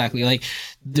 Yeah, exactly. Like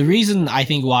the reason I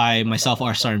think why myself,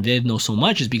 Arstar, and Viv know so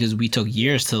much is because we took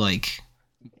years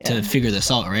to figure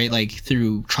this out, right? Like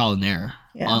through trial and error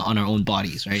on our own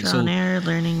bodies, right? Trial and error,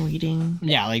 learning, reading.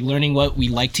 Yeah, like learning what we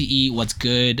like to eat, what's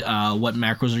good, what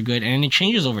macros are good, and it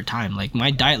changes over time. Like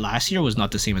my diet last year was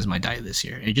not the same as my diet this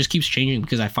year. It just keeps changing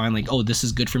because I find like, oh, this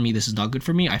is good for me, this is not good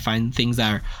for me. I find things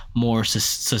that are more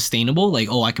sustainable, like,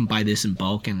 oh, I can buy this in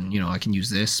bulk and, I can use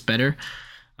this better.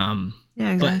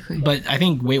 Yeah, exactly. But I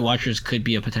think Weight Watchers could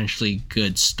be a potentially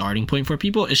good starting point for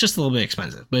people. It's just a little bit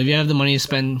expensive. But if you have the money to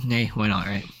spend, hey, why not,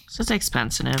 right? It's just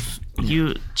expensive. If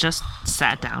you just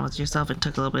sat down with yourself and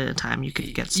took a little bit of time, you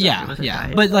could get started with a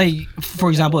diet. But like, for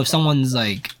example, if someone's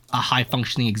like a high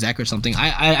functioning exec or something,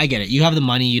 I get it. You have the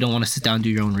money, you don't want to sit down and do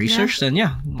your own research, then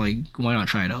like, why not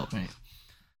try it out, right?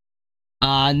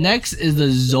 Next is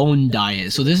the zone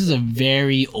diet. So this is a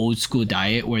very old school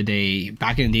diet where they,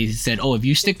 back in the day, said, oh, if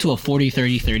you stick to a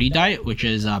 40-30-30 diet, which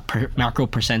is a macro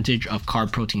percentage of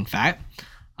carb, protein, fat,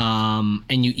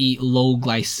 and you eat low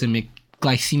glycemic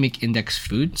index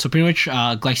food. So pretty much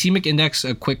glycemic index,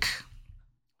 a quick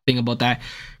thing about that.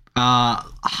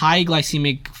 High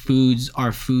glycemic foods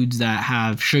are foods that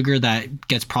have sugar that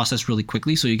gets processed really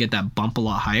quickly, so you get that bump a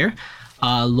lot higher.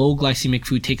 Low glycemic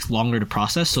food takes longer to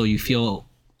process, so you feel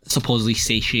supposedly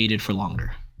satiated for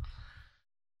longer.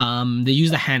 They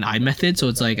use the hand-eye method, so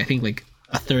it's like, I think like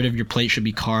a third of your plate should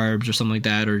be carbs or something like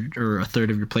that, or a third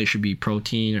of your plate should be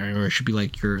protein, or it should be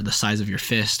like the size of your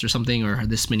fist or something, or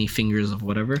this many fingers of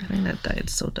whatever. I think that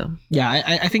diet's so dumb. Yeah,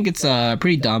 I think it's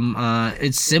pretty dumb.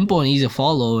 It's simple and easy to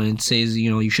follow, and it says,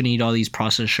 you shouldn't eat all these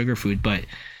processed sugar food, but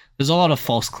there's a lot of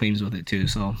false claims with it too,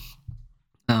 so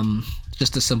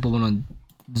just a simple one on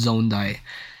zone diet.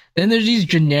 Then there's these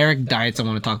generic diets I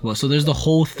want to talk about. So there's the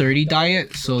Whole30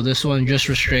 diet. So this one just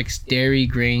restricts dairy,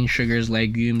 grain, sugars,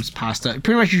 legumes, pasta.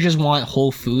 Pretty much you just want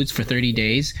whole foods for 30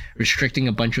 days, restricting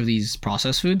a bunch of these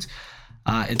processed foods.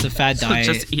 It's a fad diet.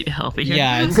 Just eat healthy.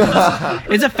 Yeah,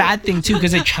 it's a fad thing too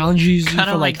because it challenges you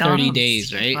for like 30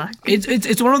 days, right?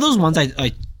 It's one of those ones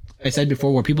I said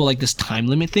before where people like this time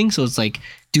limit thing. So it's like,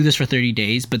 do this for 30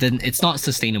 days, but then it's not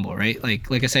sustainable, right?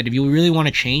 Like I said, if you really want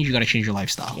to change, you got to change your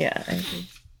lifestyle. Yeah, I agree.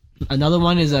 Another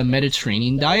one is a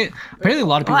Mediterranean diet. Apparently a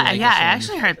lot of people like this one. I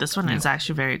actually heard this one is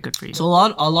actually very good for you. So a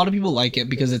lot of people like it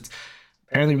because it's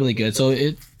apparently really good. So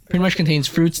it pretty much contains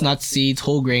fruits, nuts, seeds,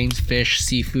 whole grains, fish,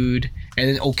 seafood, and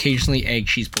then occasionally egg,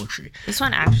 cheese, poultry. This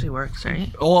one actually works, right?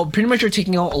 Well, pretty much you're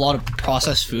taking out a lot of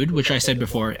processed food, which I said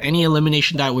before. Any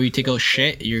elimination diet where you take out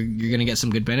shit, you're gonna get some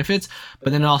good benefits.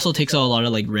 But then it also takes out a lot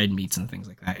of like red meats and things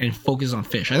like that, and focuses on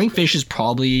fish. I think fish is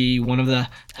probably one of the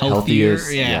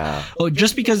healthiest. Yeah. Oh,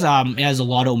 just because it has a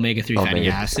lot of omega-3 fatty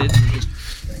acids, which is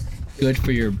good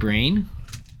for your brain.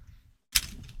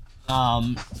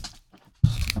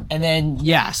 And then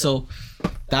so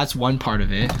that's one part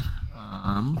of it.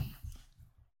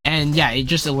 And yeah, it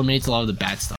just eliminates a lot of the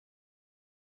bad stuff.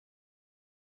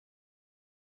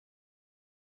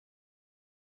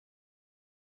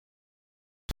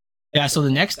 Yeah, so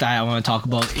the next diet I want to talk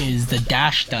about is the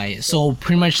DASH diet. So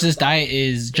pretty much this diet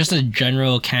is just a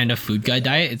general Canada Food Guide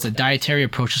diet. It's a dietary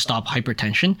approach to stop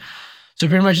hypertension. So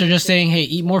pretty much they're just saying, hey,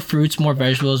 eat more fruits, more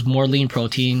vegetables, more lean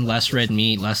protein, less red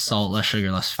meat, less salt, less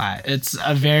sugar, less fat. It's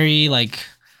a very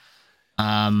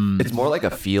it's more like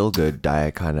a feel-good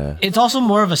diet kind of. It's also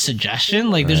more of a suggestion.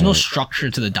 Like there's no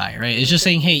structure to the diet, right? It's just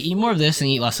saying, hey, eat more of this and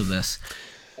eat less of this.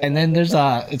 And then there's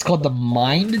it's called the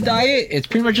MIND diet. It's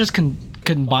pretty much just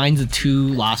combines the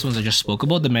two last ones I just spoke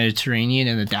about, the Mediterranean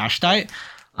and the DASH diet.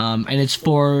 And it's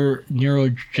for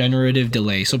neurodegenerative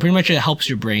delay. So pretty much it helps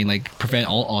your brain like prevent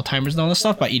Alzheimer's and all this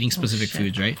stuff by eating specific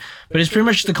foods, right? But it's pretty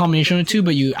much the combination of the two,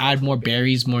 but you add more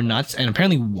berries, more nuts, and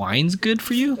apparently wine's good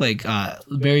for you, like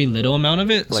very little amount of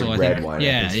it. Like so red I think, wine,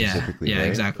 yeah, I think specifically, right?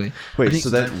 exactly. Wait,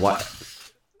 so then what?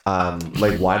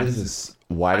 Like why does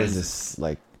this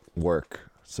like work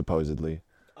supposedly?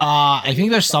 I think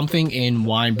there's something in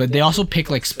wine, but they also pick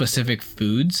like specific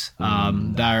foods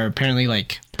that are apparently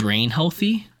like brain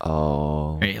healthy.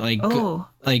 Oh. Right,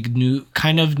 like new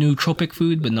kind of nootropic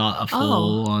food, but not a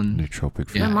full on Nootropic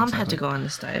food. Yeah, My mom exactly. had to go on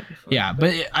this diet before. Yeah,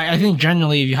 but I think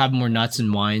generally if you have more nuts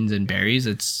and wines and berries,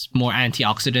 it's more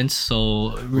antioxidants,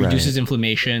 so it reduces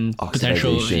inflammation,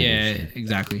 potential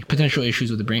potential issues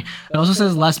with the brain. It also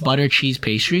says less butter, cheese,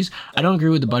 pastries. I don't agree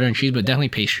with the butter and cheese, but definitely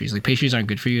pastries. Like pastries aren't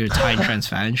good for you. It's high in trans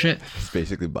fat and shit. It's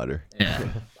basically butter. Yeah,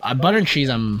 butter and cheese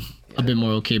I'm a bit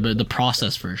more okay, but the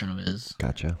processed version of it is.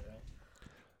 Gotcha.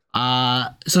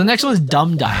 So the next one is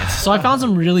dumb diets. So I found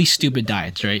some really stupid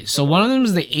diets, right? So one of them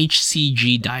is the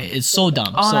HCG diet. It's so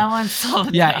dumb. Oh, so, that one's so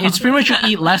yeah, dumb. it's pretty much you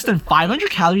eat less than 500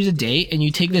 calories a day and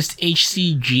you take this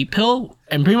HCG pill.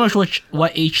 And pretty much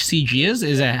what HCG is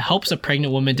it helps a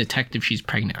pregnant woman detect if she's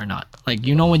pregnant or not. Like,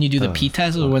 you know, when you do the P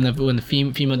test or when the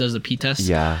female does the P test,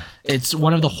 Yeah. it's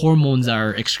one of the hormones that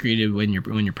are excreted when you're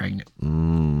pregnant.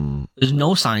 There's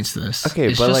no science to this. Okay,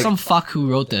 it's but just like- some fuck who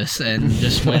wrote this and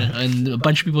just went and a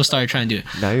bunch of people started trying to do it.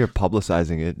 Now you're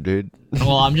publicizing it, dude.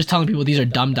 Well, I'm just telling people these are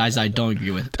dumb diets that I don't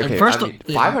agree with. Okay, First,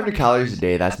 500 calories a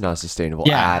day, that's not sustainable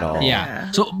at all.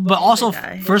 Yeah. So, but also,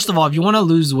 first of all, if you want to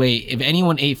lose weight, if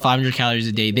anyone ate 500 calories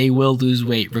a day, they will lose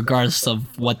weight regardless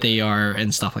of what they are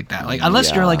and stuff like that. Like,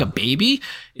 unless you're Yeah. like a baby,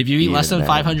 if you eat less than Even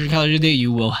then. 500 calories a day,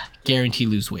 you will guarantee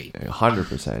lose weight.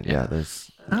 100%. Yeah, there's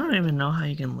I don't even know how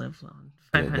you can live on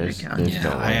 500 there's- calories. there's Yeah,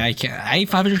 no way. I can't. I eat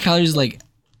 500 calories like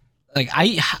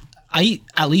I eat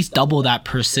at least double that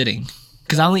per sitting.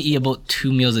 Because I only eat about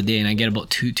 2 meals a day and I get about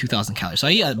 2,000 calories. So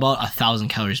I eat about 1,000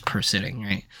 calories per sitting,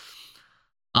 right?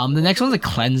 The next one's a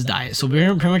cleanse diet. So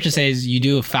pretty much it says you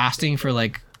do a fasting for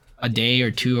like a day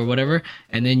or two or whatever,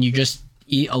 and then you just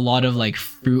eat a lot of like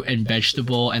fruit and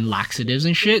vegetable and laxatives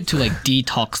and shit to like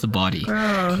detox the body.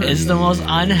 It's the most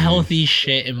unhealthy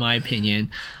shit in my opinion.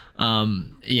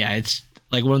 Yeah, it's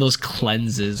like one of those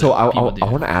cleanses. So that I people do.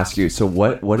 want to ask you. So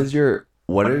what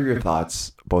are your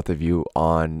thoughts, both of you,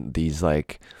 on these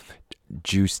like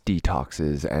juice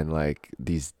detoxes and like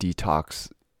these detox?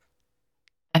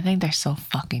 I think they're so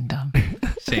fucking dumb.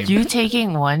 Same. You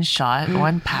taking one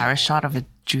power shot of a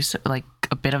juice, like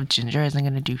a bit of ginger, isn't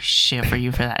gonna do shit for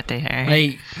you for that day.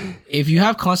 Right? Like, if you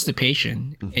have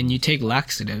constipation and you take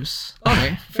laxatives,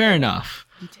 okay, fair enough.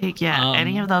 You take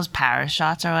any of those power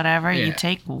shots or whatever. Yeah. You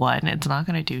take one, it's not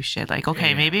gonna do shit. Like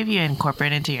okay, maybe if you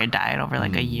incorporate it into your diet over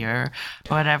like a year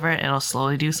or whatever, it'll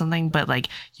slowly do something. But like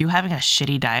you having a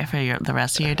shitty diet for the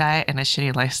rest of your diet and a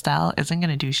shitty lifestyle isn't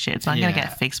gonna do shit. It's not gonna Yeah.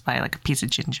 get fixed by like a piece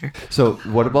of ginger. So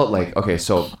what about like, okay,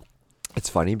 so it's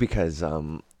funny because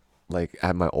like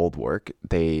at my old work,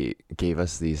 they gave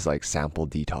us these like sample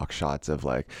detox shots of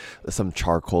like some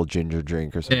charcoal ginger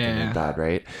drink or something Yeah. like that,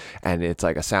 right? And it's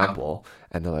like a sample,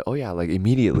 and they're like, oh yeah, like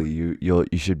immediately you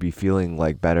should be feeling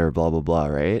like better, blah blah blah,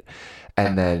 right?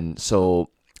 And then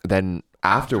then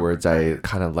afterwards, I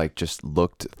kind of like just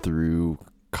looked through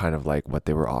kind of like what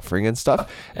they were offering and stuff,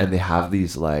 and they have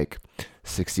these like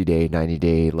 60-day,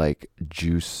 90-day like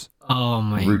juice Oh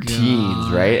my routines,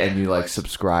 God. right? And you like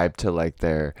subscribe to like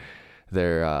their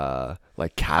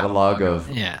like catalog of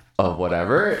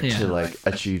whatever Yeah. to like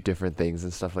achieve different things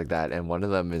and stuff like that. And one of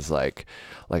them is like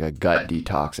a gut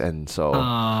detox. And so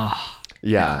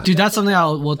yeah. Dude, that's something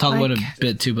we'll talk about a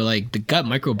bit too, but like the gut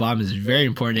microbiome is very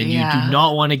important and you Yeah. do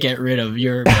not want to get rid of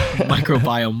your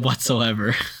microbiome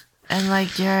whatsoever. And like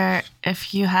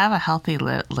if you have a healthy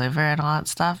liver and all that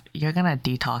stuff, you're gonna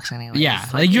detox anyway. Yeah,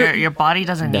 like like your body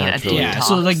doesn't need a Naturally. detox. Yeah,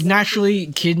 so like naturally,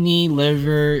 kidney,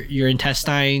 liver, your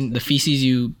intestine, the feces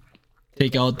you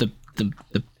take out, the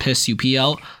piss you pee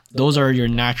out, those are your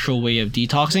natural way of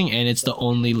detoxing, and it's the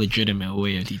only legitimate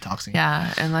way of detoxing.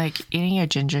 Yeah, and like eating your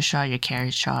ginger shot, your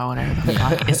carrot shot, whatever the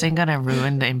fuck, isn't gonna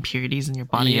ruin the impurities in your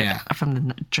body from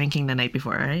the drinking the night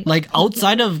before, right? Like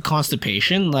outside of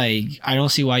constipation, like I don't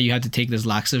see why you have to take this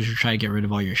laxative to try to get rid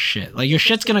of all your shit. Like your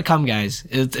shit's gonna come, guys.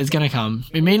 It's gonna come.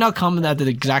 It may not come at the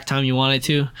exact time you want it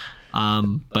to,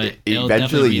 but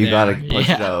eventually you gotta push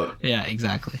it out. Yeah,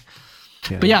 exactly.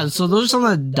 Yeah. But yeah, so those are some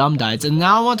of the dumb diets, and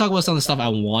now I want to talk about some of the stuff I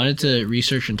wanted to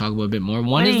research and talk about a bit more.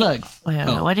 One is like,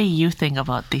 what do you think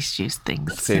about these juice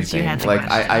things? Same thing. Like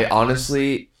I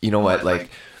honestly, you know what?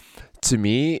 Like to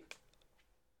me,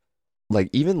 like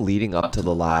even leading up to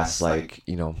the last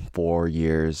 4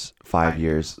 years, 5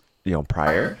 years,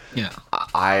 prior,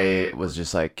 I was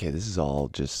just like, okay, this is all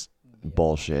just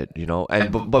bullshit,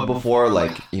 And but before,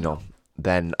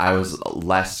 then I was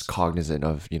less cognizant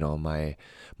of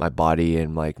my body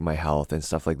and like my health and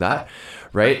stuff like that,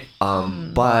 right?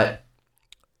 But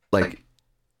like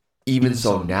even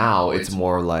so now it's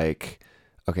more like,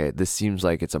 okay, this seems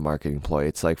like it's a marketing ploy.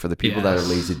 It's like for the people that are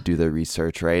lazy to do their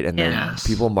research, right? And then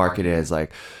people market it as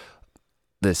like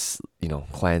this,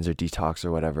 cleanse or detox or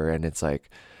whatever, and it's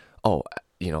like, oh,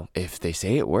 if they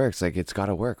say it works, like it's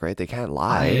gotta work, right? They can't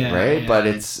lie, right? But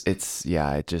it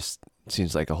just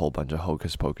seems like a whole bunch of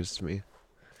hocus pocus to me.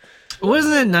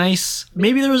 Wasn't it nice?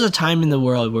 Maybe there was a time in the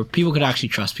world where people could actually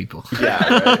trust people.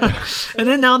 Yeah, right. And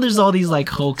then now there's all these like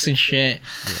hoax and shit.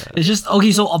 Yeah. It's just,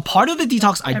 okay, so a part of the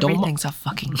detox Everything's a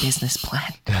fucking business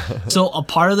plan. So a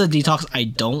part of the detox I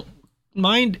don't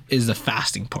mind is the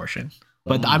fasting portion.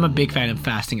 But I'm a big fan of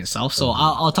fasting itself, so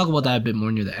I'll talk about that a bit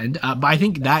more near the end. But I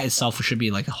think that itself should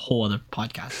be like a whole other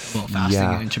podcast about fasting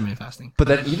and intermittent fasting. But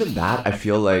then even that, I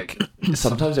feel like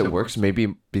sometimes it works,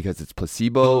 maybe because it's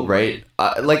placebo, right?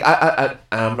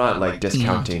 I'm not like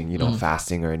discounting,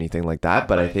 fasting or anything like that,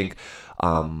 but I think,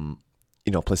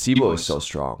 placebo is so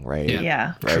strong, right?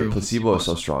 Yeah. Right. True. Placebo is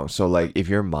so strong. So like, if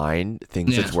your mind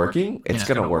thinks it's working, it's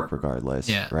gonna work regardless.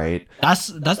 Yeah. Right. That's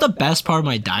the best part of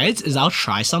my diets is I'll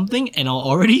try something and I'll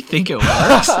already think it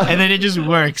works, and then it just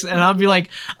works, and I'll be like,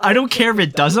 I don't care if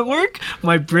it doesn't work.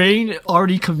 My brain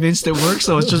already convinced it works,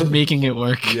 so it's just making it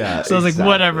work. Yeah. So I was like,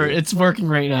 whatever, it's working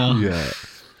right now.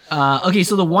 Yeah. Okay.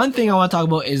 So the one thing I want to talk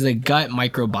about is the gut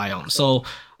microbiome. So.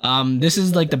 This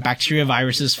is like the bacteria,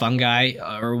 viruses, fungi,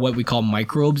 or what we call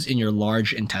microbes in your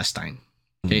large intestine.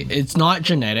 Okay? It's not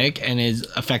genetic and is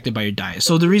affected by your diet.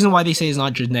 So the reason why they say it's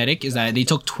not genetic is that they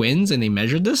took twins and they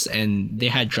measured this, and they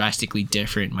had drastically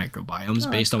different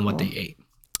microbiomes based on what they ate.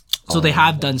 So they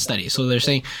have done studies. So they're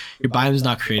saying your biome is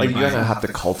not created. Like you're gonna have to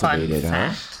cultivate it,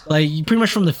 huh? Like pretty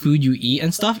much from the food you eat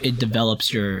and stuff, it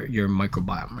develops your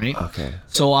microbiome, right? Okay.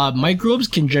 So microbes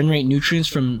can generate nutrients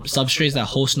from substrates that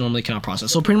hosts normally cannot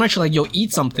process. So pretty much like you'll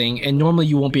eat something and normally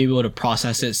you won't be able to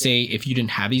process it, say if you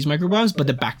didn't have these microbiomes, but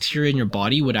the bacteria in your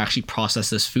body would actually process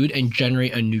this food and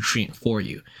generate a nutrient for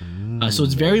you. So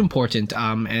it's very important,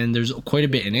 and there's quite a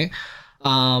bit in it.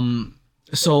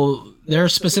 So there are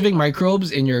specific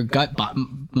microbes in your gut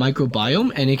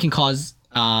microbiome, and it can cause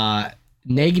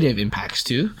negative impacts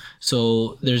too.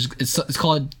 So it's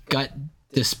called gut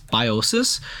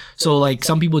dysbiosis. So like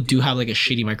some people do have like a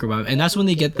shitty microbiome, and that's when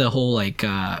they get the whole like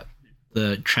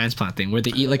the transplant thing where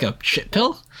they eat like a shit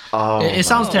pill. It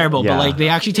sounds terrible, but like they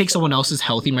actually take someone else's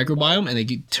healthy microbiome and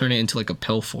they turn it into like a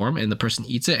pill form, and the person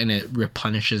eats it and it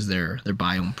replenishes their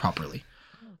biome properly.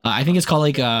 I think it's called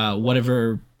like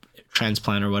whatever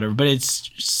transplant or whatever, but it's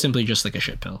simply just like a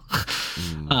shit pill.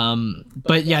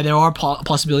 But yeah, there are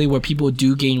possibility where people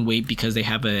do gain weight because they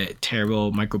have a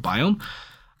terrible microbiome.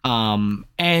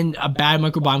 And a bad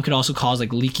microbiome could also cause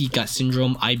like leaky gut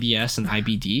syndrome, IBS, and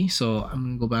IBD. So I'm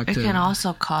gonna go back to. It can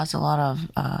also cause a lot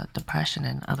of depression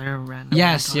and other random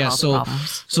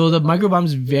problems. So the microbiome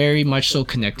is very much so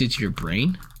connected to your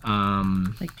brain.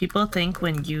 Like people think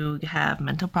when you have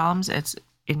mental problems, it's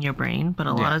in your brain, but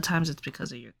a lot of times it's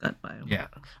because of your gut biome. Yeah.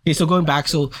 Okay, so going back,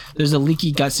 so there's a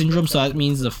leaky gut syndrome, so that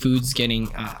means the food's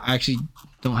getting. I actually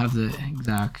don't have the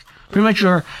exact. Pretty much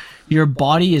your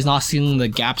body is not sealing the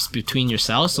gaps between your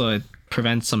cells, so it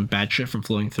prevents some bad shit from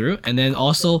flowing through. And then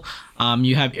also,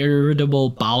 you have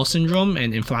irritable bowel syndrome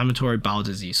and inflammatory bowel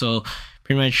disease. So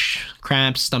pretty much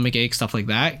cramps, stomach aches, stuff like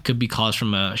that could be caused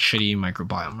from a shitty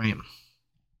microbiome, right?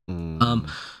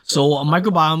 So a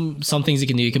microbiome, some things it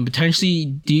can do, it can potentially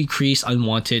decrease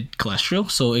unwanted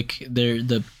cholesterol. So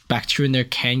the bacteria in there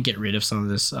can get rid of some of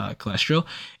this cholesterol.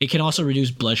 It can also reduce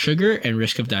blood sugar and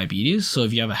risk of diabetes. So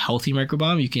if you have a healthy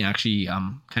microbiome, you can actually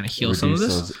kind of heal some of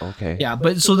this. Okay. Yeah,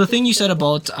 but so the thing you said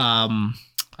about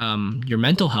your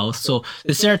mental health. So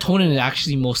the serotonin is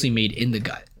actually mostly made in the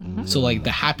gut. So like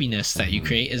the happiness that you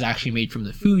create is actually made from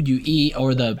the food you eat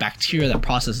or the bacteria that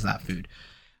processes that food.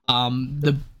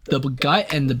 The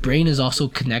gut and the brain is also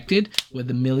connected with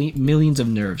the millions of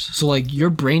nerves. So like your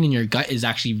brain and your gut is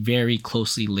actually very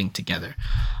closely linked together.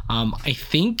 I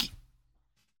think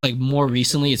like more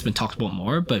recently it's been talked about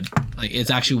more, but like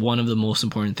it's actually one of the most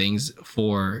important things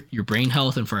for your brain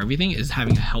health and for everything is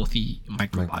having a healthy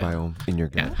microbiome in your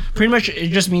gut. Yeah. Pretty much it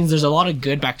just means there's a lot of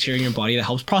good bacteria in your body that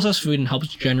helps process food and helps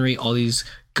generate all these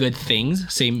good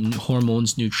things, same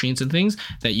hormones, nutrients and things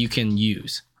that you can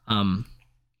use.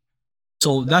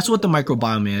 So that's what the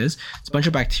microbiome is. It's a bunch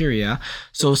of bacteria.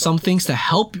 So some things to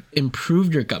help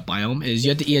improve your gut biome is you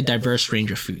have to eat a diverse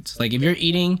range of foods. Like if you're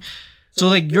eating, so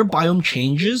like your biome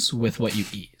changes with what you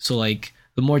eat. So like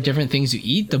the more different things you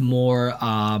eat, the more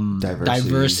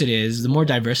diverse it is. The more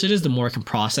diverse it is, the more it can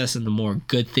process and the more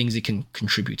good things it can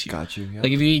contribute to you. Got you. Yeah.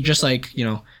 Like if you eat just like, you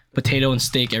know, potato and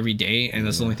steak every day and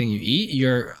that's the only thing you eat,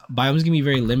 your biome is going to be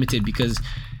very limited because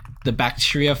the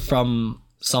bacteria from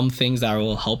some things that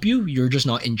will help you, you're just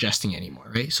not ingesting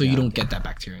anymore, right? So you don't get that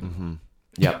bacteria.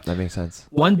 Yep, that makes sense.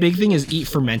 One big thing is eat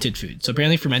fermented food. So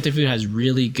apparently fermented food has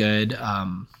really good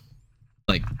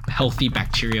like healthy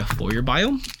bacteria for your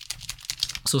biome.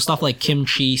 So stuff like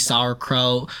kimchi,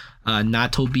 sauerkraut,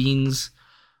 natto beans,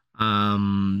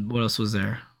 what else was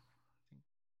there?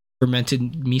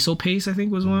 Fermented miso paste, I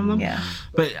think was one of them. Yeah.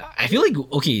 But I feel like,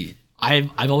 okay,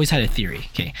 I've always had a theory.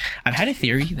 Okay. I've had a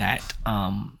theory that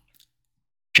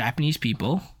Japanese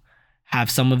people have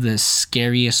some of the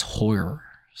scariest horror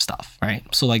stuff, right?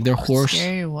 So like their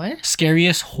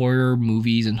scariest horror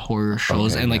movies and horror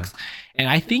shows, and like, and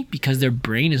I think because their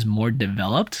brain is more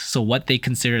developed, so what they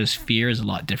consider as fear is a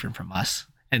lot different from us,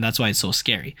 and that's why it's so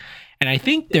scary. And I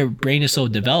think their brain is so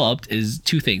developed is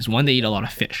two things. One, they eat a lot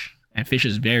of fish, and fish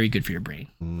is very good for your brain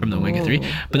from the omega-3.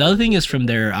 But the other thing is from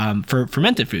their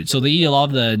fermented food. So they eat a lot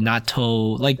of the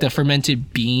natto, like the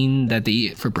fermented bean that they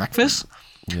eat for breakfast.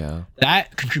 Yeah.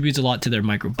 That contributes a lot to their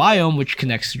microbiome, which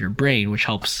connects to your brain, which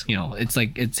helps, you know, it's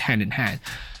like it's hand in hand.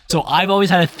 So I've always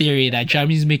had a theory that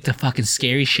Japanese make the fucking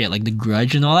scary shit, like The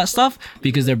Grudge and all that stuff,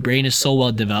 because their brain is so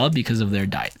well developed because of their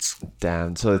diets.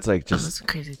 Damn. So it's like just That's a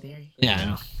crazy theory. Yeah, I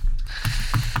know.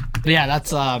 But yeah,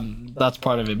 that's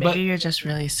part of it. Maybe But you're just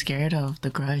really scared of The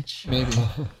Grudge.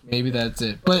 maybe that's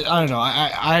it. But I don't know.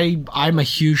 I'm a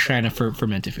huge fan of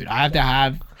fermented food. I have to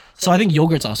have. So I think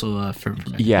yogurt's also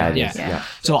fermented. yeah, it is. Yeah.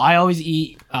 So I always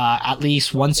eat at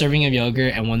least one serving of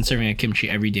yogurt and one serving of kimchi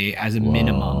every day as a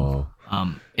minimum.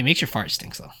 It makes your fart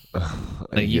stink though.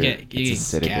 Like you get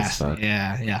gas.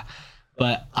 Yeah.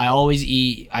 But I always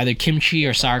eat either kimchi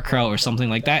or sauerkraut or something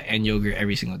like that and yogurt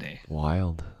every single day.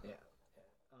 Wild.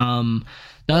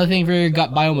 Another thing for your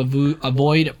gut biome,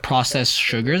 avoid processed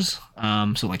sugars.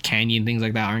 So like candy and things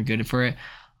like that aren't good for it.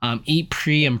 Eat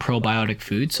pre and probiotic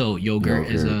food. So yogurt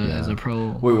is a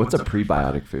pro. Wait, what's a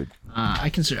prebiotic food? I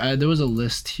can. There was a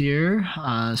list here,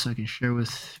 so I can share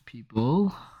with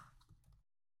people.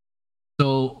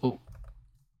 So,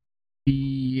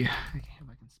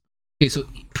 so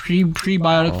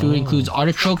prebiotic food includes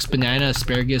artichokes, banana,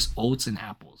 asparagus, oats, and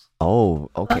apples.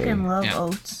 Oh, okay. Fucking love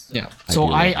oats. Yeah.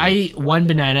 So I eat one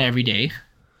banana every day.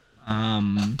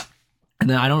 And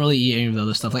then I don't really eat any of the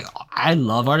other stuff. Like I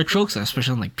love artichokes,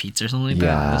 especially on like pizza or something like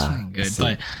that. That's fucking good.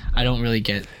 But I don't really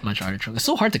get much artichoke. It's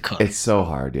so hard to cook. It's so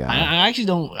hard, yeah. I actually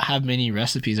don't have many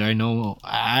recipes, or I know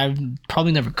I've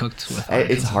probably never cooked with.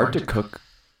 It's hard to cook,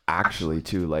 actually,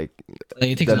 too. Like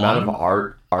it takes the amount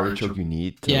of artichoke you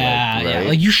need. To,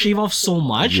 Like you shave off so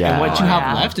much, and what you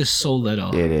have left is so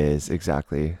little. It is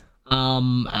exactly.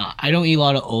 I don't eat a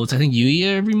lot of oats. I think you eat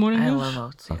it every morning. I love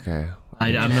oats. Okay.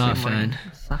 I'm not a fan.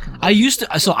 I used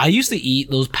to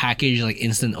eat those packaged like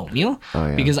instant oatmeal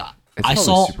because I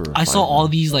saw all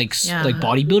these like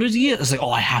bodybuilders eat it. It's like,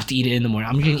 oh, I have to eat it in the morning.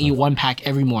 I'm gonna eat one pack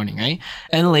every morning, right?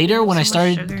 And later when I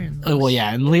started,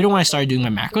 later when I started doing my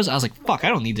macros, I was like, fuck, I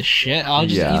don't need this shit. I'll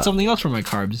just eat something else for my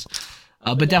carbs.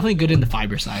 But definitely good in the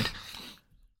fiber side.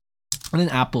 And then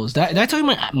apples. Did I tell you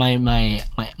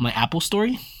my apple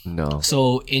story? No.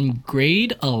 So in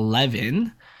grade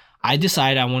 11. I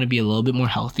decided I want to be a little bit more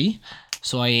healthy,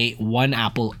 so I ate one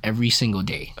apple every single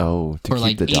day. Oh, to for keep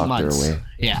like the 8 doctor months. away.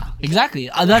 Yeah,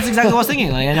 exactly. That's exactly what I was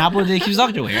thinking. Like an apple a day keeps the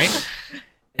doctor away, right?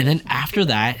 And then after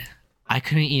that, I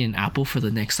couldn't eat an apple for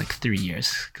the next like 3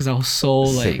 years because I was so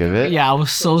sick of it. Yeah, I was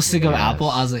so sick of apple.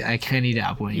 I was like, I can't eat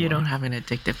apple anymore. You don't have an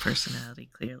addictive personality,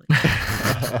 clearly.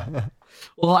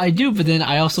 Well, I do, but then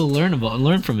I also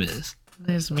learn from it.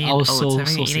 There's me and oats. I've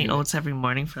been eating oats every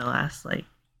morning for the last like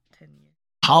 10 years.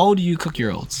 How do you cook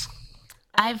your oats?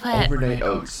 I put overnight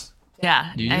oats.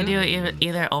 Yeah, Do you I do do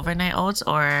either overnight oats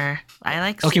or I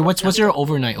like. Okay, what's your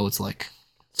overnight oats like?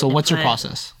 So what's your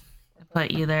process? I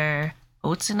put either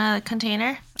oats in a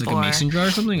container, Like a mason jar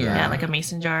or something? Or? Yeah, like a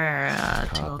mason jar or a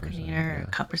to-go container or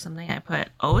a cup or something. I put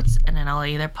oats, and then I'll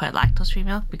either put lactose-free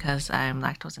milk because I'm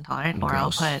lactose intolerant, or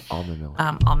I'll put almond milk.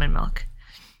 Almond milk,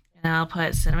 and then I'll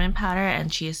put cinnamon powder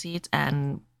and chia seeds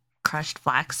and crushed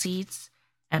flax seeds,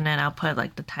 and then I'll put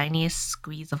like the tiniest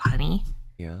squeeze of honey.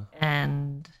 Yeah.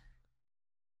 And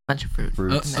a bunch of fruit.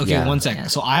 Okay, Yeah. 1 second.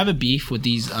 So I have a beef with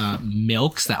these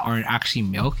milks that aren't actually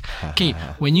milk. Okay,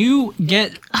 when you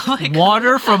get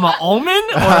water from an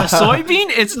almond or a soybean,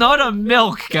 it's not a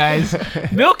milk, guys.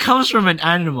 Milk comes from an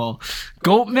animal.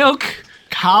 Goat milk,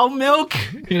 cow milk,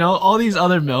 all these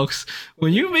other milks.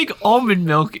 When you make almond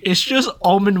milk, it's just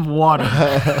almond water.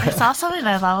 I saw something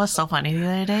that I thought was so funny the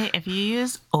other day. If you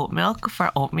use oat milk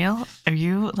for oatmeal, are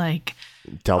you like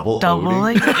Double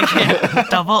doubling? oating?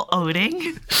 Double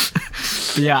oating?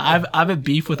 But yeah, I have a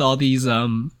beef with all these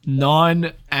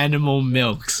non-animal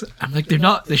milks. I'm like,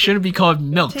 they shouldn't be called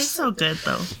milks. Tastes so good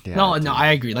though. Yeah, No,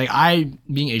 I agree. Like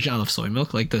being Asian, I love soy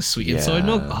milk, like the sweetened soy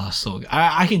milk. Oh, so good.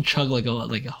 I can chug like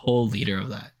a whole liter of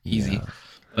that easy. Yeah.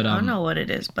 But I don't know what it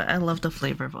is, but I love the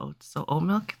flavor of oats. So oat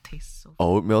milk tastes so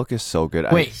Oat milk is so good.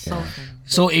 Wait. so good.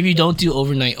 So if you don't do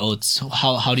overnight oats,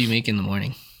 how do you make in the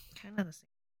morning? Kind of the same.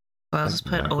 So I'll just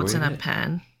put oats in a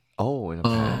pan. Oh, in a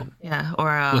pan. Yeah,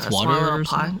 or With a small water little or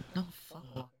pot. something? No,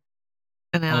 fuck.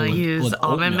 And then Oh, I'll with use oat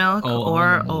almond milk. milk, Oh, or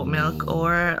almond oat milk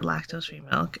or lactose-free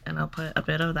milk, and I'll put a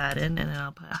bit of that in, and then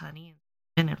I'll put honey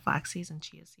and flax seeds and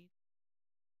chia seeds.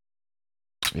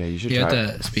 Yeah, you should You try.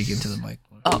 have to speak into the mic.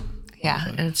 Oh, yeah,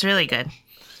 and it's really good.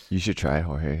 You should try,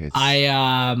 Jorge. It's,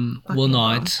 I will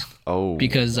not oh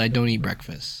because I don't eat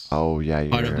breakfast. oh yeah,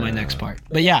 Part of my next part.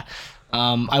 But yeah,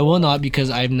 I will not because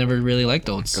I've never really liked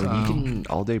oats. You can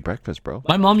all day breakfast, bro.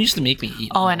 My mom used to make me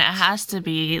eat. Oh, and it has to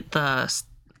be the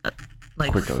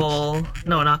like Quick oats. full.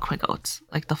 No, not quick oats.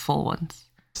 Like the full ones.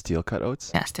 Steel cut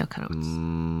oats. Yeah, steel cut oats.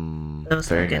 Those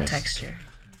Very are good nice. texture.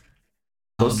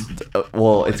 Those,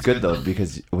 well, it's good though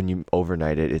because when you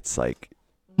overnight it, it's like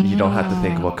you don't have to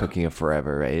think about cooking it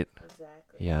forever, right?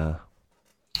 Exactly. Yeah.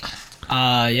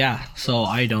 Yeah. So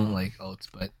I don't like oats,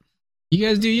 but you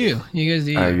guys do you. You guys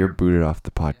do you. You're booted off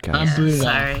the podcast. I'm booted off.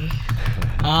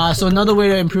 Sorry. So another way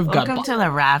to improve gut. Welcome to the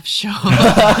rap show.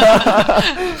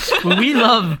 We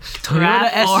love Toyota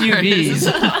Rap SUVs.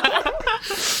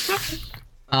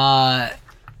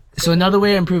 So another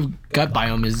way to improve gut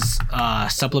biome is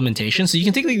supplementation. So you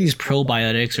can take like these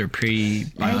probiotics or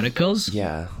prebiotic pills.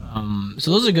 Yeah.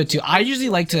 So those are good too. I usually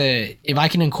like to, if I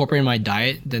can incorporate in my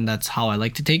diet, then that's how I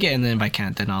like to take it. And then if I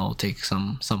can't, then I'll take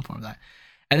some form of that.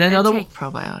 And then another. take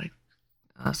probiotic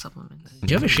supplements.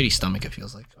 You have a shitty stomach, it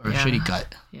feels like, or a Yeah. shitty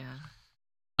gut. Yeah.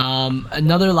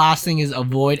 Another last thing is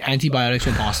avoid antibiotics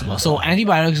when possible. So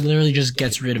antibiotics literally just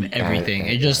gets rid of everything.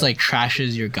 It just like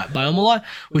trashes your gut biome a lot,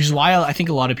 which is why I think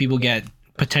a lot of people get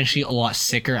potentially a lot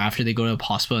sicker after they go to the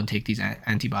hospital and take these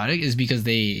antibiotics is because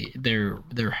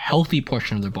their healthy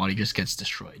portion of their body just gets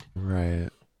destroyed. Right.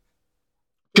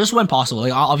 Just when possible.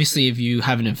 Like obviously if you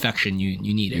have an infection, you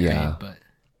need it, Yeah. right? But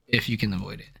if you can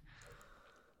avoid it.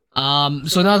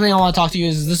 So another thing I want to talk to you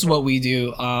is this is what we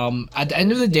do. At the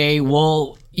end of the day,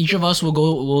 each of us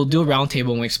we'll do a round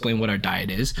table and we'll explain what our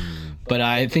diet is. But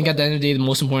I think at the end of the day, the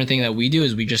most important thing that we do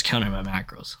is we just count our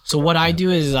macros. So what I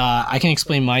do is I can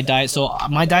explain my diet. So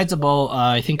my diet's about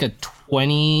I think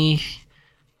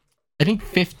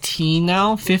 15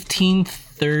 now, 15,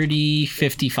 30,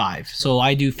 55. So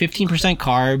I do 15%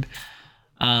 carb,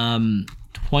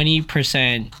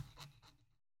 20%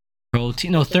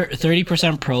 protein, no,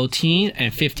 30% protein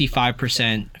and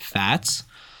 55% fats.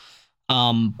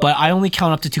 But I only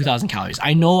count up to 2,000 calories.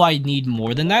 I know I need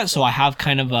more than that, so I have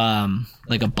kind of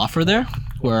like a buffer there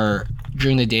where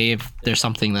during the day, if there's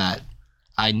something that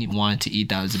I wanted to eat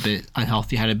that was a bit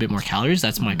unhealthy, had a bit more calories,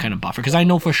 that's my kind of buffer. Because I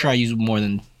know for sure I use more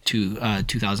than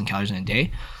 2,000 calories in a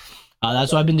day.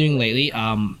 That's what I've been doing lately.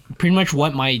 Pretty much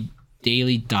what my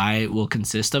daily diet will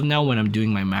consist of now when I'm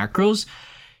doing my macros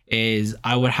is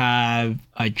I would have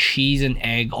a cheese and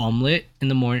egg omelet in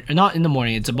the morning. Not in the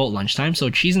morning, it's about lunchtime. So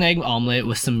cheese and egg omelet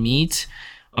with some meat,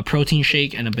 a protein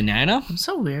shake, and a banana. I'm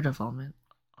so weird of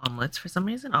omelets. For some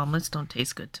reason, omelets don't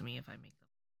taste good to me if I make them.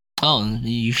 Oh,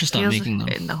 you should stop making them.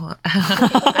 No.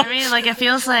 I mean, like, it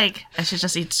feels like I should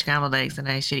just eat scrambled eggs and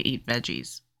I should eat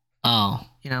veggies. Oh.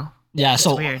 You know? Yeah, It's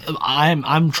so weird.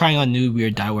 I'm trying a new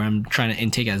weird diet where I'm trying to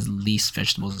intake as least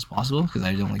vegetables as possible because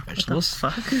I don't like vegetables.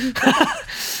 Fuck.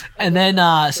 And then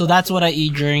so that's what I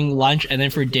eat during lunch, and then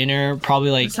for dinner probably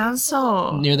like It sounds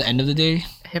so near the end of the day.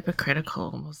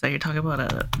 hypocritical almost that you're talking about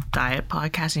a diet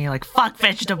podcast and you're like, fuck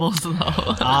vegetables though.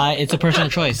 It's a personal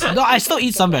choice. No, I still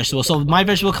eat some vegetables. So my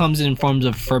vegetable comes in forms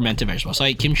of fermented vegetables. So I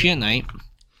eat kimchi at night.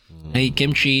 I eat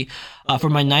kimchi. For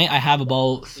my night, I have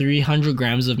about 300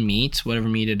 grams of meat, whatever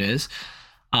meat it is.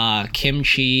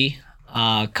 Kimchi,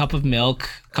 cup of milk,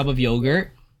 cup of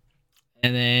yogurt.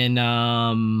 And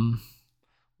then,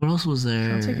 what else was there?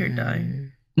 Sounds like you're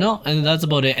dying. No, and that's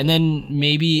about it. And then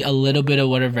maybe a little bit of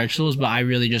whatever vegetables, but I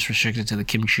really just restrict it to the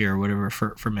kimchi or whatever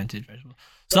fermented vegetable.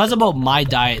 So that's about my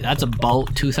diet. That's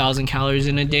about 2,000 calories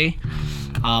in a day.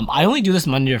 I only do this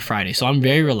Monday to Friday, so I'm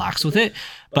very relaxed with it.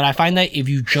 But I find that if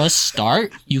you just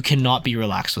start, you cannot be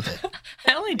relaxed with it.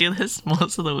 I only do this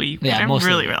most of the week. But Yeah, I'm most of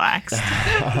really the- relaxed.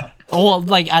 Oh,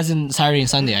 like as in Saturday and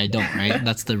Sunday, I don't, right?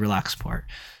 That's the relaxed part.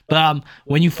 But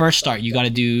when you first start, you got to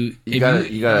do. You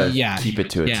gotta keep it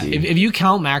to a T. If you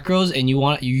count macros and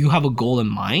you have a goal in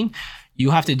mind,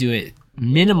 you have to do it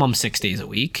minimum 6 days a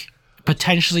week,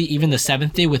 potentially even the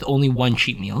 7th day with only one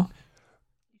cheat meal.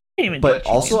 But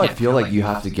also, I feel like you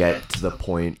have to get to the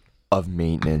point of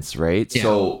maintenance, right? Yeah.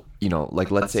 So,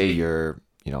 like let's say you're,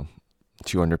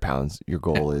 200 pounds, your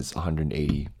goal is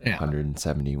 180, Yeah.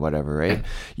 170, whatever, right?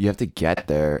 You have to get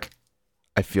there.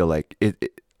 I feel like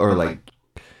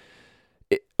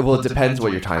well, it depends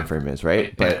what your time frame is,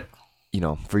 right? But,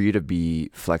 for you to be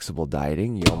flexible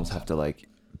dieting, you almost have to like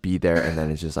be there, and then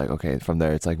it's just like, okay, from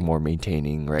there, it's like more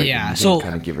maintaining, right? Yeah, And you so- can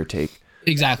kind of give or take.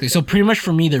 Exactly. So pretty much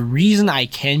for me, the reason I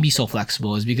can be so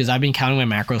flexible is because I've been counting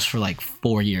my macros for like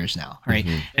 4 years now, right?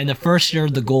 And the first year,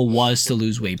 the goal was to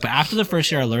lose weight. But after the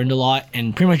first year, I learned a lot.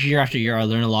 And pretty much year after year, I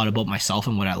learned a lot about myself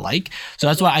and what I like. So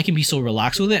that's why I can be so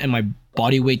relaxed with it. And my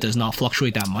body weight does not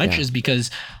fluctuate that much is because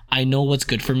I know what's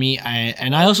good for me.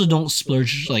 I also don't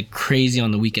splurge like crazy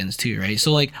on the weekends too, right?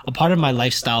 So like a part of my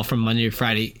lifestyle from Monday to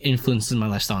Friday influences my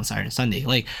lifestyle on Saturday and Sunday.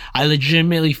 Like I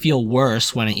legitimately feel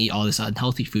worse when I eat all this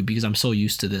unhealthy food because I'm so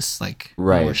used to this like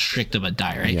Right. more strict of a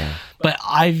diet, right? Yeah. But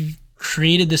I've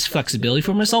created this flexibility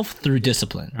for myself through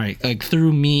discipline, right? Like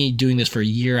through me doing this for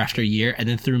year after year, and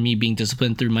then through me being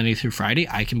disciplined through Monday through Friday,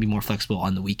 I can be more flexible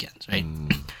on the weekends, right?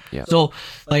 Yeah. So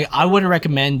like I wouldn't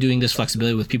recommend doing this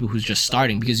flexibility with people who's just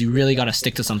starting because you really got to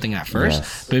stick to something at first.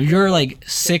 Yes. But if you're like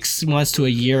 6 months to a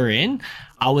year in,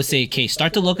 I would say, okay,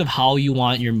 start to look of how you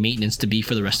want your maintenance to be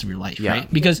for the rest of your life, Yeah.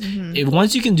 right? Because if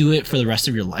once you can do it for the rest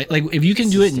of your life, like if you can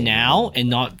do it now and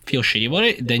not feel shitty about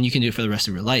it, then you can do it for the rest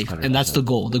of your life, and that's the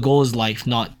goal. The goal is life,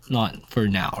 not for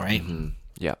now, right?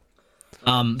 Yeah.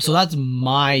 So that's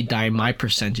my diet, my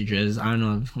percentages. I don't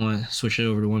know if I want to switch it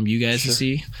over to one of you guys to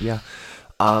see. Yeah.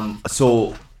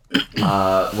 So when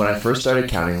I first started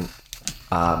counting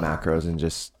macros and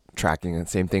just tracking it,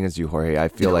 same thing as you, Jorge, I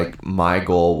feel like my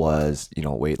goal was,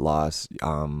 weight loss,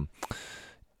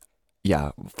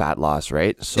 fat loss,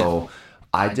 right? So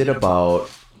I did about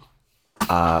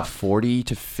 40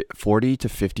 to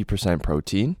 50%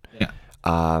 protein. Yeah.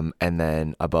 And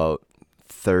then about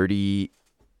 30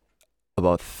 to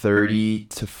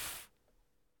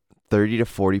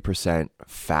 40%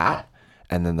 fat,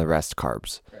 and then the rest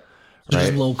carbs. Just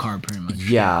Right? low carb, pretty much.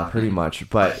 Yeah, pretty much.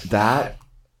 But that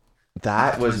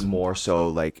was more so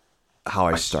like how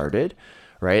I started,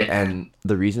 right? And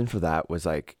the reason for that was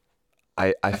like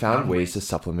I found ways to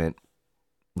supplement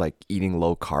like eating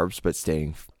low carbs but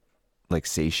staying like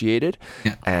satiated.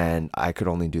 Yeah. And I could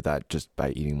only do that just by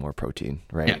eating more protein,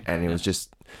 right? Yeah. And it was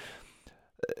just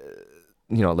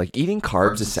like eating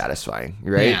carbs is satisfying,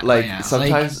 right? Yeah, like yeah.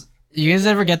 sometimes You guys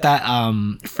ever get that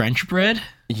French bread?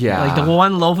 yeah. Like the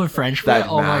one loaf of French bread? That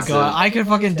Oh massive- my god, I could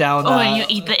fucking down that. Oh, and you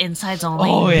eat the insides only.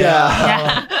 Oh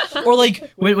yeah. Yeah. Or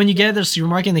like when you get at the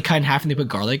supermarket and they cut in half and they put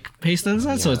garlic paste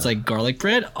inside, so it's like garlic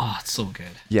bread. Oh, it's so good.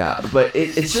 Yeah, but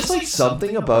it's just like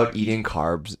something about eating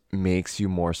carbs makes you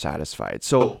more satisfied.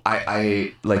 So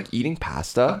I like eating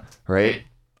pasta, right?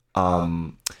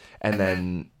 And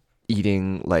then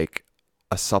eating like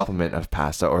a supplement of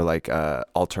pasta or like a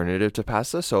alternative to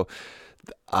pasta. So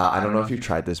I don't know if you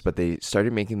tried this, but they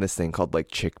started making this thing called like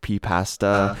chickpea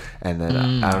pasta, and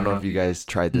then I don't know if you guys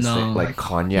tried this No. thing like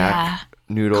cognac Yeah.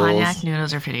 noodles. Cognac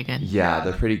noodles are pretty good. Yeah,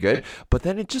 they're pretty good. But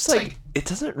then it just like it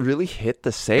doesn't really hit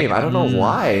the same. I don't know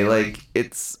why. Like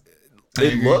it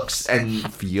looks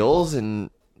and feels and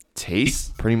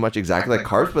tastes pretty much exactly like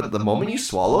carbs, but the moment you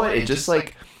swallow it, it just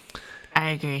like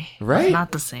I agree. right? It's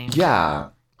not the same. Yeah.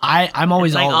 I'm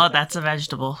always Like, all oh, that's a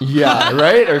vegetable. Yeah,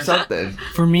 right? Or something.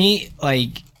 for me,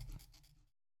 like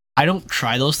I don't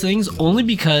try those things only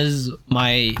because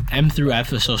my M through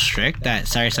F is so strict that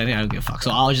Saturday Sunday I don't give a fuck. So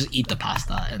I'll just eat the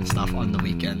pasta and stuff on the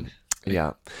weekend.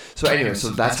 Yeah. So anyway, so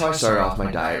that's how I started off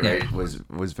my diet, right?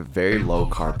 Was a very low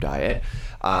carb diet.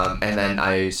 And then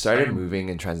I started moving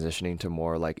and transitioning to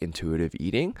more like intuitive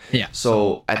eating. Yeah.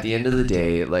 So at the end of the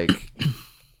day, like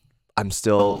I'm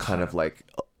still kind of like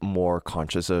more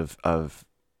conscious of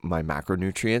my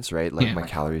macronutrients, right? Like my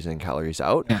calories in, calories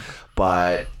out. Yeah.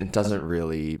 But it doesn't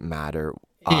really matter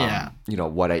you know,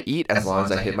 what I eat as long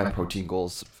as I hit my protein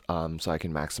goals, so I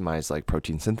can maximize like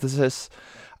protein synthesis,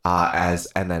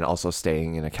 and then also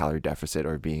staying in a calorie deficit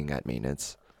or being at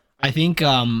maintenance. I think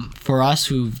for us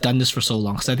who've done this for so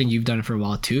long, because I think you've done it for a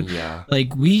while too. Yeah.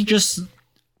 Like we just,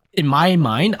 in my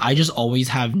mind, I just always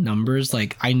have numbers.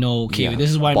 Like I know, okay,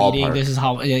 this is what I'm eating. This is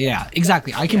how. Yeah,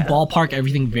 exactly. I can ballpark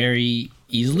everything very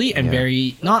easily and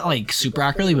very not like super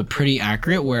accurately, but pretty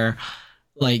accurate. Where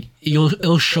like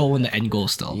it'll show in the end goal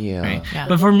still. Right? Yeah.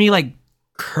 But for me, like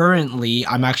currently,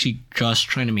 I'm actually just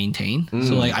trying to maintain.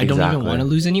 So like I don't even want to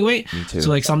lose any weight. Me too. So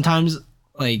like sometimes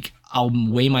like I'll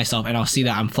weigh myself and I'll see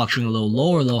that I'm fluctuating a little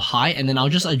low or a little high, and then I'll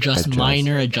just adjust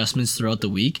minor adjustments throughout the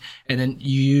week, and then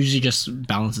you usually just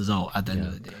balances out at the end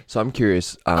of the day. So I'm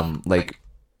curious, like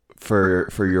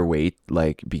for your weight,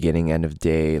 like beginning, end of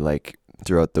day, like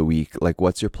throughout the week, like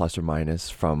what's your plus or minus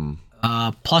from?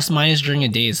 Plus minus during a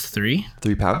day is 3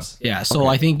 pounds. Yeah, so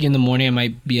I think in the morning I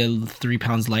might be 3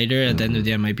 pounds lighter. At the end of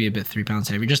the day I might be a bit 3 pounds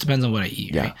heavier. Just depends on what I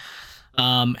eat. Right?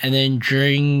 And then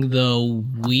during the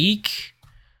week,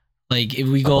 like if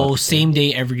we go same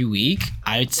day every week,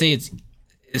 I'd say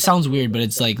it sounds weird, but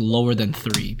it's like lower than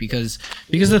 3 because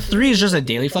the 3 is just a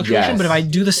daily fluctuation. But if I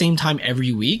do the same time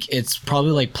every week, it's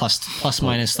probably like plus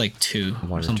minus like 2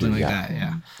 or something like that.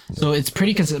 Yeah. So it's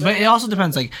pretty consistent, but it also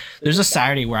depends. Like there's a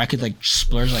Saturday where I could like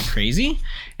splurge like crazy,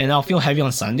 and I'll feel heavy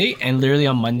on Sunday, and literally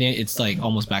on Monday it's like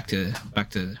almost back to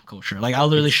kosher. Like I'll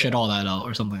literally shit all that out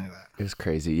or something like that. It's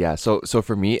crazy. Yeah. So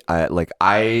for me,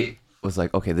 I was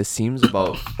like, okay, this seems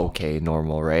about okay,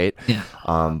 normal, right? Yeah.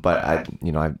 But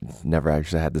I've never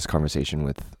actually had this conversation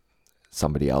with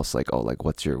somebody else, like, oh, like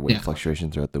what's your weight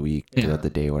fluctuation throughout the week, throughout the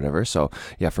day, whatever. So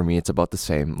yeah, for me, it's about the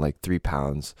same, like 3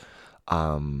 pounds,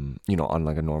 on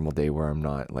like a normal day where I'm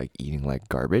not like eating like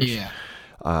garbage. Yeah.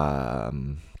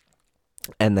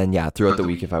 And then throughout the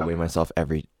week, if I weigh myself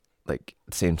every like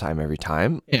same time every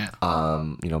time,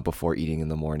 before eating in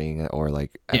the morning or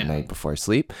like at night before I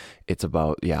sleep, it's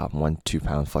about 1-2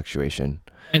 pound fluctuation.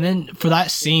 And then for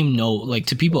that same note, like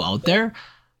to people out there,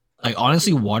 like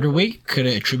honestly, water weight could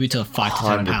attribute to 5 to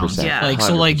 10 pounds. Yeah. Like 100%.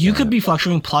 So like you could be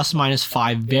fluctuating plus minus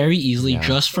 5 very easily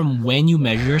just from when you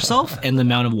measure yourself and the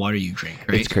amount of water you drink.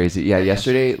 Right? It's crazy. Yeah.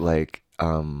 Yesterday, like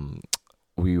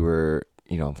we were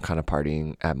kind of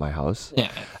partying at my house,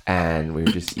 and we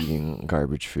were just eating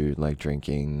garbage food, like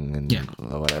drinking and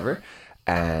whatever,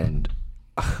 and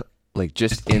like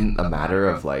just in a matter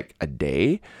of like a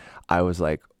day, I was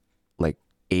like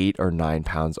 8 or 9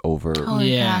 pounds over. Oh,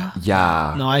 yeah.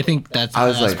 No, I think that's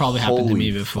like, probably happened to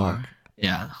me before. Fuck.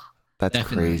 Yeah, that's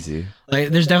definitely crazy.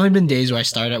 Like there's definitely been days where I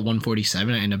started at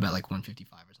 147, I end up at like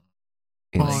 155 or something.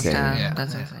 Insane.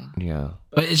 That's insane. Yeah.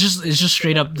 But it's just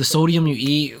straight up the sodium you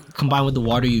eat combined with the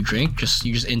water you drink.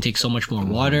 You just intake so much more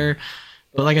water.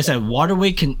 But like I said, water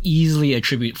weight can easily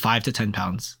attribute 5 to 10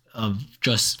 pounds of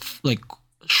just like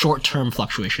short-term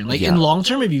fluctuation. Like in long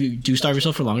term, if you do starve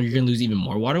yourself for longer, you're gonna lose even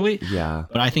more water weight. Yeah.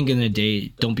 But I think in a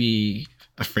day, don't be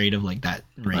afraid of like that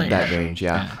range. That range,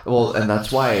 yeah. Well, and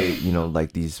that's why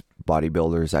like these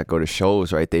bodybuilders that go to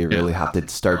shows, right? They really have to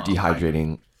start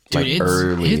dehydrating. Dude, like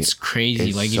early. It's crazy.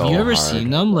 It's like if you ever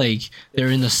seen them, like they're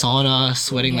in the sauna,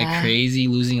 sweating like crazy,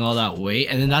 losing all that weight,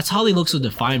 and then that's how they look so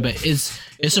defined. But it's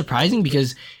surprising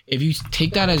because if you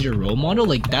take that as your role model,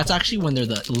 like that's actually when they're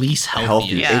the least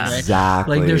healthy. Yeah.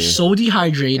 Exactly. Like they're so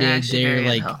dehydrated.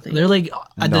 They're like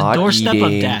at the doorstep of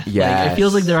death. Yes. Like it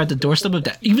feels like they're at the doorstep of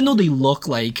death, even though they look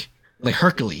like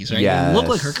Hercules, right? Yes. They look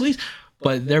like Hercules.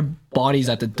 But their body's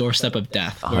at the doorstep of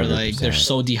death, where like 100%. They're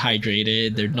so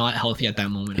dehydrated, they're not healthy at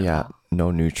that moment. Yeah, no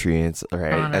nutrients,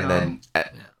 right? And then,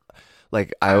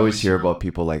 like I always hear about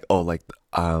people like, oh, like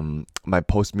my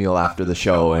post meal after the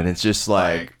show, and it's just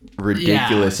like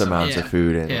ridiculous amounts of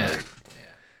food, and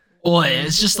well,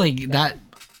 it's just like that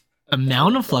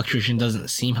amount of fluctuation doesn't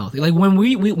seem healthy. Like when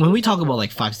we talk about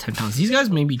like 5 to 10 pounds, these guys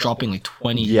may be dropping like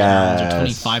 20 pounds or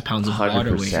 25 pounds of 100%.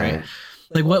 Water weight, right?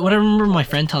 Like what I remember my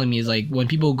friend telling me is like when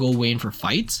people go weigh in for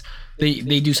fights,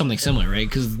 they do something similar, right?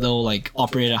 Because they'll like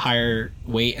operate at a higher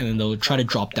weight and then they'll try to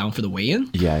drop down for the weigh-in.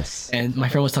 Yes. And my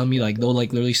friend was telling me like they'll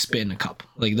like literally spit in a cup.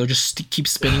 Like they'll just keep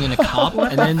spinning in a cup,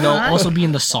 and then they'll also be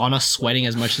in the sauna sweating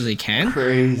as much as they can.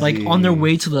 Crazy. Like on their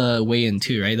way to the weigh-in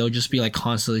too, right? They'll just be like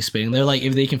constantly spitting. They're like,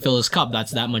 if they can fill this cup,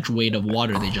 that's that much weight of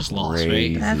water they just lost,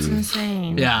 Crazy. right? That's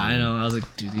insane. Yeah, I know. I was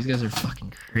like, dude, these guys are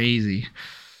fucking crazy.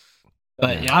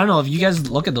 But yeah, I don't know if you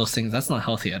guys look at those things. That's not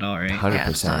healthy at all, right?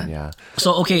 100%. Yeah.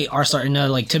 So okay, our starting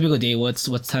like typical day. What's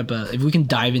type of, if we can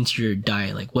dive into your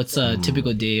diet, like what's a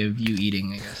typical day of you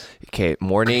eating? I guess. Okay,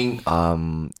 morning.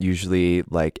 Usually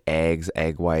like eggs,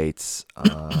 egg whites.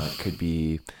 Could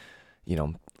be,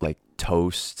 like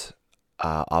toast.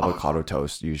 Avocado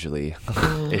toast usually.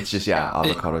 It's just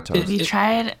avocado toast. Have you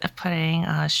tried putting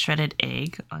shredded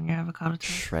egg on your avocado toast?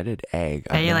 Shredded egg.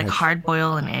 Yeah, you like hard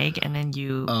boil an egg and then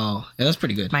you Oh, yeah, that's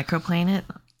pretty good. microplane it.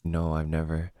 No, I've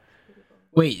never.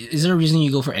 Wait, is there a reason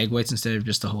you go for egg whites instead of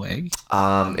just a whole egg?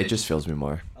 It just fills me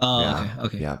more. Oh, Yeah.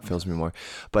 okay. Yeah, it fills me more.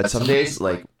 But some days,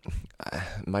 like,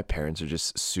 my parents are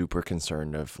just super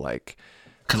concerned of like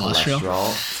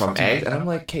cholesterol from eggs, and I'm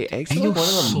like, okay, eggs are like one of the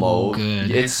so most.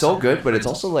 good. It's so good, but it's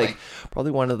also like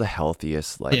probably one of the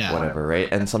healthiest, like whatever, right?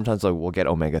 And sometimes like we'll get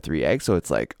omega-3 eggs, so it's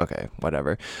like okay,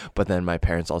 whatever. But then my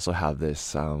parents also have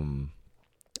this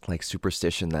like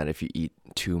superstition that if you eat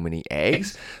too many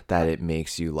eggs, that it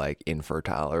makes you like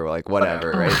infertile or like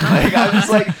whatever, right? Like I'm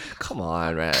just like, come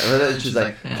on, man. But she's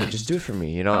like, okay, just do it for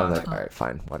me, I'm like, all right,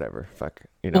 fine, whatever, fuck,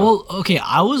 Well, okay,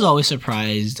 I was always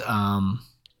surprised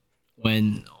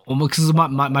when, because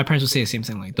my parents would say the same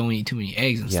thing, like don't eat too many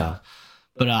eggs and stuff.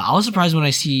 But I was surprised when I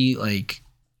see like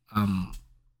I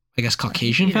guess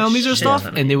Caucasian families or stuff,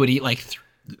 and they would eat like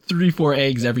 3-4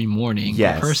 eggs every morning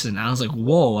per person. And I was like,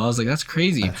 whoa, I was like, that's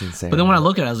crazy. That's insane. But then when I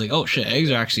look at it, I was like, oh shit,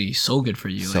 eggs are actually so good for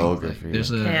you. So like, good for you.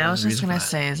 There's I was just reason gonna for that.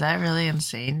 say, is that really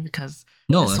insane? Because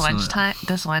No, this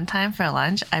that's one time for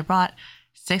lunch, I brought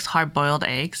 6 hard-boiled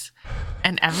eggs,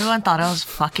 and everyone thought I was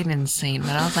fucking insane.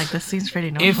 But I was like, this seems pretty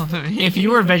normal to me. If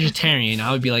you were a vegetarian,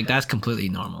 I would be like, that's completely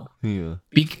normal. Yeah.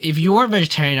 If you weren't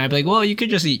vegetarian, I'd be like, well, you could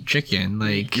just eat chicken.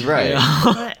 Like, You're right.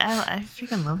 But I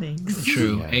freaking love eggs.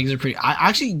 True. Yeah. Eggs are pretty. I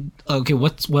actually okay.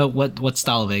 What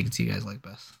style of eggs do you guys like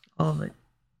best? All of it.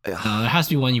 There has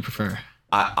to be one you prefer.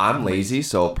 I'm lazy,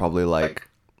 so probably like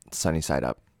sunny side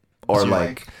up, or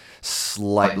like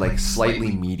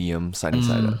slightly medium sunny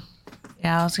side up.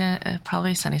 Yeah, I was gonna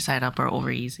probably sunny side up or over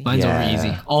easy. Mine's over Yeah.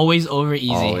 easy. Always over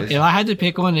easy. Always. If I had to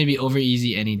pick one, it'd be over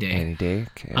easy any day. Any day.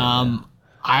 Okay.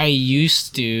 I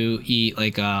used to eat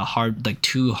like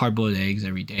 2 hard boiled eggs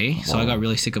every day, so I got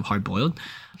really sick of hard boiled.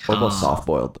 What about soft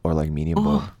boiled or like medium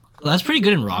boiled? That's pretty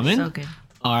good in ramen. So good.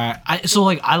 Or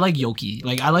I like yoki.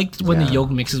 Like I like when the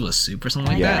yolk mixes with soup or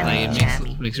something like that. Like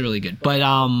it makes it really good. But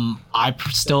I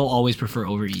still always prefer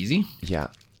over easy. Yeah.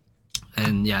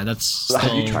 And yeah, that's. So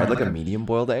have you tried like a medium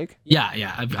boiled egg?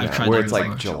 Yeah, I've tried where that it's like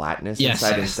before. gelatinous Yes,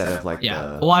 inside yes. instead of like Yeah.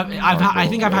 the. Well, I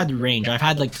think I've hard-boiled, had range. I've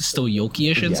had like still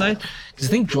yolky-ish inside. Because I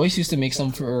think Joyce used to make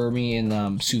some for me in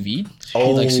sous vide. She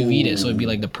like sous vide it, so it'd be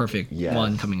like the perfect Yes.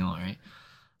 one coming out, right?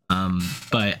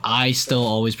 But I still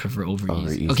always prefer over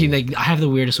easy. easy. Okay, like I have the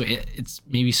weirdest way. It's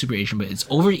maybe super Asian, but it's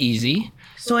over easy.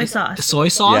 Soy sauce. Soy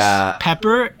sauce, Yeah.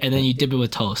 pepper, and then you dip it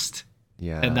with toast.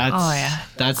 Yeah. And that's Oh, yeah.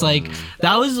 that's like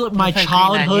that was my Put green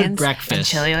childhood onions and breakfast.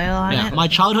 chili oil on Yeah, it. my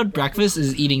childhood breakfast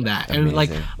is eating that, and like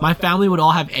Amazing. my family would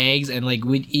all have eggs, and like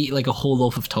we'd eat like a whole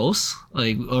loaf of toast,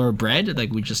 like or bread,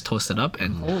 like we just toast it up,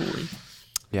 and Holy.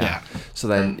 Yeah. So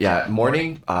then,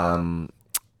 morning,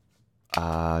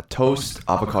 toast,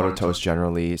 avocado toast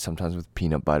generally, sometimes with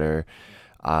peanut butter,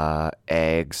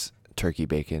 eggs, turkey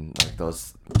bacon, like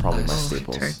those probably my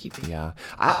staples. turkey bacon. Yeah.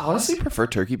 I honestly prefer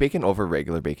turkey bacon over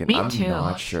regular bacon. Me I'm too.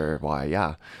 not sure why.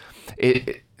 Yeah.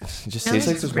 It just Really? tastes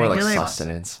like there's more like Regular-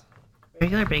 sustenance.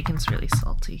 Regular bacon's really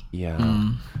salty. Yeah.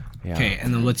 Yeah. okay.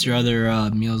 And then what's your other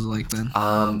meals like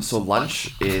then? So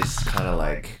lunch is kind of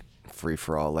like free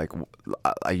for all. Like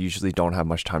I usually don't have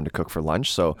much time to cook for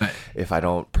lunch, so Right. if I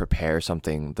don't prepare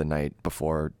something the night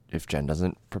before, if Jen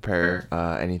doesn't prepare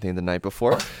anything the night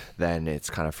before, then it's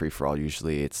kind of free for all.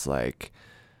 Usually it's like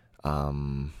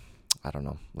I don't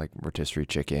know, like rotisserie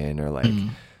chicken or like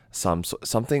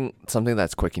something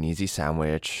that's quick and easy,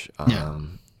 sandwich.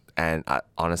 And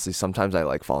honestly, sometimes I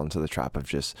like fall into the trap of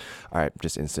just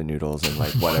instant noodles and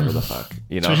like whatever the fuck,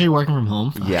 Especially working from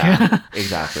home. Yeah,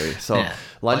 exactly. So Yeah.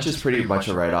 lunch is pretty much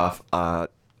a write-off.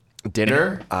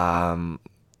 Dinner,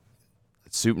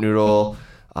 soup noodle,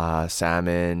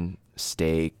 salmon,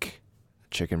 steak,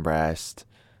 chicken breast,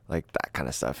 like that kind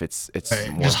of stuff. It's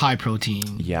Right. more, Just high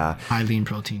protein. yeah. High lean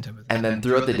protein type of thing. And then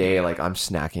throughout the day, like I'm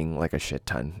snacking like a shit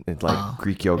ton. It's like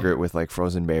Greek yogurt with like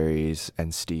frozen berries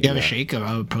and stevia. You have a shake,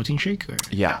 a protein shake? Or?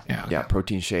 Yeah, Yeah. yeah,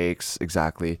 protein shakes,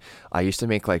 exactly. I used to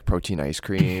make like protein ice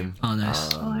cream. Oh,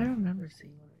 nice. I remember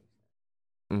seeing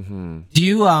one. Mm-hmm. Do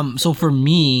you so for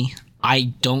me,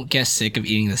 I don't get sick of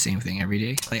eating the same thing every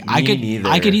day. Like I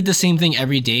could eat the same thing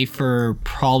every day for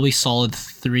probably solid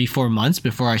 3-4 months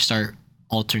before I start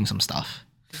altering some stuff.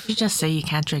 Did you just say you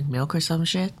can't drink milk or some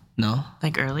shit? No.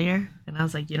 Like earlier? And I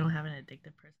was like, you don't have an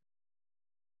addictive person.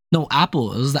 No,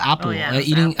 apple. It was the apple. Oh, yeah, it I was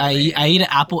the eating apple, I eat, right. I eat an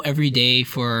apple every day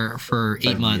for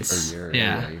 8 months. A year,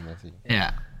 Yeah. 8 months.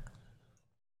 Yeah.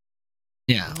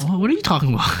 Yeah. What are you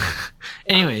talking about?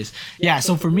 Anyways, yeah.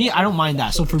 So for me, I don't mind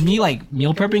that. So for me, like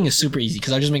meal prepping is super easy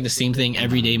because I just make the same thing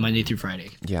every day, Monday through Friday.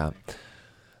 Yeah.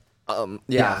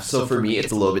 Yeah. So for me,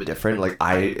 it's a little bit different. Like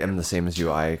I am the same as you.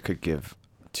 I could give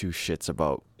two shits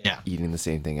about eating the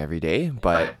same thing every day,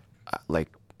 but like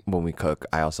when we cook,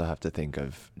 I also have to think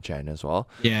of Jen as well.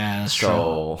 Yeah, that's true.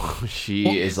 So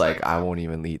she is like, I won't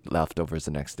even eat leftovers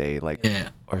the next day, like,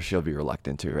 or she'll be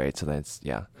reluctant to, right? So then it's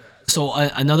So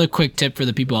another quick tip for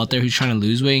the people out there who's trying to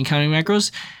lose weight and counting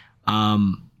macros,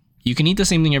 you can eat the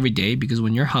same thing every day because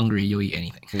when you're hungry, you'll eat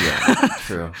anything. Yeah,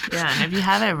 true. Yeah, and if you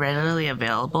have it readily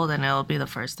available, then it'll be the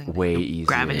first thing Way that you easier.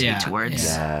 gravitate towards.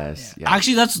 Yes. Yeah.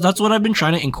 Actually, that's what I've been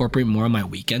trying to incorporate more on my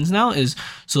weekends now. Is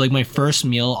so like my first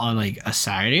meal on like a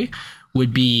Saturday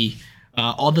would be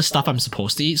all the stuff I'm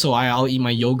supposed to eat. So I'll eat my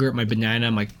yogurt, my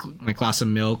banana, my glass of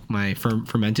milk, my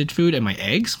fermented food, and my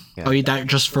eggs. Yeah. I'll eat that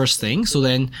just first thing. So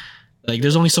then, like,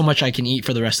 there's only so much I can eat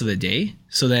for the rest of the day.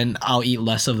 So then I'll eat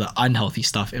less of the unhealthy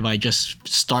stuff if I just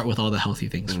start with all the healthy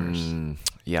things first.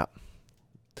 Yeah.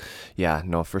 Yeah,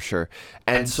 no, for sure.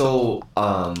 And so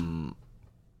I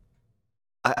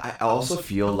also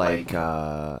feel like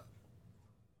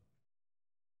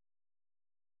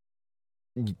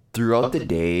throughout the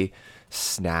day,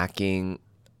 snacking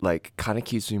like kind of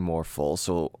keeps me more full.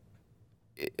 So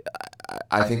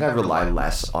I think I rely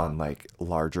less on like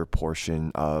larger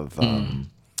portion of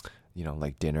you know,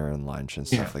 like dinner and lunch and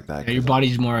stuff like that. Yeah, your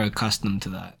body's more accustomed to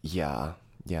that. Yeah.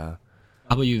 How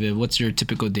about you, Viv? What's your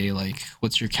typical day like?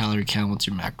 What's your calorie count? What's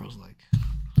your macros like?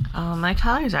 My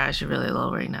calories are actually really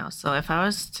low right now. So if I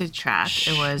was to track,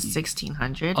 it was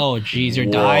 1,600. Oh, geez, you're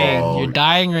dying. You're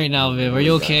dying right now, Viv. Are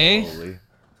you okay?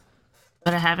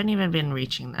 But I haven't even been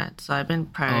reaching that. So I've been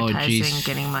prioritizing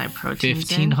getting my proteins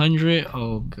 1,500?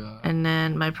 Oh, God. And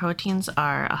then my proteins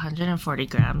are 140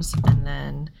 grams. And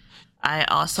then I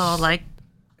also like...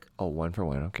 Oh, 1 for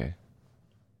 1. Okay.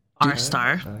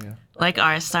 R-Star. Oh, yeah. Like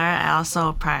R-Star, I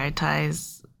also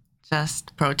prioritize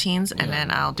just proteins. And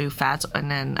then I'll do fats and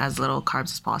then as little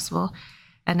carbs as possible.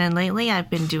 And then lately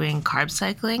I've been doing carb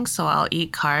cycling. So I'll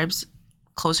eat carbs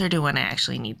closer to when I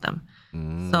actually need them.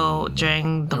 So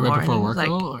during the Right before morning,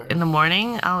 workout, like in the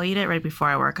morning, I'll eat it right before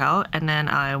I work out, and then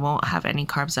I won't have any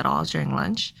carbs at all during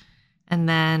lunch, and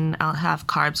then I'll have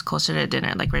carbs closer to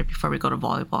dinner, like right before we go to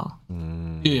volleyball.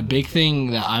 Dude, a big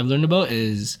thing that I've learned about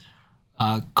is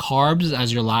carbs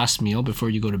as your last meal before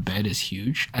you go to bed is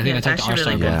huge. I think it's I took the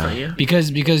actually R-Star really book. good for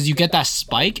you. Because you get that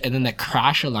spike and then that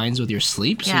crash aligns with your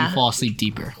sleep, so you fall asleep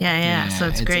deeper. Yeah. So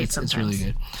it's great. It's really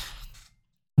good.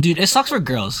 Dude, it sucks for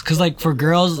girls because like for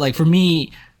girls, like for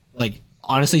me, like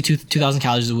honestly 2,000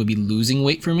 calories would be losing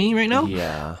weight for me right now.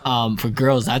 Yeah. For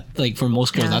girls, that like for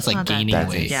most girls, that's like not that gaining That's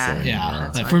weight. insane.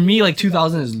 Yeah. Like, for me, like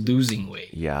 2,000 is losing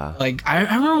weight. Yeah. Like I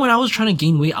remember when I was trying to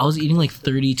gain weight, I was eating like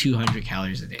 3,200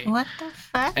 calories a day. What the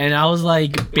fuck? And I was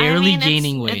like barely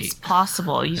gaining It's weight.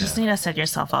 possible. You just need to set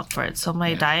yourself up for it. So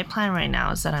my diet plan right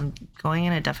now is that I'm going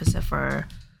in a deficit for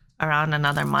around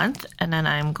another month, and then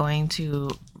I'm going to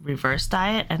reverse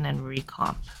diet and then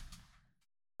recomp.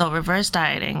 So reverse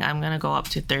dieting, I'm gonna go up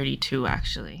to 32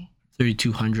 actually.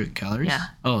 3,200 calories? Yeah.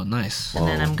 Oh, nice. And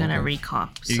then I'm gonna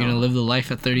recomp. You're gonna live the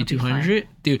life at 3,200?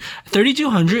 Dude,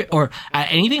 3,200 or at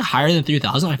anything higher than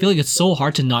 3,000, I feel like it's so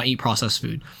hard to not eat processed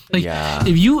food. Like,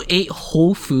 if you ate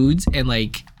whole foods and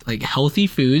like healthy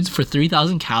foods for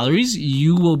 3,000 calories,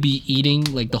 you will be eating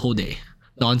like the whole day,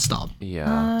 nonstop.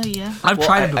 Yeah. Yeah. I've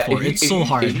tried it before. It's so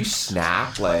hard. If you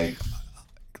snack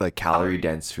like calorie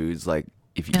dense foods, like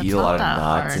if you It's eat a not lot of that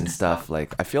nuts hard. and stuff,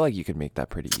 like I feel like you could make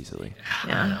that pretty easily.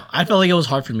 Yeah. I felt like it was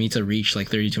hard for me to reach like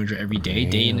 3,200 every day,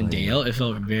 day in and day out. It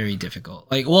felt very difficult.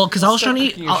 Like, well, because I was trying to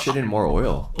eat. You shit in more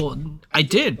oil. Well, I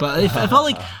did, but I felt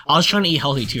like I was trying to eat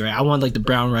healthy too, right? I wanted like the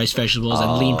brown rice, vegetables,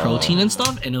 and lean protein and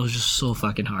stuff, and it was just so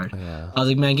fucking hard. I was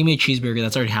like, man, give me a cheeseburger.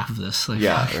 That's already half of this. Like,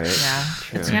 Yeah, right.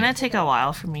 Yeah. It's gonna take a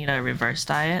while for me to reverse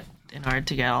diet in order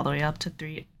to get all the way up to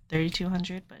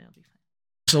 3,200, but it'll be fine.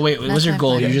 So wait, what's your my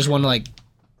goal? plan. You just want to like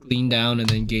lean down and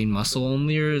then gain muscle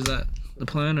only, or is that the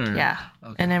plan? Or Yeah.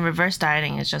 Okay. And then reverse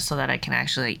dieting is just so that I can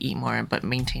actually eat more but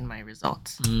maintain my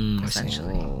results. I see.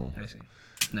 Essentially. Oh. I see.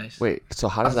 Nice. Wait, so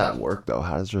how does that work though?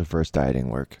 How does reverse dieting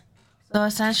work? So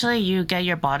essentially, you get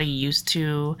your body used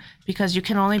to, because you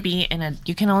can only be in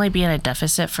a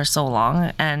deficit for so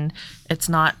long, and it's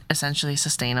not essentially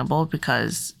sustainable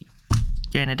because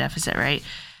you're in a deficit, right?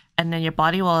 And then your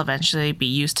body will eventually be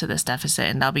used to this deficit,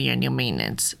 and that'll be your new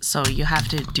maintenance. So you have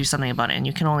to do something about it, and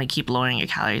you can only keep lowering your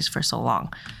calories for so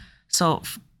long. So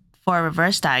for a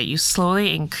reverse diet, you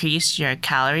slowly increase your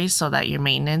calories so that your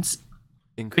maintenance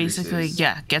basically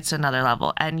gets to another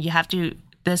level, and you have to.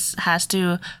 This has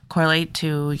to correlate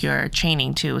to your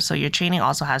training too. So your training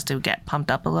also has to get pumped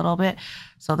up a little bit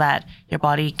so that your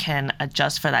body can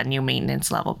adjust for that new maintenance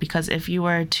level. Because if you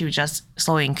were to just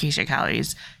slowly increase your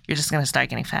calories, you're just going to start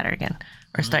getting fatter again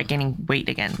or start gaining weight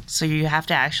again. So you have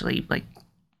to actually like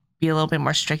be a little bit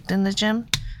more strict in the gym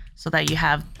so that you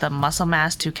have the muscle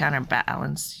mass to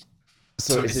counterbalance.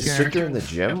 So is it stricter in the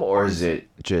gym, or is it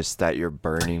just that you're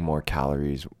burning more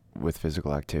calories with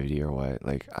physical activity, or what?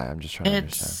 Like, I'm just trying to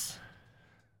understand.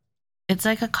 It's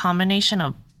like a combination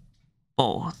of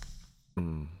both.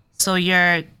 So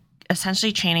you're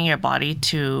essentially training your body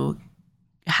to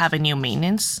have a new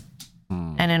maintenance.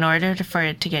 And in order for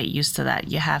it to get used to that,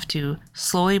 you have to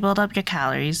slowly build up your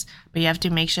calories, but you have to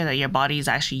make sure that your body is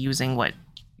actually using what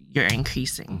you're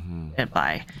increasing it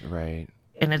by. Right.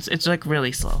 And it's like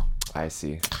really slow. I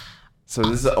see. So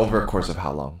this is over a course of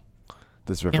how long?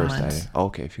 This reverse months. dieting. Oh,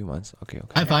 okay, a few months. Okay.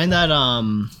 I find that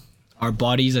our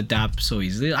bodies adapt so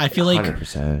easily. I feel like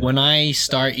 100%. when I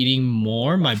start eating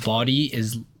more, my body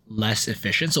is less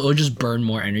efficient, so it'll just burn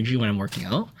more energy when I'm working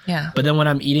out. Yeah. But then when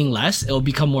I'm eating less, it'll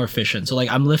become more efficient. So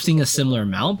like I'm lifting a similar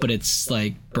amount, but it's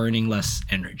like burning less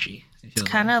energy. It's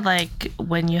kind of like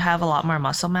when you have a lot more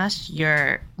muscle mass,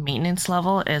 your maintenance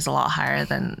level is a lot higher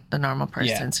than the normal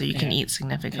person, so you can eat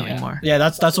significantly more. Yeah,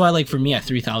 that's why like for me at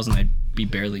 3,000, I'd be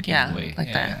barely gaining weight.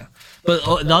 Like that.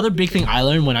 But the other big thing I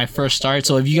learned when I first started,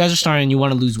 so if you guys are starting and you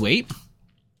want to lose weight,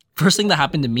 first thing that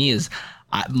happened to me is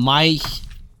my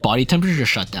body temperature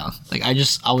just shut down. Like I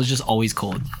was just always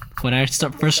cold. When I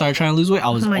first started trying to lose weight, I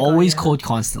was always cold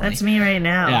constantly. That's me right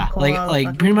now. Yeah,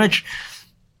 like pretty much.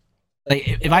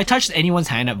 Like if I touched anyone's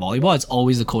hand at volleyball, it's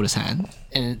always the coldest hand.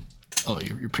 And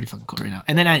you're pretty fucking cold right now.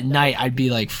 And then at night, I'd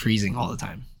be like freezing all the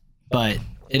time. But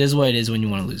it is what it is when you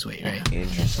want to lose weight, right?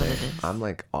 Interesting. I'm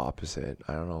like opposite.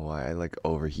 I don't know why. I like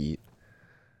overheat.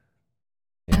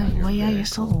 You're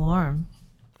so warm.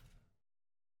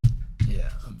 Yeah.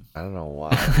 I don't know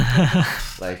why.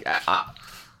 Like,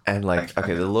 and like,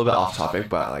 okay, a little bit off topic,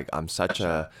 but like, I'm such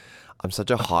a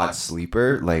hot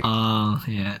sleeper. Like,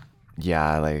 yeah.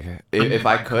 Yeah, like if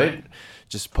I could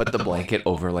just put the blanket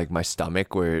over like my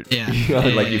stomach where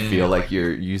you feel like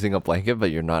you're using a blanket but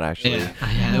you're not actually.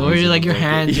 Or you're like your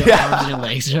hands, your arms, and your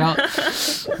legs are out.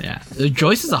 Yeah.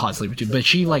 Joyce is a hot sleeper too, but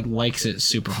she like likes it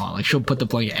super hot. Like she'll put the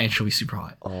blanket and she'll be super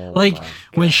hot. Like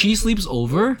when she sleeps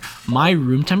over, my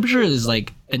room temperature is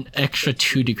like an extra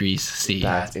 2 degrees C.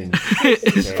 That's insane.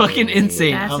 It's fucking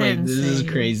insane. That's I'm like, this is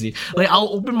insane. crazy. Like I'll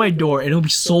open my door and it'll be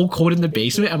so cold in the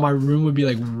basement and my room would be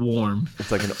like warm. It's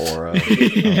like an aura.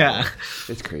 Yeah.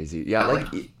 It's crazy. Yeah, like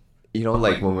you know,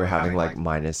 like when we're having like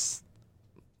minus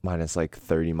like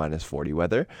 30, minus 40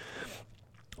 weather,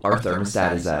 our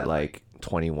thermostat is at like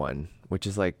 21, which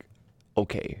is like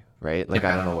okay, right? Like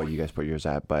I don't know what you guys put yours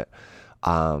at, but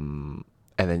and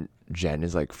then Jen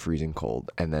is like freezing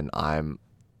cold, and then I'm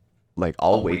like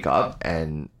I'll wake up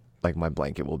and like my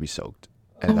blanket will be soaked,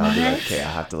 and I'll be like, okay,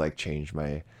 I have to like change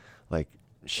my like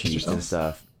sheets and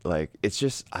stuff. Like it's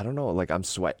just I don't know, like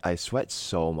I sweat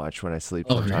so much when I sleep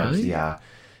sometimes. Really? Yeah.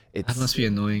 That must be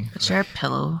annoying. Is your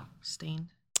pillow stained?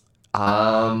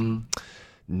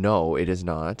 No, it is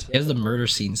not. It has the murder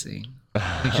scene thing.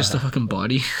 Like just the fucking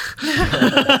body.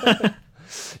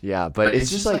 Yeah, but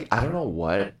it's just like I don't know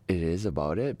what it is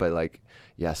about it, but like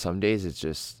yeah, some days it's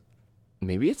just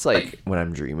maybe it's like when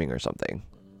I'm dreaming or something.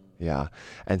 Yeah.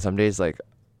 And some days like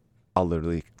I'll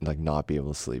literally like not be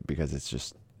able to sleep because it's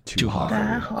just too hot.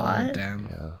 That hot? Oh, damn.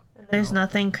 Yeah. There's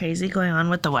nothing crazy going on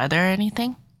with the weather or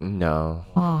anything? No.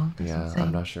 Oh, Yeah,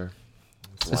 I'm not sure.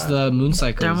 It's the moon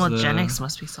cycles. thermogenics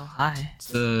must be so high.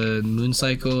 The moon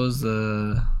cycles,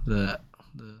 the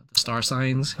star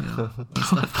signs, you know, and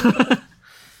stuff.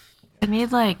 I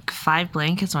need like 5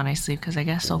 blankets when I sleep because I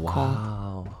get so cold.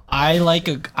 Wow. I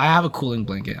have a cooling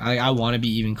blanket. I want to be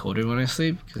even colder when I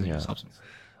sleep because it just helps me.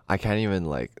 I can't even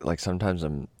like sometimes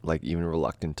I'm like even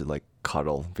reluctant to like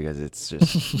cuddle because it's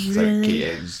just it's like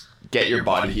okay, just get your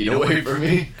body heat away from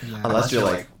me. Yeah. Unless you're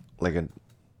like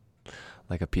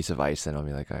like a piece of ice, and I'll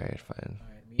be like, all right, fine.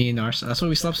 Me and Ars, that's why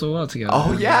we slept so well together.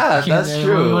 Oh yeah, that's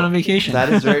true. We went on vacation. That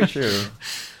is very true.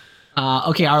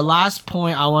 Okay, our last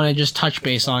point I want to just touch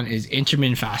base on is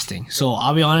intermittent fasting. So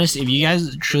I'll be honest, if you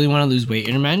guys truly want to lose weight,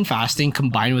 intermittent fasting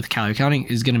combined with calorie counting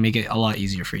is going to make it a lot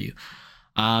easier for you.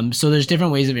 So there's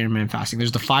different ways of intermittent fasting.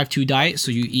 There's the 5-2 diet,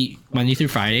 so you eat Monday through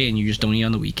Friday and you just don't eat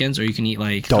on the weekends, or you can eat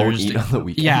like don't Thursday. eat on the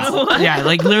weekends. Yeah,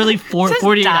 like literally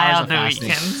 48 hours on of the fasting.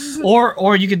 weekends.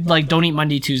 Or you could like don't eat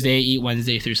Monday, Tuesday, eat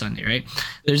Wednesday through Sunday, right?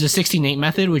 There's a 16-8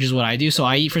 method, which is what I do. So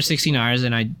I eat for 16 hours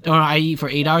and I eat for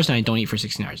 8 hours and I don't eat for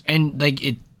 16 hours. And like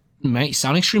it might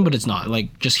sound extreme, but it's not.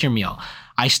 Like just hear me out.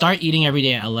 I start eating every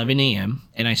day at 11 a.m.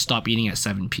 and I stop eating at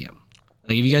 7 p.m.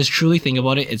 Like if you guys truly think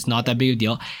about it, it's not that big a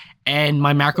deal. And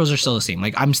my macros are still the same.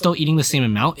 Like I'm still eating the same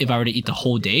amount if I were to eat the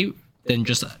whole day than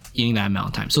just eating that amount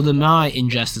of time. So the amount I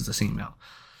ingest is the same amount.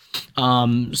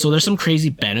 So there's some crazy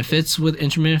benefits with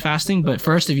intermittent fasting. But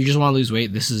first, if you just want to lose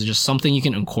weight, this is just something you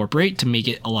can incorporate to make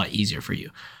it a lot easier for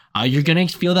you. You're going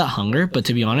to feel that hunger. But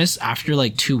to be honest, after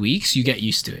like 2 weeks, you get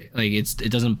used to it. Like it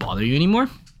doesn't bother you anymore.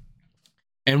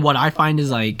 And what I find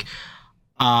is like,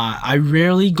 I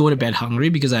rarely go to bed hungry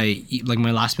because I eat like my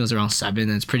last meal is around 7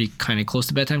 and it's pretty kind of close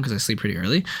to bedtime because I sleep pretty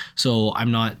early. So I'm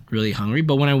not really hungry.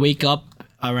 But when I wake up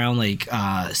around like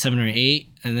 7 or 8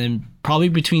 and then probably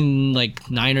between like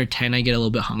 9 or 10, I get a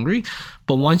little bit hungry.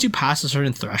 But once you pass a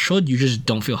certain threshold, you just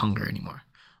don't feel hunger anymore.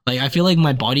 Like I feel like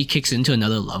my body kicks into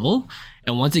another level.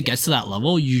 And once it gets to that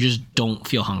level, you just don't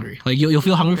feel hungry. Like you'll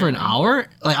feel hungry for an hour.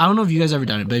 Like I don't know if you guys ever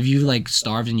done it, but if you like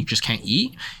starved and you just can't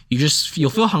eat, you'll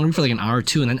feel hungry for like an hour or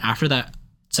two, and then after that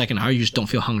second hour, you just don't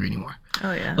feel hungry anymore.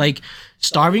 Oh yeah. Like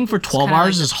starving for 12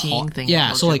 hours is hard.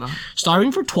 Yeah, so like about.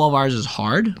 starving for 12 hours is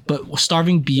hard, but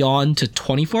starving beyond to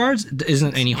 24 hours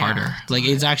isn't any harder. Like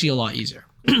it's actually a lot easier.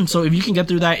 So if you can get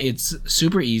through that, it's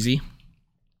super easy.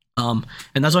 And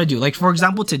that's what I do. Like for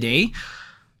example,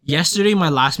 yesterday my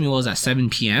last meal was at 7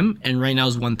 p.m. and right now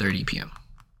is 1:30 p.m.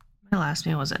 My last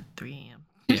meal was at 3 a.m.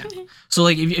 Yeah. So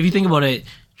like if you think about it,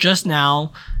 just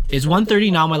now it's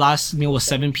 1:30 now. My last meal was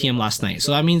 7 p.m. last night.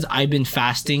 So that means I've been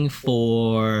fasting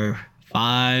for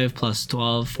 5 plus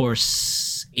 12 for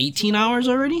 18 hours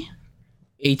already.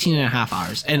 18 and a half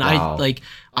hours. And wow.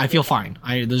 I feel fine.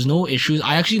 There's no issues.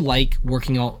 I actually like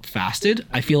working out fasted.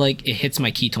 I feel like it hits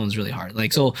my ketones really hard.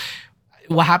 Like so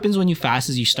what happens when you fast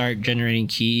is you start generating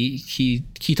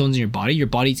ketones in your body. Your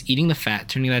body's eating the fat,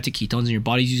 turning that to ketones, and your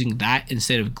body's using that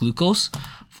instead of glucose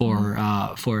for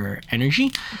energy.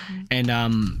 Mm-hmm.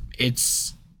 And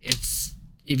it's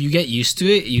if you get used to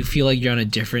it, you feel like you're on a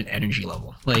different energy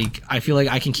level. Like I feel like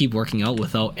I can keep working out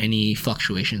without any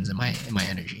fluctuations in my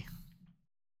energy.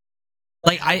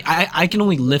 Like I can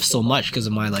only lift so much because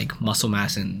of my like muscle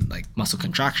mass and like muscle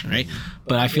contraction, right?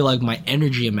 But I feel like my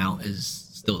energy amount is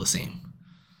still the same.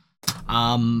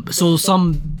 So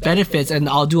some benefits, and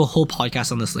I'll do a whole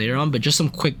podcast on this later on, but just some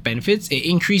quick benefits. It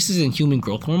increases in human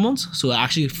growth hormones. So it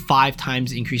actually 5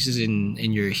 times increases in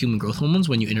your human growth hormones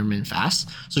when you intermittent fast.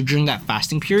 So during that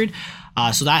fasting period,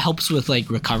 so that helps with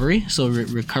like recovery. So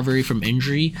recovery from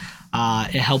injury.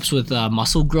 It helps with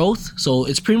muscle growth. So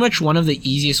it's pretty much one of the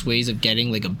easiest ways of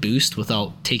getting like a boost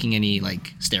without taking any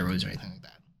like steroids or anything like that.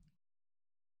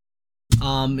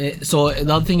 So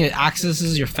another thing, it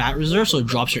accesses your fat reserve, so it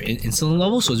drops your insulin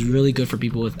level. So it's really good for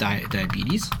people with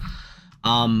diabetes.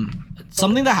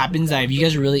 Something that happens that if you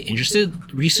guys are really interested,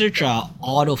 research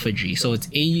autophagy. So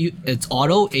it's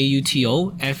auto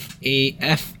AUTO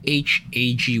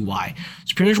FHAGY.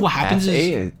 So pretty much what happens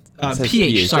is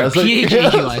PH. Sorry,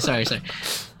 PHAGY. Sorry.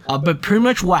 But pretty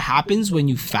much what happens when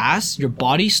you fast, your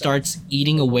body starts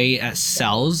eating away at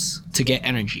cells to get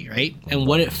energy, right? And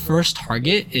what it first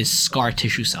target is scar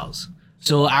tissue cells.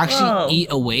 So it'll actually eat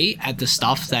away at the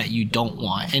stuff that you don't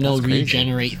want, and it'll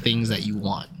regenerate things that you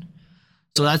want.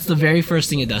 So that's the very first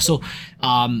thing it does. So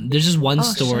there's this one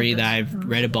story that I've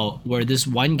read about where this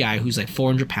one guy who's like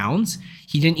 400 pounds,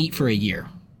 he didn't eat for a year.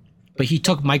 But he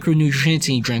took micronutrients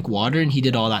and he drank water and he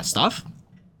did all that stuff.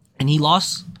 And he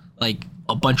lost like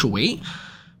a bunch of weight.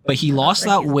 But he lost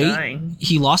that weight. Dying.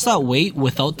 He lost that weight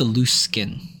without the loose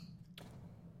skin.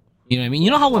 You know what I mean?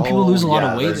 You know how when people lose a lot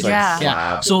of weight?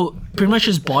 Yeah. So pretty much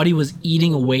his body was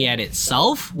eating away at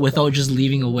itself without just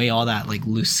leaving away all that like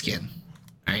loose skin.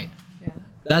 Right?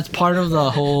 That's part of the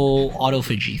whole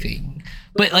autophagy thing.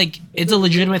 But like, it's a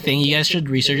legitimate thing. You guys should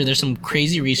research it. There's some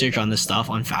crazy research on this stuff,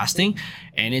 on fasting.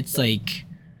 And it's like,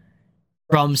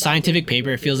 from scientific paper,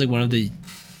 it feels like one of the,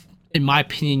 in my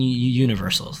opinion,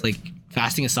 universals. Like,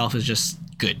 fasting itself is just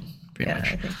good, pretty much.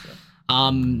 I think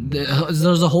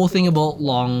There's a whole thing about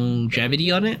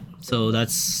longevity on it, so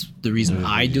that's the reason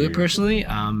I do it personally.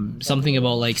 Something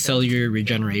about like cellular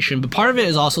regeneration, but part of it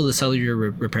is also the cellular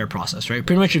repair process, right?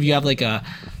 Pretty much, if you have like a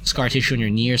scar tissue on your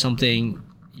knee or something,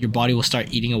 your body will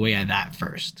start eating away at that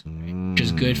first, right? Which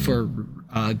is good for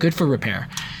repair.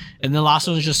 And the last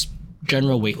one is just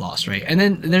general weight loss, right? And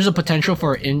then there's a potential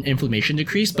for inflammation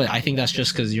decrease, but I think that's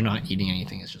just because you're not eating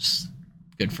anything. It's just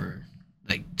good for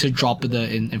like to drop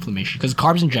the inflammation, because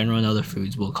carbs in general and other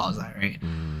foods will cause that, right?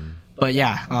 But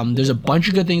yeah, there's a bunch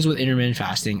of good things with intermittent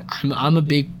fasting. I'm a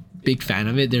big fan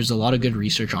of it. There's a lot of good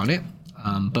research on it.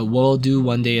 But we'll do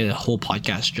one day a whole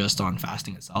podcast just on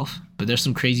fasting itself. But there's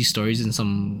some crazy stories and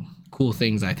some cool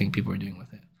things I think people are doing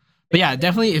with it. But yeah,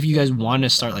 definitely if you guys want to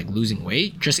start like losing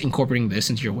weight, just incorporating this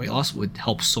into your weight loss would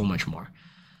help so much more.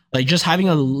 Like just having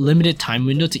a limited time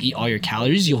window to eat all your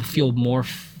calories, you'll feel more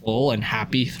full and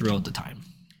happy throughout the time.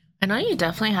 I know you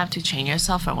definitely have to train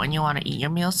yourself for when you want to eat your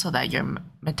meals so that your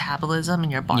metabolism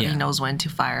and your body knows when to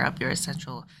fire up your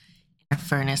essential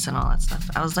furnace and all that stuff.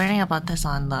 I was learning about this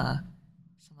on some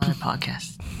other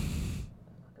podcast.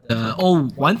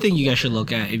 One thing you guys should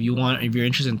look at if you're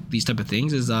interested in these type of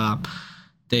things is the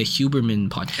Huberman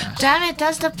podcast. Damn it,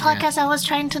 that's the podcast I was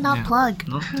trying to not plug.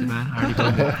 No, too bad. I already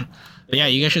plugged it. But yeah,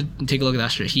 you guys should take a look at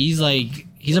that shit. He's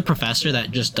a professor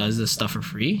that just does this stuff for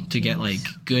free to get like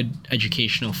good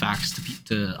educational facts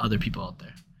to other people out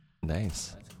there.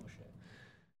 Nice.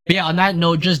 But yeah, on that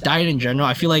note, just diet in general,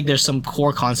 I feel like there's some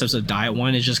core concepts of diet.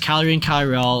 One is just calorie in,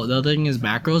 calorie out. The other thing is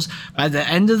macros. But at the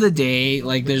end of the day,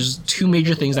 like there's two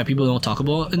major things that people don't talk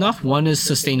about enough. One is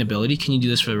sustainability. Can you do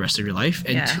this for the rest of your life?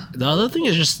 And the other thing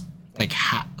is just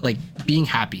like being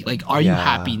happy. Like, are you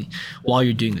happy while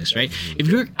you're doing this, right? If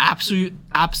you're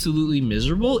absolutely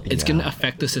miserable, it's gonna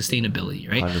affect the sustainability,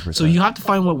 right? 100%. So you have to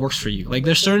find what works for you. Like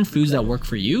there's certain foods that work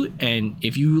for you, and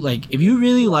if you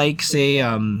really like, say,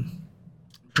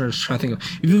 trying to think of,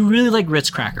 if you really like Ritz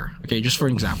cracker, okay, just for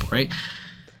an example, right?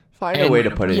 Find a way to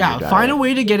put it in your diet. Find a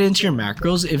way to get into your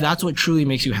macros if that's what truly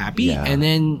makes you happy, and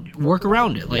then work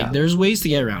around it. Like there's ways to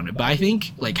get around it. But I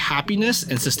think like happiness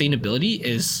and sustainability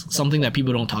is something that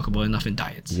people don't talk about enough in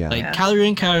diets. Calorie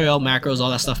in, calorie out, macros,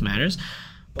 all that stuff matters.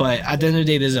 But at the end of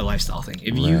the day, this is a lifestyle thing.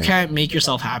 If you can't make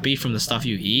yourself happy from the stuff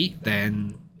you eat,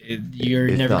 then you're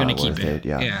never going to keep it.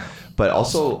 Yeah. But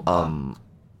also,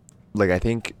 like I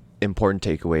think important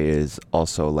takeaway is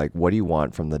also like, what do you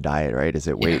want from the diet, right? Is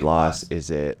it weight loss? Is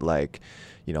it like,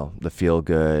 the feel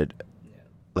good?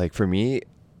 Like for me,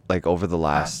 like over the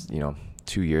last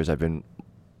 2 years, I've been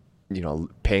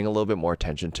paying a little bit more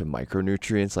attention to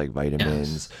micronutrients like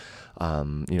vitamins,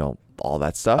 all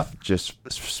that stuff, just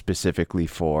specifically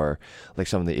for like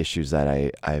some of the issues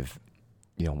that I've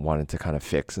wanted to kind of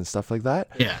fix and stuff like that.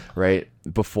 Right.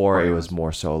 Before it was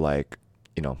more so like,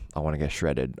 I want to get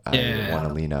shredded. I want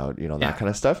to lean out, that kind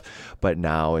of stuff. But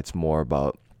now it's more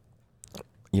about,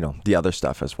 the other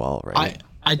stuff as well, right?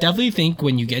 I definitely think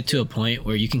when you get to a point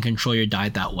where you can control your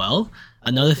diet that well,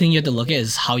 another thing you have to look at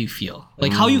is how you feel.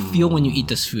 Like how you feel when you eat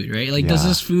this food, right? Like does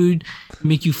this food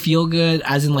make you feel good?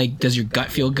 As in like, does your gut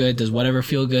feel good? Does whatever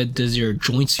feel good? Does your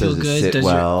joints feel good? Does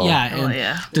well?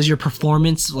 Does your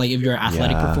performance, like if you're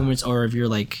athletic performance or if you're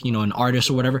like, an artist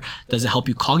or whatever, does it help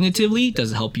you cognitively?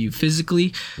 Does it help you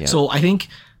physically? So I think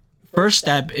first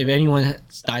step, if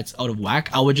anyone's diet's out of whack,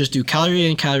 I would just do calorie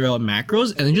in, calorie out macros,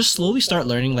 and then just slowly start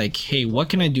learning like, hey, what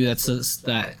can I do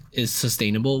that is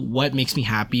sustainable? What makes me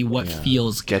happy? What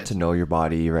feels good? Get to know your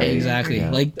body, right? Exactly.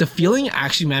 Like the feeling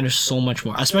actually matters so much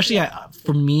more, especially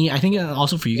for me. I think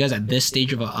also for you guys at this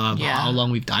stage of how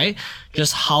long we've diet,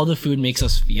 just how the food makes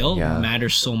us feel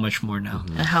matters so much more now.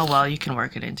 And how well you can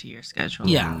work it into your schedule.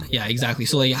 Yeah, exactly.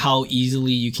 So like how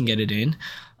easily you can get it in.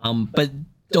 But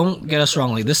don't get us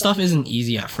wrong, like this stuff isn't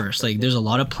easy at first. Like there's a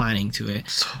lot of planning to it.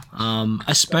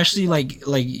 Especially like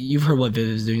you've heard what Viv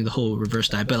is doing, the whole reverse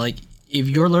diet, but like if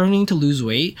you're learning to lose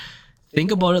weight,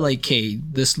 think about it like, okay,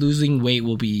 this losing weight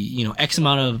will be, X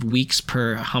amount of weeks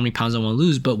per how many pounds I want to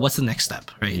lose, but what's the next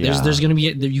step, right? There's going to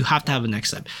be, you have to have a next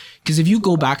step. Because if you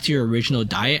go back to your original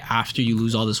diet after you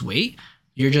lose all this weight,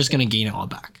 you're just going to gain it all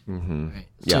back. Right?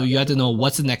 So you have to know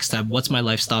what's the next step, what's my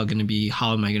lifestyle going to be,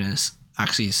 how am I going to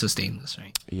actually sustain this,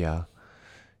 right? Yeah,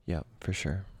 for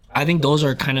sure. I think those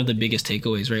are kind of the biggest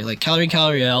takeaways, right? Like calorie in,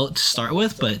 calorie out to start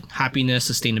with, but happiness,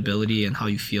 sustainability, and how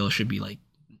you feel should be like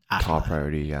top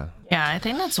priority. Yeah, I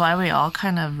think that's why we all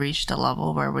kind of reached a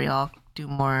level where we all do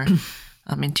more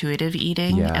intuitive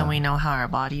eating, and we know how our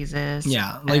bodies is.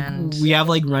 Like we have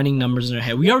like running numbers in our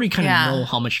head. We already kind of know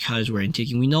how much calories we're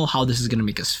intaking. We know how this is gonna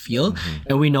make us feel,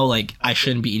 and we know like I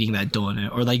shouldn't be eating that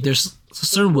donut, or like there's it's a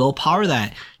certain willpower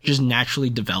that just naturally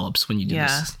develops when you do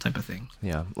Yeah. this type of thing.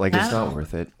 Yeah, like it's not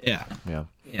worth it. Yeah. Yeah.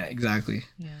 Yeah, exactly.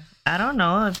 Yeah. I don't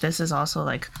know if this is also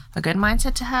like a good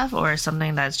mindset to have or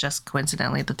something that's just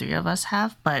coincidentally the three of us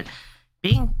have, but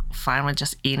being fine with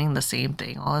just eating the same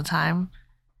thing all the time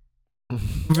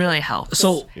really helps.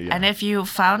 So And if you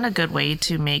found a good way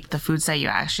to make the foods that you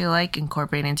actually like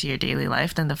incorporate into your daily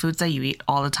life, then the foods that you eat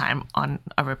all the time on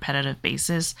a repetitive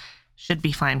basis should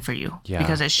be fine for you. Yeah.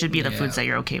 Because it should be the foods that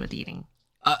you're okay with eating.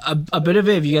 a bit of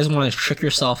it, if you guys want to trick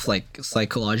yourself like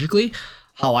psychologically,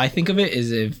 how I think of it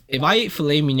is if I eat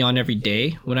filet mignon every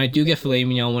day, when I do get filet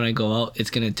mignon when I go out, it's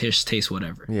gonna taste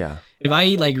whatever. Yeah. If I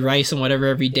eat like rice and whatever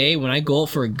every day, when I go out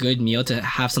for a good meal to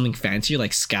have something fancier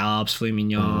like scallops, filet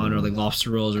mignon, or like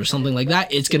lobster rolls or something like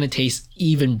that, it's gonna taste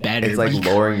even better. It's like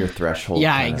lowering your threshold.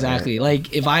 Yeah, kinda, exactly. right?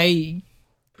 Like if I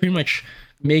pretty much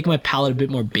make my palate a bit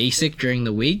more basic during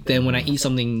the week, then when I eat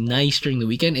something nice during the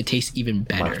weekend, it tastes even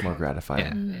better. Much more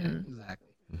gratifying. Yeah, exactly.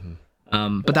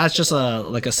 But that's just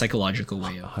a psychological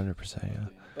way of. 100%. Yeah.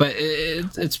 But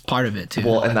it's part of it too.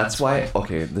 Well, and that's why.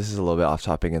 Okay, this is a little bit off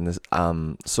topic, and this.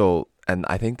 So, and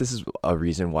I think this is a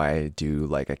reason why I do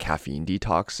like a caffeine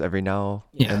detox every now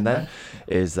and then,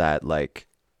 is that like,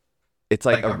 it's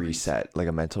like a reset, like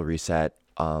a mental reset,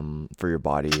 for your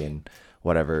body and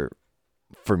whatever.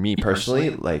 For me personally,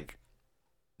 like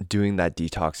doing that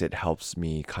detox, it helps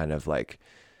me kind of like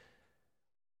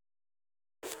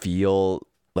feel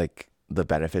like the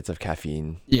benefits of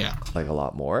caffeine Yeah. like a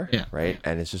lot more. Yeah. Right.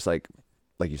 And it's just like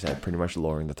you said, pretty much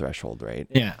lowering the threshold, right?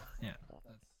 Yeah. Yeah.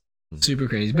 Super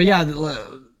crazy. But yeah,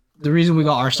 the reason we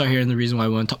got our start here and the reason why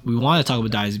we want to talk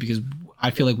about diet is because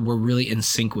I feel like we're really in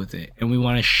sync with it and we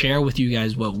want to share with you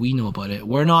guys what we know about it.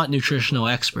 We're not nutritional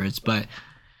experts, but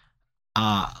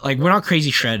like we're not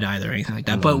crazy shredded either or anything like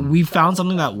that. But we found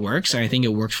something that works, and I think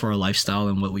it works for our lifestyle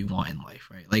and what we want in life,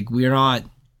 right? Like we're not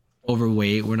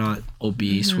overweight, we're not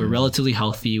obese, we're relatively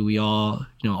healthy, we all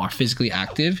are physically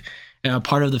active, and a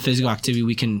part of the physical activity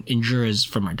we can endure is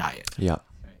from our diet. Yeah.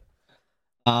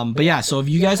 But yeah, so if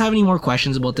you guys have any more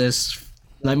questions about this,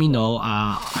 let me know.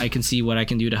 I can see what I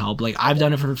can do to help. Like I've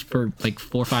done it for like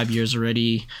 4 or 5 years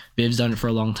already. Viv's done it for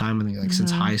a long time, I think like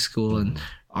since high school, and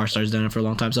R-Star's done it for a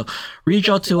long time. So reach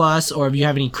out to us, or if you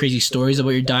have any crazy stories about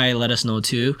your diet, let us know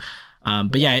too.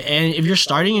 But yeah, and if you're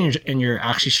starting and you're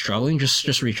actually struggling,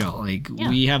 just reach out. Like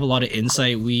we have a lot of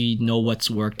insight. We know what's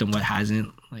worked and what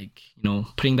hasn't. Like,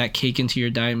 putting that cake into your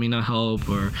diet may not help,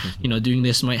 or, doing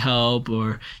this might help,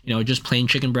 or, just plain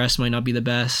chicken breast might not be the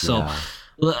best. So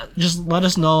just let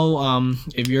us know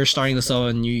if you're starting this out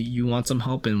and you want some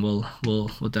help, and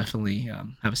we'll definitely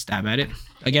have a stab at it.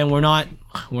 Again, we're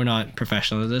not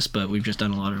professional at this, but we've just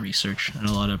done a lot of research and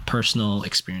a lot of personal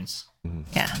experience.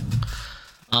 Yeah.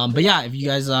 But yeah, if you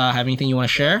guys have anything you want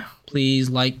to share, please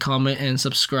like, comment, and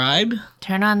subscribe.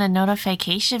 Turn on the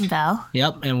notification bell.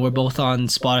 Yep, and we're both on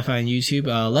Spotify and YouTube.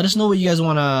 Let us know what you guys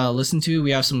want to listen to.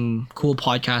 We have some cool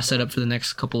podcasts set up for the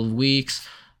next couple of weeks.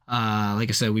 Like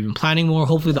I said, we've been planning more.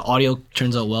 Hopefully the audio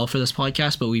turns out well for this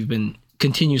podcast, but we've been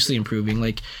continuously improving.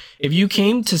 Like if you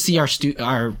came to see our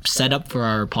setup for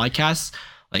our podcasts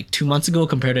like 2 months ago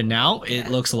compared to now, it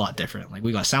looks a lot different. Like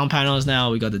we got sound panels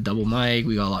now, we got the double mic,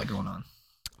 we got a lot going on.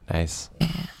 Nice.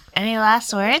 Any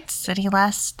last words? Any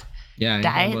last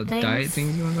diet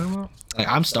things you want to talk about? Like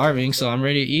I'm starving, so I'm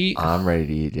ready to eat. I'm ready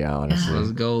to eat, yeah, honestly.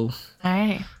 Let's go. All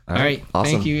right. All right.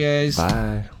 Awesome. Thank you guys.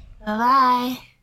 Bye. Bye-bye.